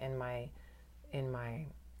A in my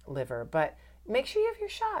liver. But make sure you have your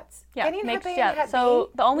shots. Getting Hep A and Hep So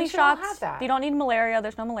B, the only we should all shots have that. you don't need malaria.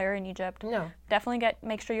 There's no malaria in Egypt. No. Definitely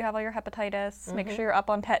make sure you have all your hepatitis. Make sure you're up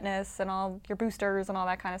on tetanus and all your boosters and all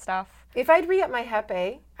that kind of stuff. If I'd re-up my Hep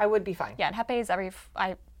A, I would be fine. Yeah, and Hep A is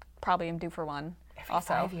I probably am due for one. Every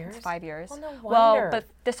also, 5 years? It's 5 years. Well, no Well, wonder.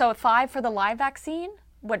 but so 5 for the live vaccine.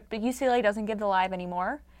 But UCLA doesn't give the live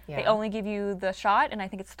anymore. They Yeah. only give you the shot, and I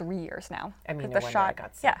think it's 3 years now. I mean, 'Cause no the wonder shot, I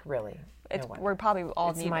got sick. yeah, Really. it's No wonder. we probably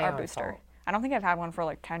all It's need my our own booster. fault. I don't think I've had one for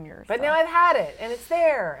like 10 years. But so. now I've had it, and it's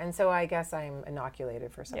there, and so I guess I'm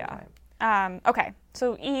inoculated for some time. Okay,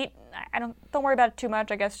 so eat. I don't worry about it too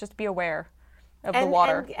much. I guess just be aware of the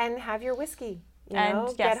water. And have your whiskey. You And know,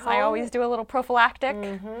 yes, get home. I always do a little prophylactic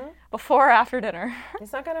before or after dinner.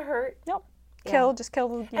 It's not going to hurt. Nope. Yeah. Just kill.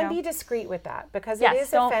 You And know. be discreet with that because Yes, it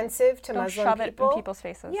is don't- offensive to Don't Muslim shove people. it in people's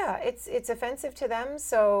faces. Yeah, it's offensive to them,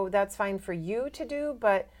 so that's fine for you to do,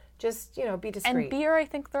 but just, be discreet. And beer, I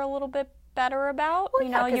think they're a little bit better about. Well,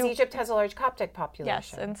 yeah, because Egypt has a large Coptic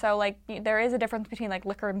population. Yes, and so like there is a difference between like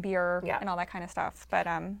liquor and beer Yeah. and all that kind of stuff. But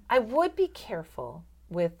I would be careful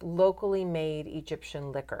with locally made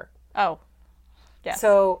Egyptian liquor. oh, yes.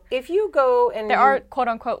 So if you go and there are quote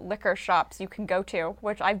unquote liquor shops you can go to,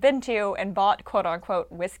 which I've been to and bought quote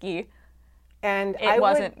unquote whiskey. and It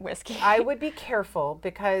wasn't whiskey. I would be careful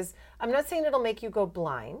because I'm not saying it'll make you go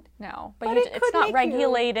blind. No, but, But you, it it's could not make you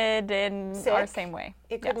regulated in our sick. same way.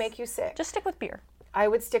 It could Yes. make you sick. Just stick with beer. I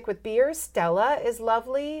would stick with beer. Stella is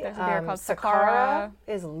lovely. There's a beer called Sakara Sakara.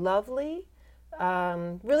 is lovely.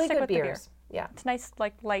 Really Stick good with the beer. beers. Yeah. It's nice,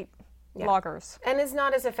 like light lagers. And it's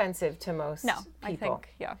not as offensive to most No, people. I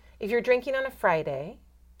think If you're drinking on a Friday,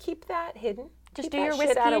 keep that hidden. just Keep do that your shit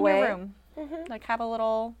whiskey out of in way. your room. Like have a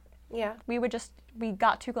little. Yeah. We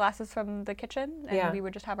got 2 glasses from the kitchen, and Yeah. we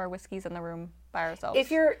would just have our whiskeys in the room by ourselves.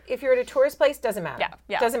 If you're at a tourist place, doesn't matter.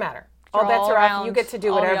 Yeah. Doesn't matter. You're All bets are off. You around get to do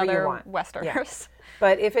all the whatever other you want. Westerners.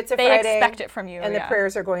 But if it's a They Friday expect it from you, and the yeah.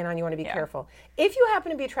 prayers are going on, you want to be careful. If you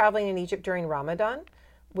happen to be traveling in Egypt during Ramadan,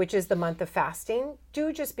 which is the month of fasting,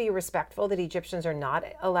 do just be respectful that Egyptians are not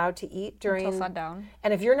allowed to eat during Until sundown.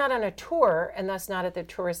 And if you're not on a tour and thus not at the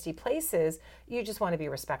touristy places, you just want to be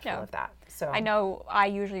respectful of that. So I know I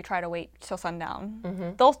usually try to wait till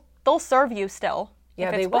sundown. They'll serve you still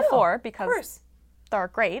if it's before because they're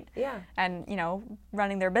great. Yeah. And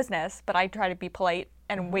running their business, but I try to be polite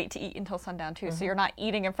and wait to eat until sundown too. So you're not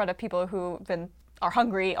eating in front of people who are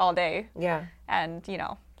hungry all day. Yeah. And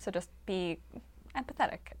so just be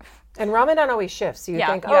empathetic. And Ramadan always shifts. So you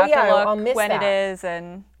think, you have to look I'll miss when that. it is,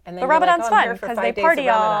 and And then but you're Ramadan's like, I'm here fun for because 5 they days of party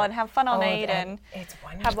all Ramadan. and have fun all night and it's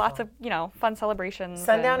wonderful. have lots of fun celebrations.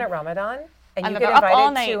 Sundown and at Ramadan, and you they're get up all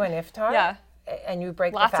invited night. to an iftar, Yeah. and you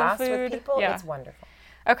break Lots the of fast with food. people. Yeah. It's wonderful.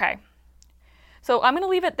 Okay. So I'm going to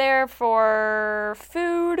leave it there for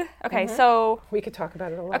food. Okay, so We could talk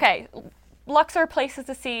about it a lot. okay, Luxor places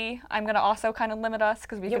to see. I'm going to also kind of limit us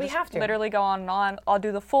because we Yeah, could we just have to. literally go on and on. I'll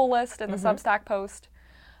do the full list in the Substack post.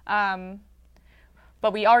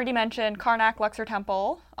 But we already mentioned Karnak Luxor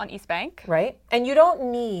Temple on East Bank. Right? And you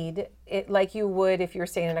don't need it like you would if you're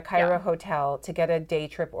staying in a Cairo hotel to get a day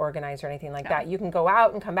trip organized or anything like that. You can go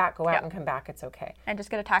out and come back, go out and come back. It's okay. And just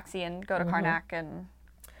get a taxi and go to Karnak. And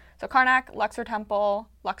so Karnak, Luxor Temple,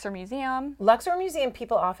 Luxor Museum. Luxor Museum,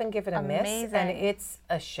 people often give it a miss, and Amazing. it's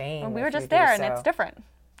a shame. And we if were you just do there, so. and it's different.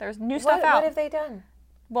 There's new stuff What out. have they done?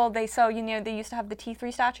 Well, they used to have the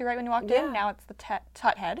T3 statue right when you walked Yeah. in. Now it's the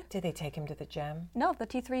Tut head. Did they take him to the gem? No, the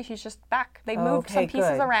T3, she's just back. They moved some Okay,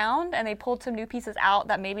 pieces good. around, and they pulled some new pieces out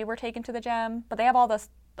that maybe were taken to the gem. But they have all the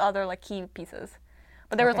other key pieces.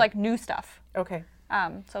 But there was new stuff. Okay.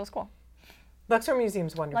 So it was cool. Luxor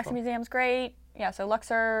Museum's wonderful. Luxor Museum's great. Yeah, so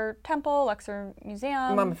Luxor Temple, Luxor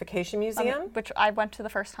Museum. Mummification Museum. Which I went to the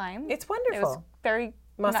first time. It's It was wonderful. very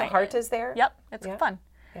Masaharta's there. Yep, it's Yeah. fun.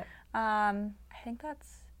 Yep. I think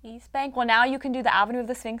that's East Bank. Well, now you can do the Avenue of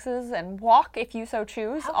the Sphinxes and walk if you so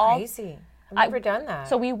choose. How crazy. I've never done that.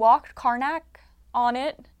 So we walked Karnak on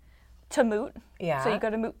it to Moot. Yeah. So you go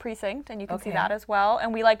to Moot Precinct and you can see Okay. that as well.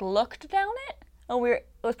 And we looked down it and it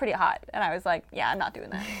was pretty hot. And I was like, yeah, I'm not doing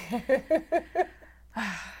that.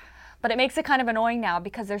 But it makes it kind of annoying now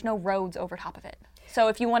because there's no roads over top of it. So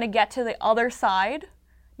if you want to get to the other side,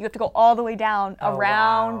 you have to go all the way down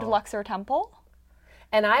around wow. Luxor Temple.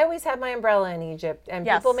 And I always have my umbrella in Egypt. And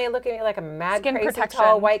Yes. people may look at me like a mad, Skin crazy, protection.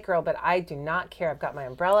 tall white girl, but I do not care. I've got my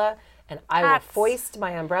umbrella, and I will Hats. foist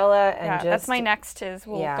my umbrella and Yeah, just... that's my next is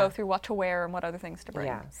we'll Yeah. go through what to wear and what other things to bring.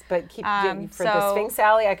 Yes, but for the so- Sphinx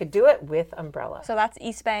Alley, I could do it with umbrella. So that's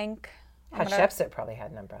East Bank. Hatshepsut probably had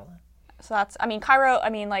an umbrella. So that's, Cairo,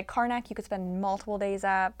 Karnak you could spend multiple days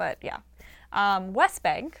at, but yeah. West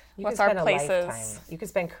Bank, You what's could our spend a lifetime. places? You could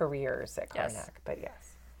spend careers at Karnak, Yes. but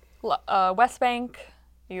yes. West Bank,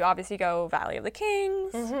 you obviously go Valley of the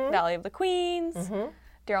Kings, Valley of the Queens,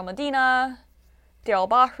 Deir el-Medina, Deir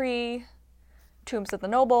el-Bahri, Tombs of the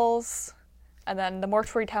Nobles, and then the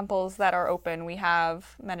mortuary temples that are open. We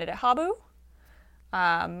have Medinet Habu,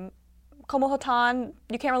 Komohotan.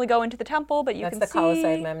 You can't really go into the temple, but you That's can the see.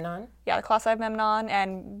 Colossae of Memnon. Yeah, the Colossae of Memnon,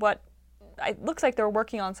 and it looks like they're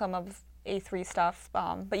working on some of A3 stuff,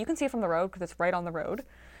 but you can see it from the road because it's right on the road.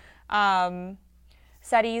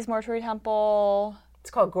 Seti's Mortuary Temple, It's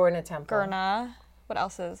called Gurna Temple. Gurna. What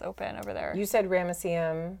else is open over there? You said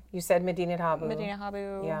Ramesseum. You said Medinet Habu. Medinet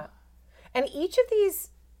Habu. Yeah. And each of these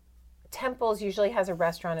temples usually has a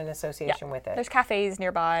restaurant in association with it. There's cafes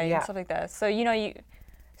nearby Yeah. and stuff like this. So, you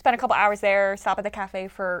spend a couple hours there, stop at the cafe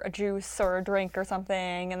for a juice or a drink or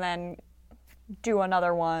something, and then do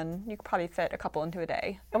another one. You could probably fit a couple into a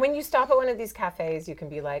day. And when you stop at one of these cafes, you can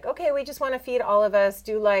be like, okay, we just want to feed all of us,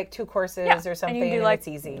 do like 2 courses or something, and you can do it's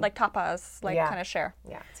easy. like tapas, Yeah. kind of share.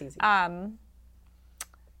 Yeah, it's easy.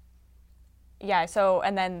 Yeah, so,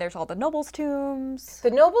 and then there's all the nobles' tombs.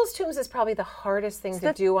 The nobles' tombs is probably the hardest thing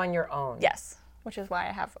to do on your own. Yes, which is why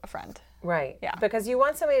I have a friend. Right. Yeah. Because you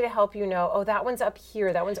want somebody to help you know, oh, that one's up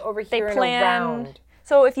here, that one's over They here and plan. around.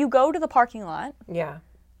 So if you go to the parking lot, Yeah.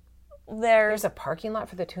 there's There's a parking lot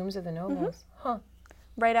for the tombs of the nobles. Huh.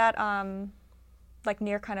 right at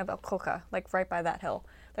near kind of Akoka, like right by that hill.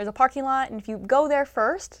 There's a parking lot, and if you go there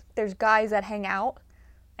first, there's guys that hang out,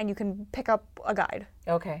 and you can pick up a guide,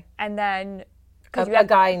 Okay. and then A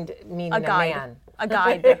guide meaning a guide, man. a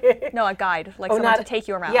guide, no, a guide, like someone not to take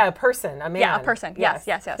you around. Yeah, a person, a man. Yeah, a person. Yes.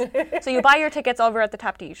 So you buy your tickets over at the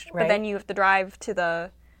Taptish, but then Right. you have to drive to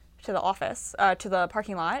the office, to the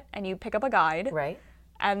parking lot, and you pick up a guide. Right.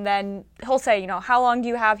 And then he'll say, how long do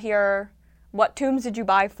you have here? what tombs did you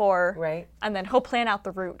buy for? Right. And then he'll plan out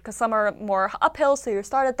the route, because some are more uphill, so you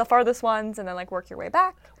start at the farthest ones and then like work your way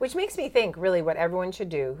back. Which makes me think really what everyone should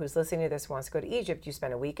do who's listening to this wants to go to Egypt. You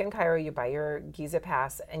spend a week in Cairo, you buy your Giza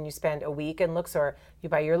pass, and you spend a week in Luxor, you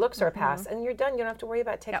buy your Luxor pass, and you're done. You don't have to worry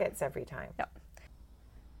about tickets every time. Yep.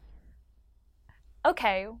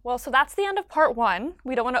 Okay, well, so that's the end of part 1.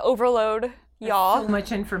 We don't want to overload y'all. So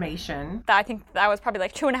much information. I think that was probably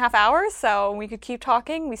like 2.5 hours, so we could keep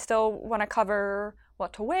talking. We still want to cover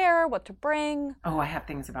what to wear, what to bring. Oh, I have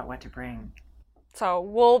things about what to bring. So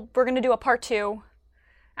we're going to do a part 2,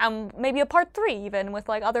 and maybe a part 3 even, with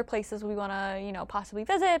like other places we want to, possibly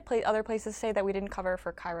visit, other places say that we didn't cover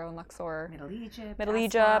for Cairo and Luxor. Middle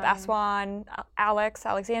Egypt, Aswan,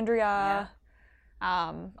 Alexandria. Yeah.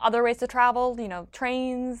 Other ways to travel,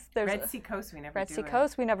 trains. There's Red Sea Coast, we never Red Sea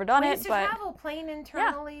Coast, we never done it. Ways to travel, plane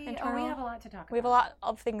internally. Yeah, Oh, we have a lot to talk about. We have a lot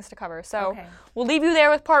of things to cover. So we'll leave you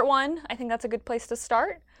there with part 1. I think that's a good place to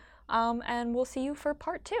start. And we'll see you for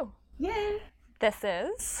part 2. Yay! This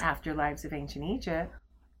is Afterlives of Ancient Egypt.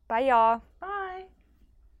 Bye, y'all. Bye.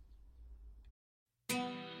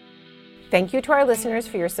 Thank you to our listeners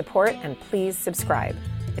for your support, and please subscribe.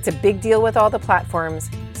 It's a big deal with all the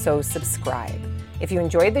platforms, so subscribe. If you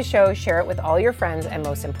enjoyed the show, share it with all your friends, and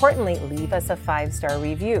most importantly, leave us a 5-star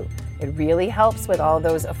review. It really helps with all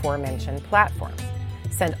those aforementioned platforms.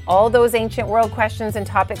 Send all those ancient world questions and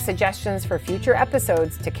topic suggestions for future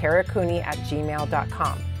episodes to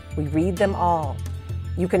karacooney@gmail.com. We read them all.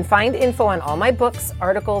 You can find info on all my books,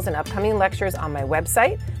 articles, and upcoming lectures on my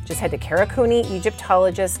website. Just head to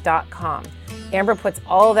karacooneyegyptologist.com. Amber puts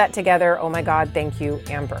all that together. Oh my God, thank you,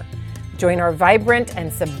 Amber. Join our vibrant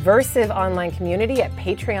and subversive online community at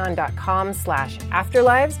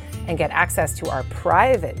patreon.com/afterlives and get access to our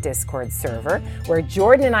private Discord server where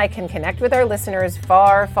Jordan and I can connect with our listeners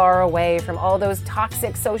far, far away from all those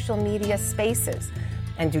toxic social media spaces.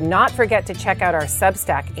 And do not forget to check out our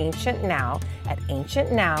Substack Ancient Now at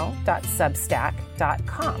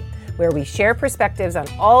ancientnow.substack.com, where we share perspectives on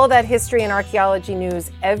all that history and archaeology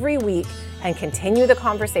news every week and continue the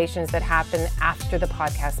conversations that happen after the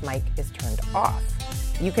podcast mic is turned off.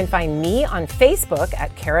 You can find me on Facebook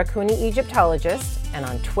at Kara Cooney Egyptologist and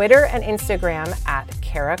on Twitter and Instagram at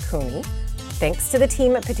Kara Cooney. Thanks to the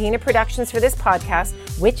team at Patina Productions for this podcast,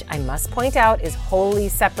 which I must point out is wholly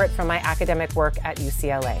separate from my academic work at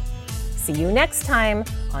UCLA. See you next time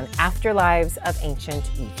on Afterlives of Ancient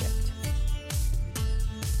Egypt.